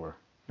these cards were.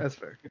 That's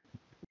fair.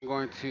 I'm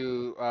going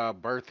to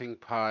Birthing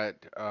Pot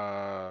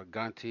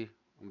Gunty.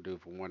 I'm gonna do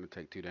it for 1 to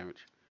take 2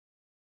 damage.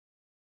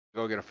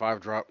 Go get a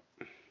 5-drop.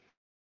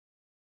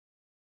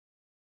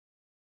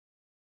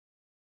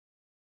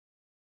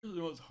 This is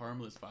the most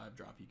harmless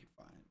 5-drop you could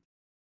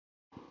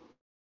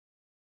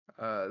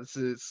find. This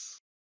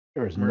is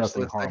There is nothing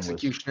Merciless harmless.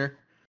 Executioner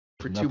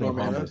for 2 Nothing more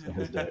mana. harmless in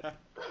his deck.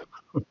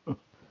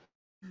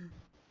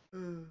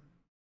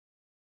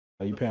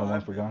 Are you paying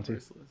 1 for Gonti?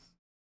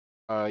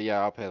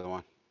 Yeah, I'll pay the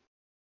 1.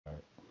 All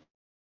right.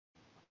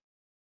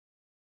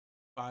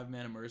 5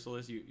 mana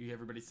Merciless. You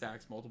everybody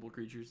sacks multiple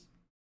creatures.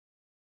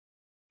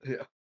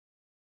 Yeah.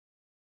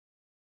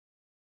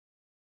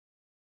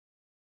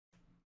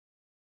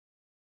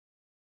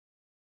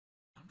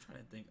 I'm trying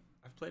to think.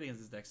 I've played against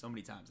this deck so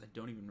many times. I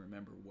don't even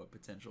remember what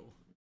potential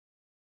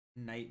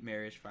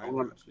nightmarish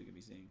 5-drops we could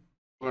be seeing.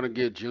 I'm gonna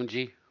get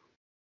Junji.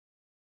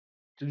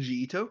 Junji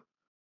Ito?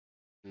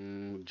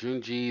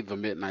 Junji, the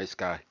Midnight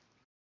Sky.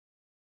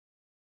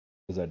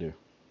 What does that do?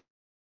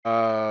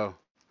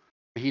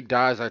 He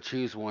dies, I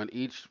choose 1.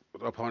 Each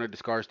opponent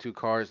discards 2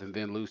 cards and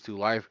then lose 2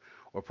 life,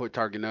 or put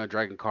target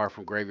non-dragon card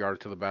from graveyard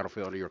into the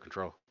battlefield under your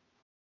control.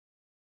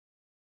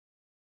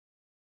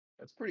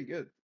 That's pretty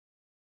good.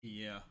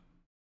 Yeah.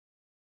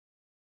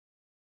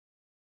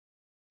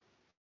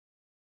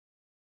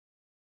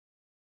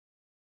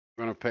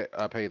 I'm gonna pay.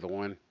 I pay the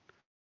 1. I'm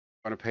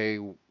gonna pay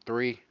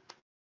 3.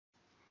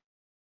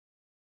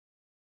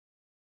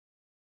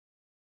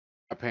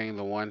 I'm paying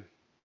the 1.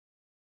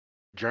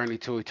 Journey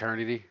to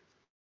Eternity.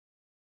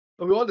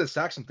 But we wanted to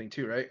sack something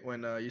too, right?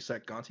 When you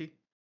sack Gonti.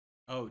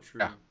 Oh,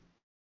 true. Yeah.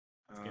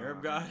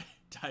 Scarab God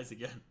dies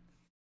again.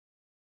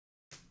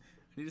 I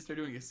need to start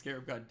doing a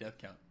Scarab God death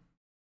count.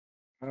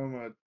 I'm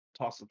gonna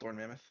toss the Thorn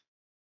Mammoth.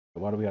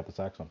 Why do we have to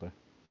sack something?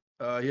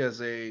 He has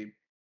a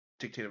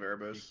Dictate of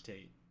Erebos.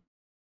 Dictate.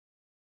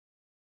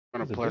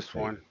 I'm gonna plus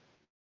 1.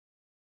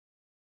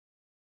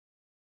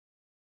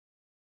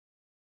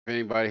 If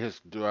anybody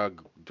hits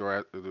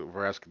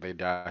Vrask, they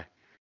die.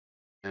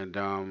 And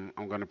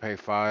I'm gonna pay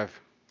 5.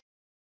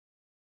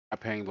 I'm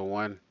paying the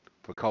 1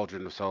 for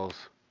Cauldron of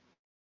Souls.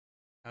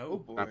 Oh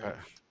boy.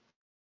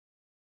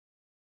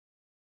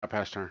 I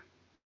pass turn.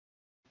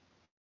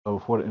 So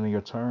before the end of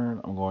your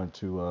turn, I'm going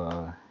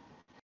to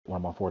one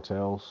of my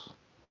foretells.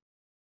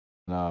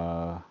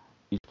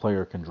 Each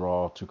player can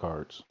draw 2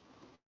 cards.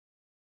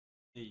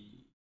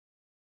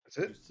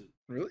 That's it?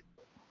 Really?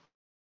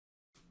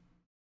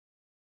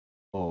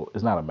 Well,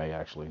 it's not a May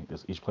actually.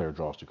 It's each player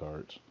draws 2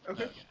 cards.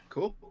 Okay,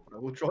 cool. I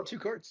will draw 2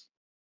 cards.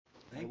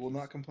 I will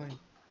not complain.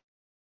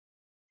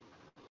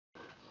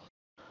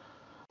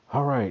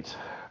 All right.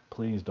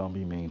 Please don't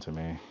be mean to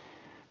me.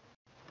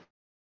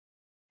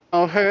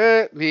 Don't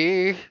hurt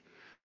me.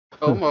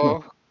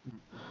 Como.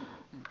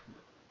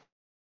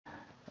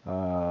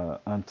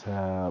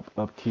 Untap,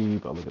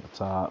 upkeep. I look at the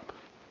top,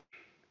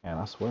 and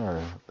I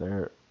swear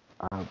they're.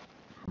 I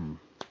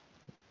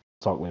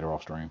talk later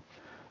off stream.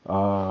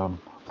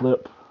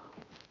 Flip,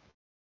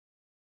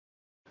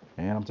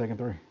 and I'm taking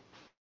 3.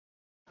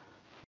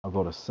 I'll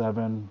go to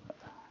 7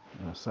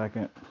 in a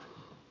second.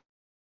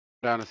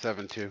 Down to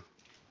 7-2.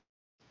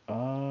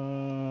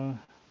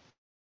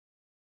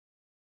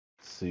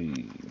 Let's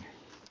see.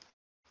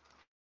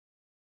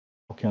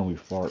 How can we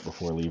fart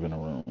before leaving a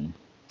room?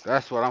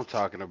 That's what I'm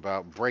talking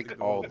about. Break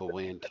all the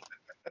wind.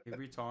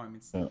 Every time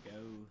it's Yeah.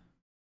 go.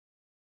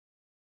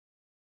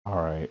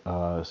 All right.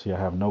 See, I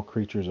have no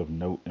creatures of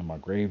note in my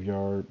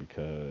graveyard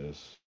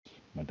because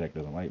my deck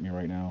doesn't like me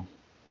right now.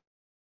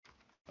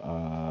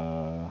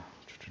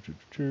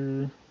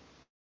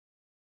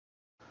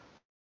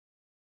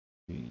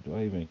 Do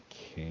I even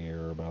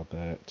care about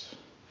that?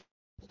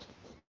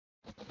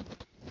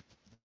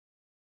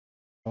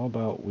 How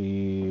about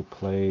we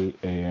play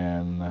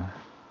an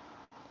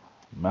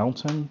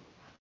mountain?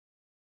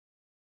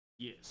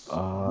 Yes.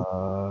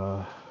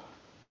 Cool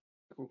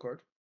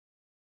card.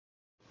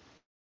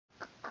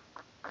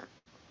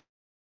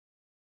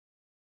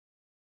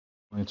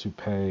 I'm going to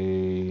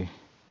pay.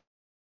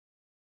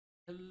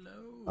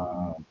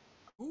 Hello.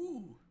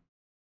 Ooh.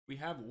 We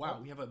have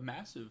a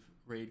massive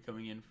raid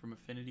coming in from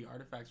Affinity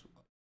Artifacts.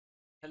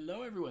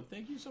 Hello, everyone.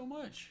 Thank you so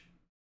much.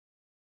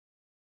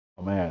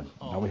 Oh man,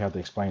 now we have to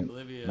explain.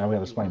 Olivia, now we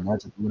have to explain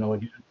Magic Uno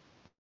again.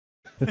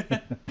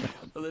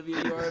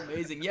 Olivia, you are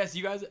amazing. Yes,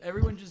 you guys,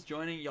 everyone just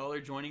joining. Y'all are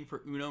joining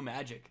for Uno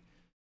Magic.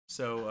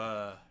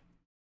 So,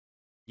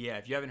 yeah,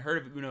 if you haven't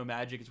heard of Uno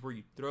Magic, it's where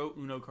you throw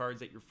Uno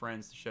cards at your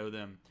friends to show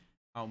them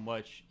how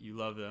much you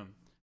love them.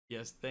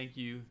 Yes, thank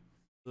you,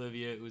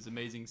 Olivia. It was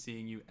amazing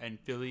seeing you. And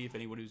Philly, if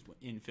anyone who's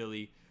in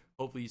Philly,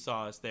 hopefully you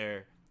saw us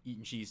there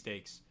eating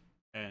cheesesteaks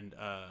and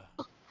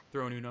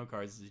throwing Uno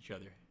cards at each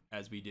other,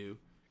 as we do.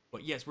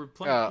 But yes, we're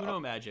playing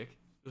Uno Magic.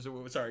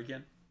 Sorry,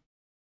 Ken.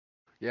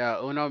 Yeah,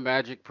 Uno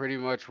Magic. Pretty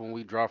much when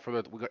we draw from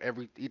it,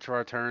 each of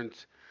our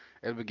turns.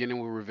 At the beginning,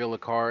 we reveal a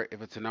card.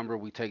 If it's a number,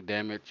 we take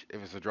damage.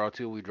 If it's a draw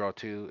 2, we draw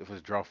 2. If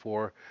it's draw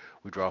 4,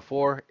 we draw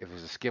 4. If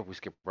it's a skip, we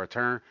skip our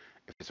turn.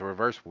 If it's a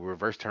reverse, we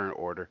reverse turn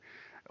order.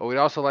 We'd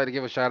also like to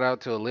give a shout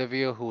out to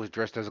Olivia, who was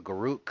dressed as a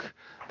Garuk.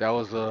 That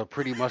was a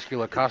pretty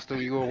muscular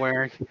costume you were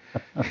wearing.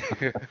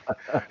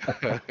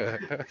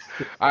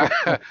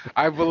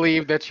 I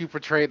believe that you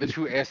portrayed the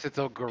true essence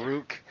of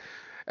Garuk,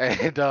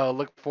 and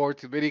look forward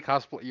to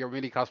your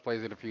many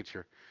cosplays in the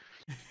future.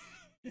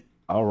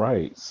 All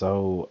right,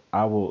 so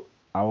I will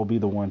be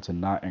the one to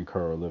not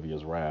incur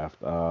Olivia's wrath.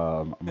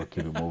 I'm gonna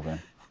keep it moving.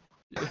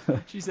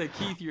 She said,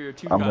 "Keith, you're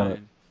too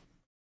kind."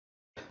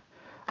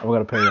 I'm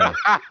gonna pay.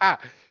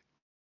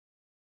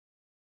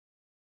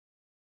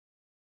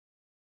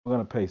 I'm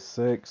gonna pay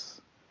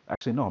 6.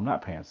 Actually, no, I'm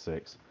not paying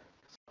 6.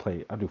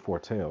 I do 4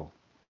 tail.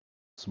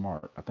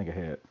 Smart. I think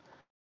ahead.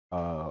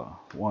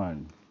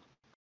 1,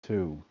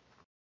 2,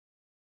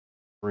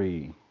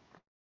 3,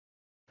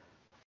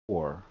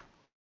 4,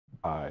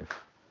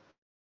 5.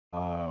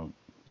 I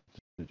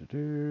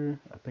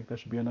think that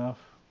should be enough.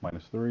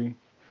 -3.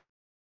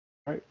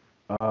 All right.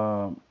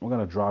 We're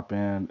gonna drop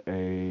in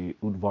a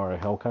Udvara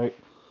Hellkite.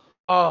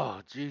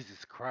 Oh,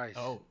 Jesus Christ.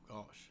 Oh,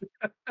 gosh.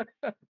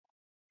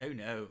 Oh,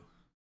 no.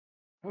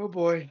 Oh,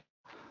 boy.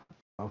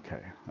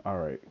 Okay. All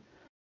right.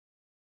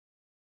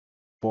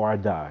 Before I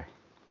die,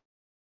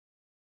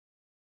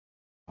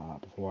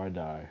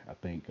 I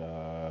think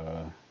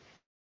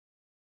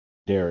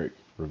Derek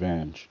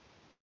Revenge.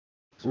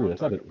 Ooh, is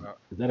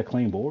that a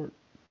clean board?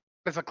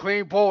 It's a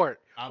clean board.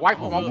 Wipe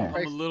him off the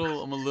face.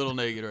 I'm a little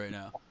naked right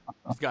now.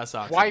 Just got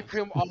socks. Wipe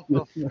him off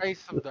the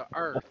face of the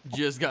earth.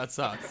 Just got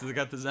socks. I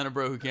got the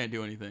Xenobro who can't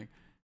do anything.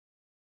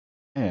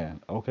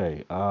 Man,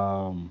 okay.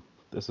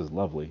 This is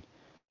lovely.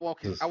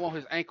 I want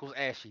his ankles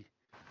ashy.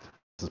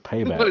 This is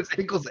payback. But his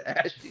ankles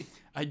ashy.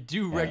 I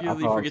do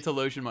regularly forget to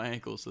lotion my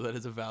ankles, so that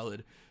is a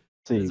valid.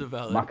 See,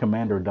 my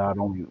commander died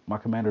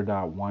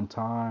one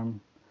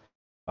time.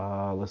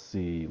 Let's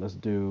see. Let's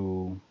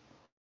do.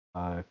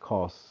 It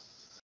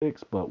costs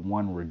 6, but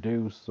 1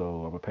 reduced,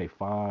 so I'm gonna pay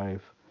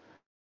 5.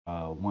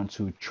 1,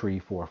 2, 3,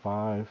 4,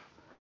 5.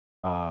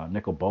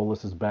 Nicol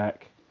Bolas is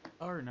back.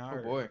 Oh no!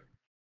 Oh boy!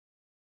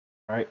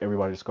 All right,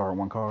 everybody discard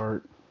 1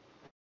 card.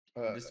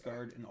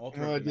 Discard an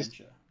alternate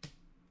dementia.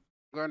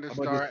 I'm going to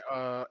discard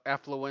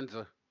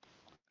Affluenza.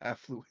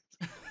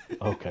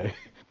 Okay.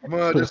 I'm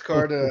gonna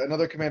discard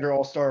another Commander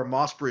All-Star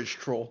Mossbridge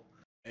Troll.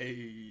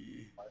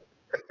 Hey.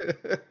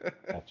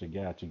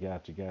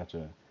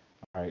 Gotcha.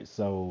 All right,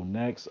 so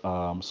next,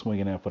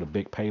 swinging in for the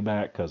big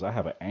payback because I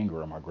have an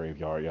anger in my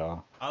graveyard,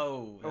 y'all.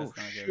 Oh, that's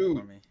not shoot. good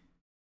for me.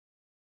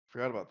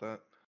 Forgot about that.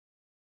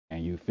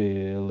 Can you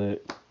feel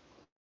it?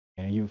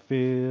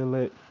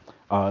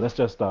 That's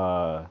just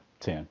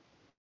 10.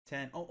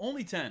 10. Oh,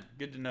 only 10.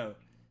 Good to know.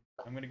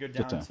 I'm gonna go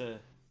down to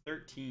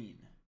 13.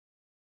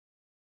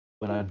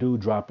 But I do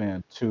drop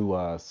in 2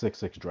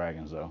 6/6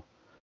 dragons though.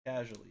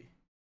 Casually.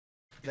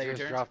 Is that your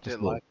turn? Dropped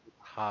it like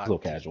hot. A little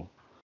casual.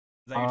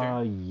 that your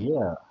turn?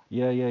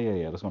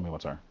 Yeah. That's gonna be my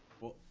turn.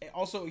 Well,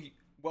 also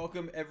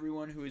welcome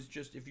everyone who is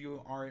just, if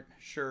you aren't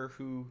sure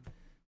who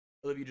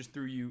Olivia just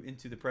threw you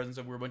into the presence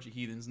of, we're a bunch of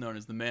heathens known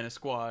as the Mana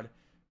Squad.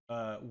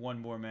 One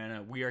more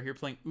mana. We are here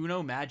playing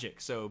Uno Magic.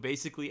 So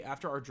basically,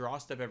 after our draw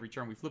step every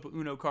turn, we flip a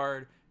Uno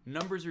card.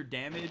 Numbers are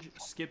damage.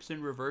 Skips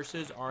and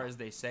reverses are as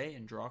they say,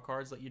 and draw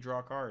cards let you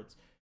draw cards.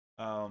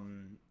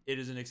 It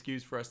is an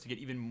excuse for us to get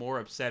even more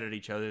upset at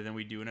each other than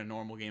we do in a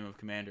normal game of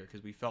Commander,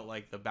 because we felt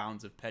like the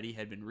bounds of petty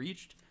had been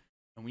reached,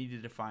 and we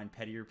needed to find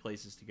pettier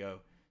places to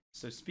go.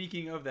 So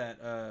speaking of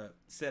that,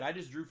 Sid, I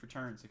just drew for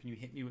turn, so can you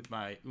hit me with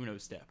my Uno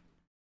step?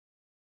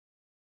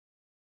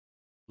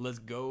 Let's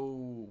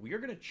go. We are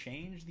going to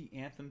change the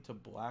anthem to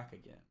black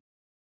again.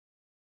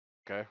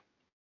 Okay.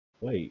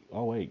 Wait,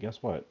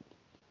 guess what?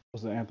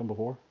 Was the anthem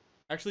before?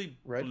 Actually,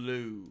 red?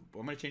 Blue.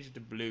 I'm going to change it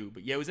to blue.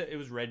 But yeah, it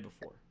was red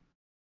before.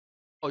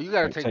 Oh, you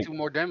got to take 2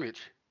 more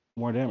damage.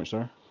 More damage,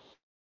 sir.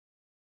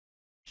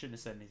 Shouldn't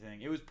have said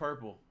anything. It was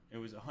purple. It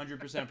was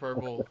 100%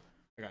 purple.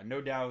 I got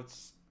no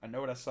doubts. I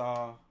know what I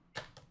saw.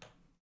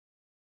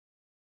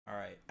 All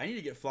right. I need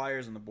to get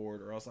flyers on the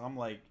board, or else I'm,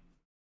 like,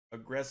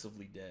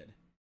 aggressively dead.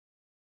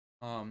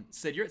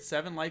 Sid, you're at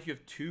 7 life. You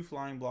have 2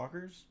 flying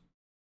blockers.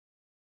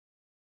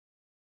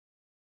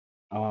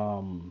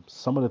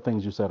 Some of the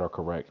things you said are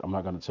correct. I'm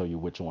not going to tell you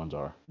which ones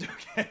are.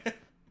 Okay,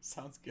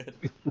 sounds good.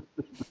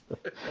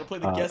 I'll play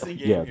the guessing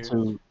game here.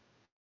 2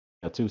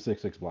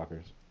 6/6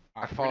 blockers.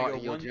 I follow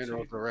your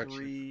general direction.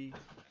 3,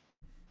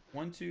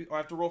 1, 2. Oh, I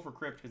have to roll for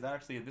crypt because that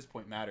actually at this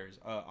point matters.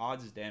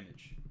 Odds is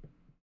damage.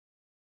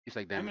 You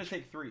take damage. I'm gonna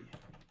take 3.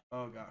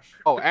 Oh gosh.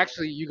 Oh,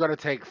 actually, you got to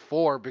take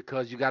 4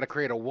 because you got to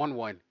create a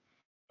 1/1.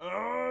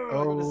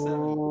 Oh.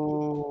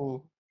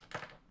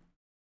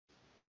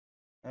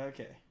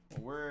 Okay.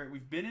 Well,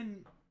 we've been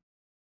in.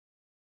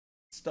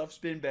 Stuff's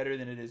been better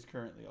than it is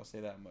currently. I'll say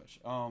that much.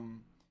 I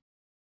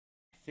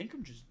think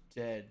I'm just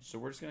dead. So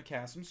we're just gonna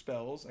cast some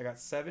spells. I got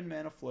 7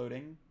 mana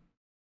floating.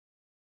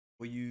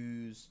 We'll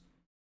use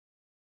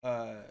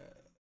 7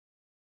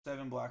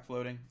 black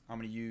floating. I'm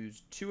gonna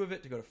use 2 of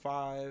it to go to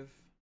 5,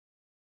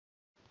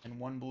 and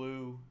 1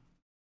 blue.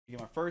 To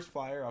get my first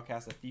flyer, I'll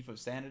cast a Thief of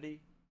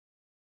Sanity.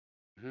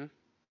 Mm-hmm.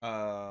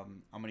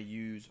 I'm gonna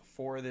use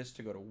 4 of this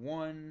to go to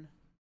 1.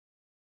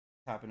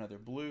 Tap another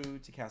blue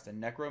to cast a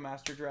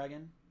Necromaster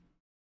Dragon.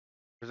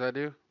 What does that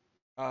do?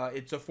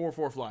 It's a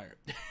 4/4 flyer.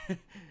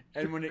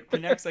 And when it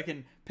connects, I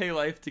can pay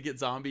life to get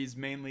zombies.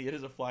 Mainly, it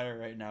is a flyer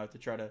right now to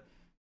try to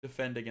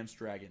defend against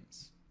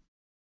dragons.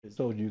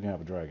 So you can have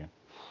a dragon.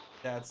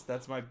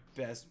 That's my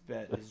best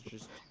bet, is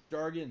just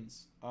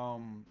dragons. Got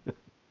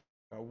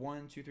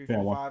 1, 2, 3,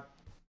 4, 5.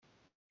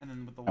 And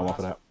then with the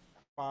last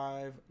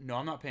 5... No,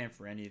 I'm not paying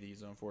for any of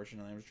these,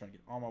 unfortunately. I'm just trying to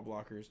get all my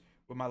blockers.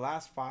 With my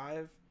last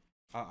 5...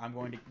 I'm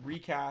going to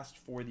recast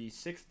for the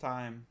 6th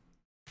time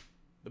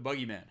the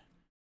Boogeyman.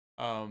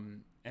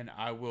 And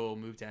I will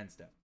move to end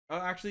step.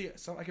 Actually,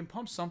 so I can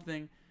pump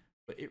something,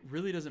 but it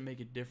really doesn't make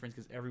a difference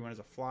because everyone is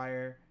a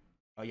flyer.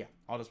 Yeah,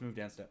 I'll just move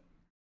to end step.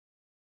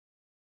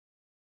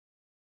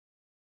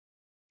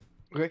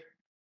 Okay.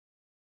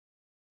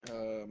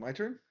 My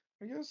turn,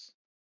 I guess?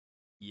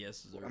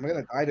 Yes, sir. Am I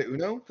going to die to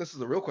Uno? This is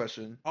the real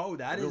question. Oh,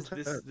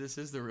 this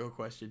is the real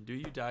question. Do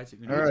you die to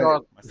Uno?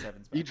 Right. My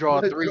 7's back. You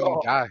draw 3,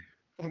 you die.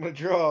 I'm going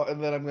to draw,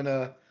 and then I'm going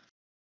to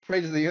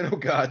pray to the Uno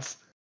gods.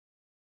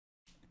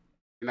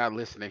 You're not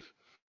listening.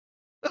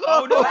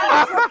 Oh,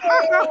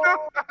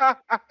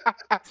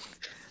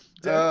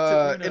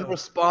 no! In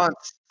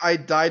response, I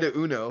die to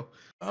Uno.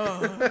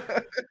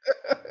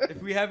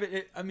 If we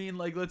haven't, I mean,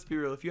 like, let's be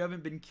real. If you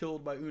haven't been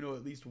killed by Uno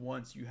at least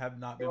once, you have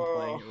not been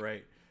playing it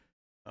right.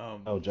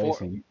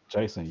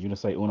 Jason, you didn't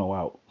say Uno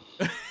out.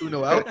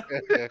 Uno out?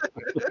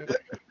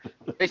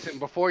 Jason,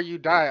 before you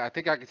die, I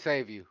think I can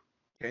save you.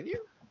 Can you?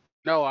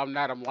 No, I'm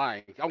not. I'm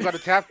lying. I'm going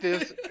to tap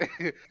this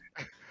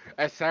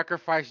and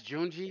sacrifice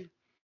Junji.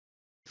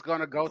 It's going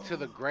to go to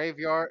the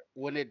graveyard.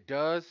 When it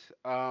does,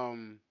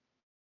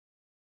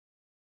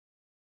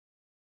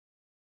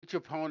 each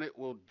opponent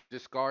will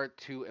discard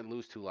 2 and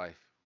lose 2 life.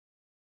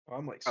 Oh,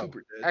 I'm like super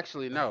dead.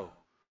 Actually, no.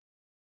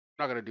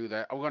 I'm not going to do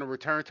that. I'm going to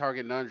return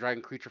target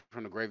non-dragon creature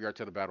from the graveyard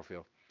to the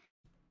battlefield.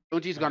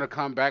 Junji's going to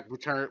come back,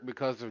 return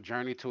because of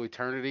Journey to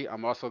Eternity.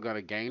 I'm also going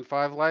to gain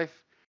 5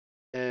 life.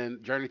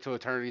 And Journey to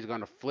Eternity is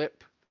going to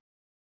flip.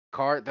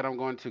 Card that I'm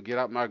going to get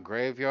out my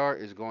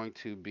graveyard is going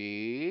to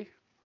be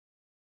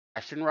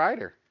Ashen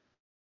Rider.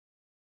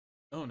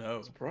 Oh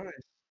no! Surprise!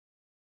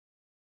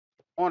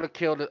 I want to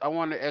kill I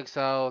want to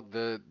exile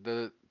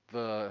the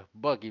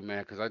Boogeyman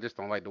because I just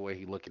don't like the way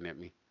he's looking at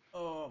me.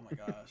 Oh my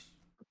gosh!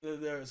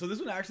 So this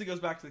one actually goes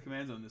back to the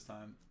command zone this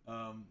time.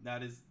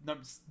 That is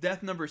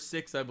death number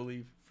 6, I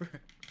believe,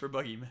 for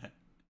Boogeyman.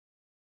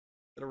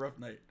 Had a rough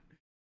night.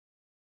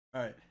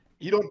 All right.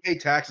 You don't pay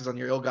taxes on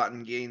your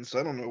ill-gotten gains, so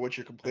I don't know what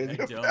you're complaining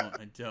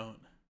about. I don't.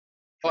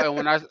 Oh,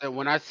 and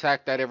when I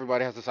sack that,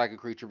 everybody has a psychic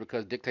creature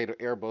because Dictator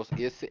Erebos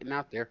is sitting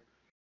out there.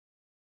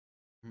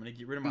 I'm gonna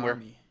get rid of my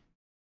army.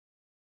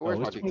 Where's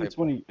it's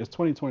 2020. It's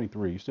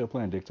 2023. You still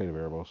playing Dictator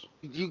Variables?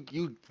 You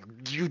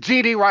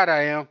GD right?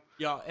 I am.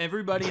 Y'all,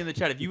 everybody in the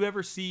chat, if you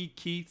ever see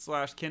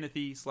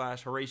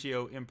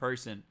Keith/Kennethy/Horatio in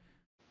person,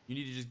 you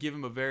need to just give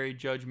him a very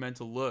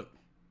judgmental look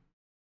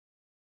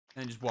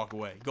and just walk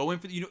away. Go in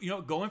for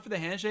go in for the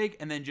handshake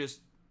and then just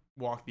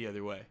walk the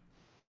other way.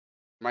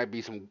 Might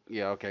be some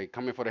okay.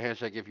 Come in for the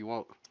handshake if you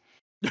want.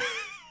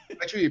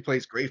 Make sure he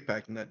plays Grave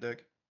Pact in that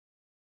deck.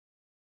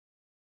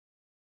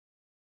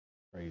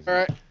 Crazy. All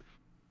right.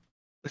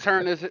 The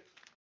turn is it?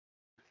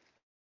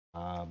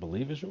 I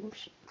believe it's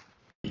yours.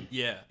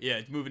 Yeah.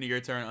 It's moving to your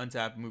turn.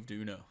 Untap, move to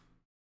Uno.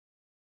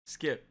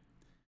 Skip.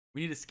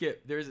 We need a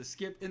skip. There's a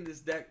skip in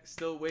this deck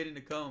still waiting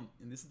to come,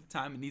 and this is the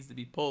time it needs to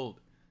be pulled.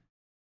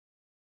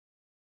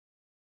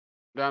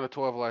 Down to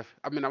 12 life.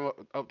 I mean, I'm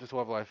up to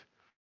 12 life.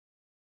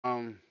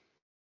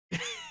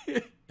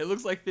 It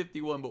looks like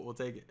 51, but we'll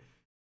take it.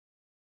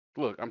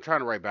 Look, I'm trying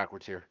to write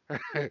backwards here.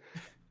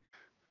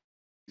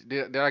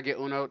 Did I get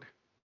Uno'd?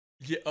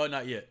 Yeah. Oh,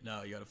 not yet.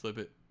 No, you gotta flip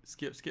it.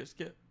 Skip.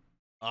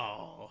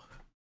 Oh,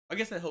 I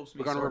guess that helps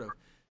me sort of,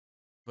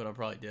 but I'm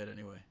probably dead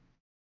anyway.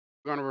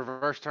 We're gonna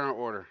reverse turn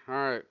order. All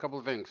right, a couple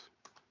of things.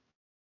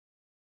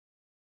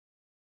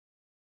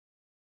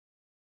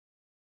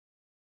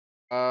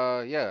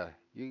 Yeah,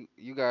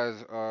 you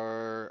guys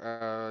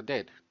are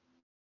dead.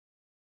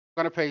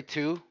 I'm gonna pay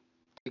 2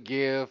 to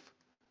give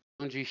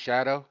Junji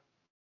Shadow.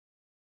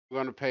 We're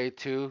gonna pay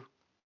 2 to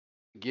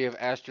give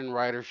Ashton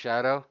Rider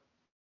Shadow.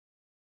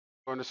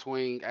 I'm gonna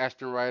swing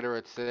Ashton Rider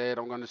at Sid.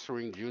 I'm gonna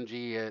swing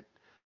Junji at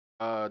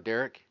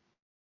Derek.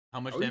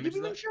 How much damage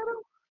is that?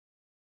 Shadow?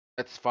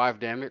 That's 5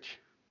 damage.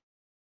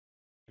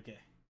 Okay.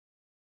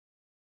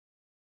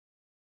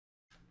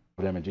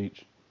 Damage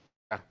each.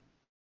 Yeah.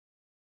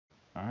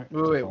 All right.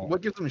 Wait.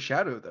 What gives him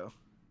Shadow though?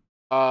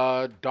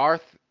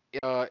 Darth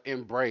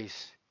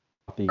Embrace.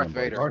 Darth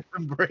Vader. Darth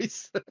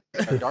Embrace.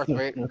 Darth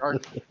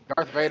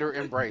Vader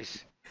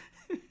Embrace.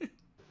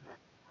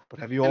 But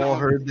have you all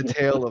heard the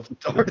tale of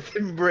Darth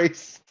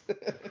Embrace? I'm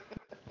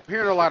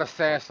hearing a lot of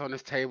sass on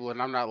this table,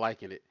 and I'm not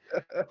liking it.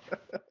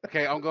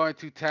 Okay, I'm going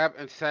to tap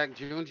and sack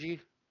Junji,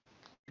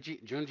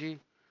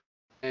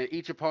 and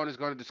each opponent is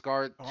going to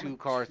discard 2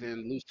 cards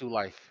and lose 2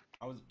 life.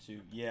 I was at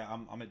 2. Yeah,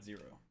 I'm at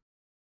 0.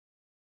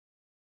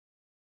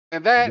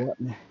 And that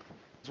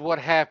is what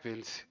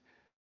happens.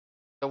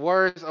 The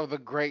words of the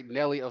great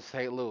Nelly of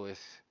St. Louis.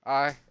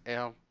 I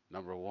am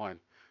number 1.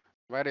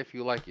 Write it if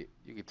you like it.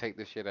 You can take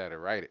this shit out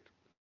and write it.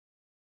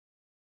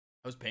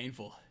 That was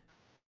painful.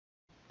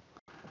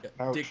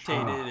 Ouch.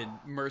 Dictated and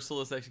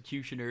merciless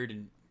executioner,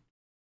 and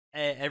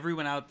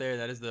everyone out there,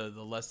 that is the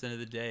lesson of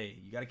the day.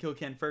 You gotta kill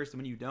Ken first,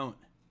 and when you don't,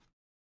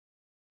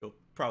 you'll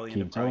probably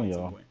end up crying at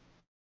some point.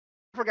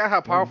 I forgot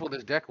how powerful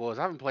this deck was.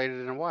 I haven't played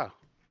it in a while.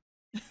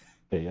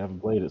 Hey, I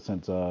haven't played it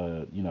since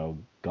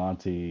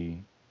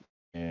Gonti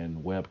and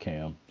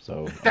webcam.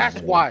 So that's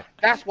why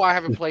I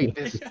haven't played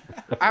this.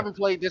 I haven't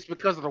played this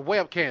because of the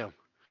webcam.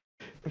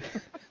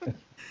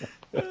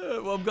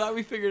 Well, I'm glad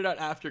we figured it out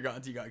after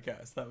Gonti got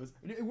cast.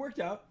 It worked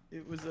out.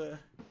 It was all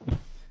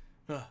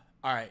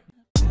right.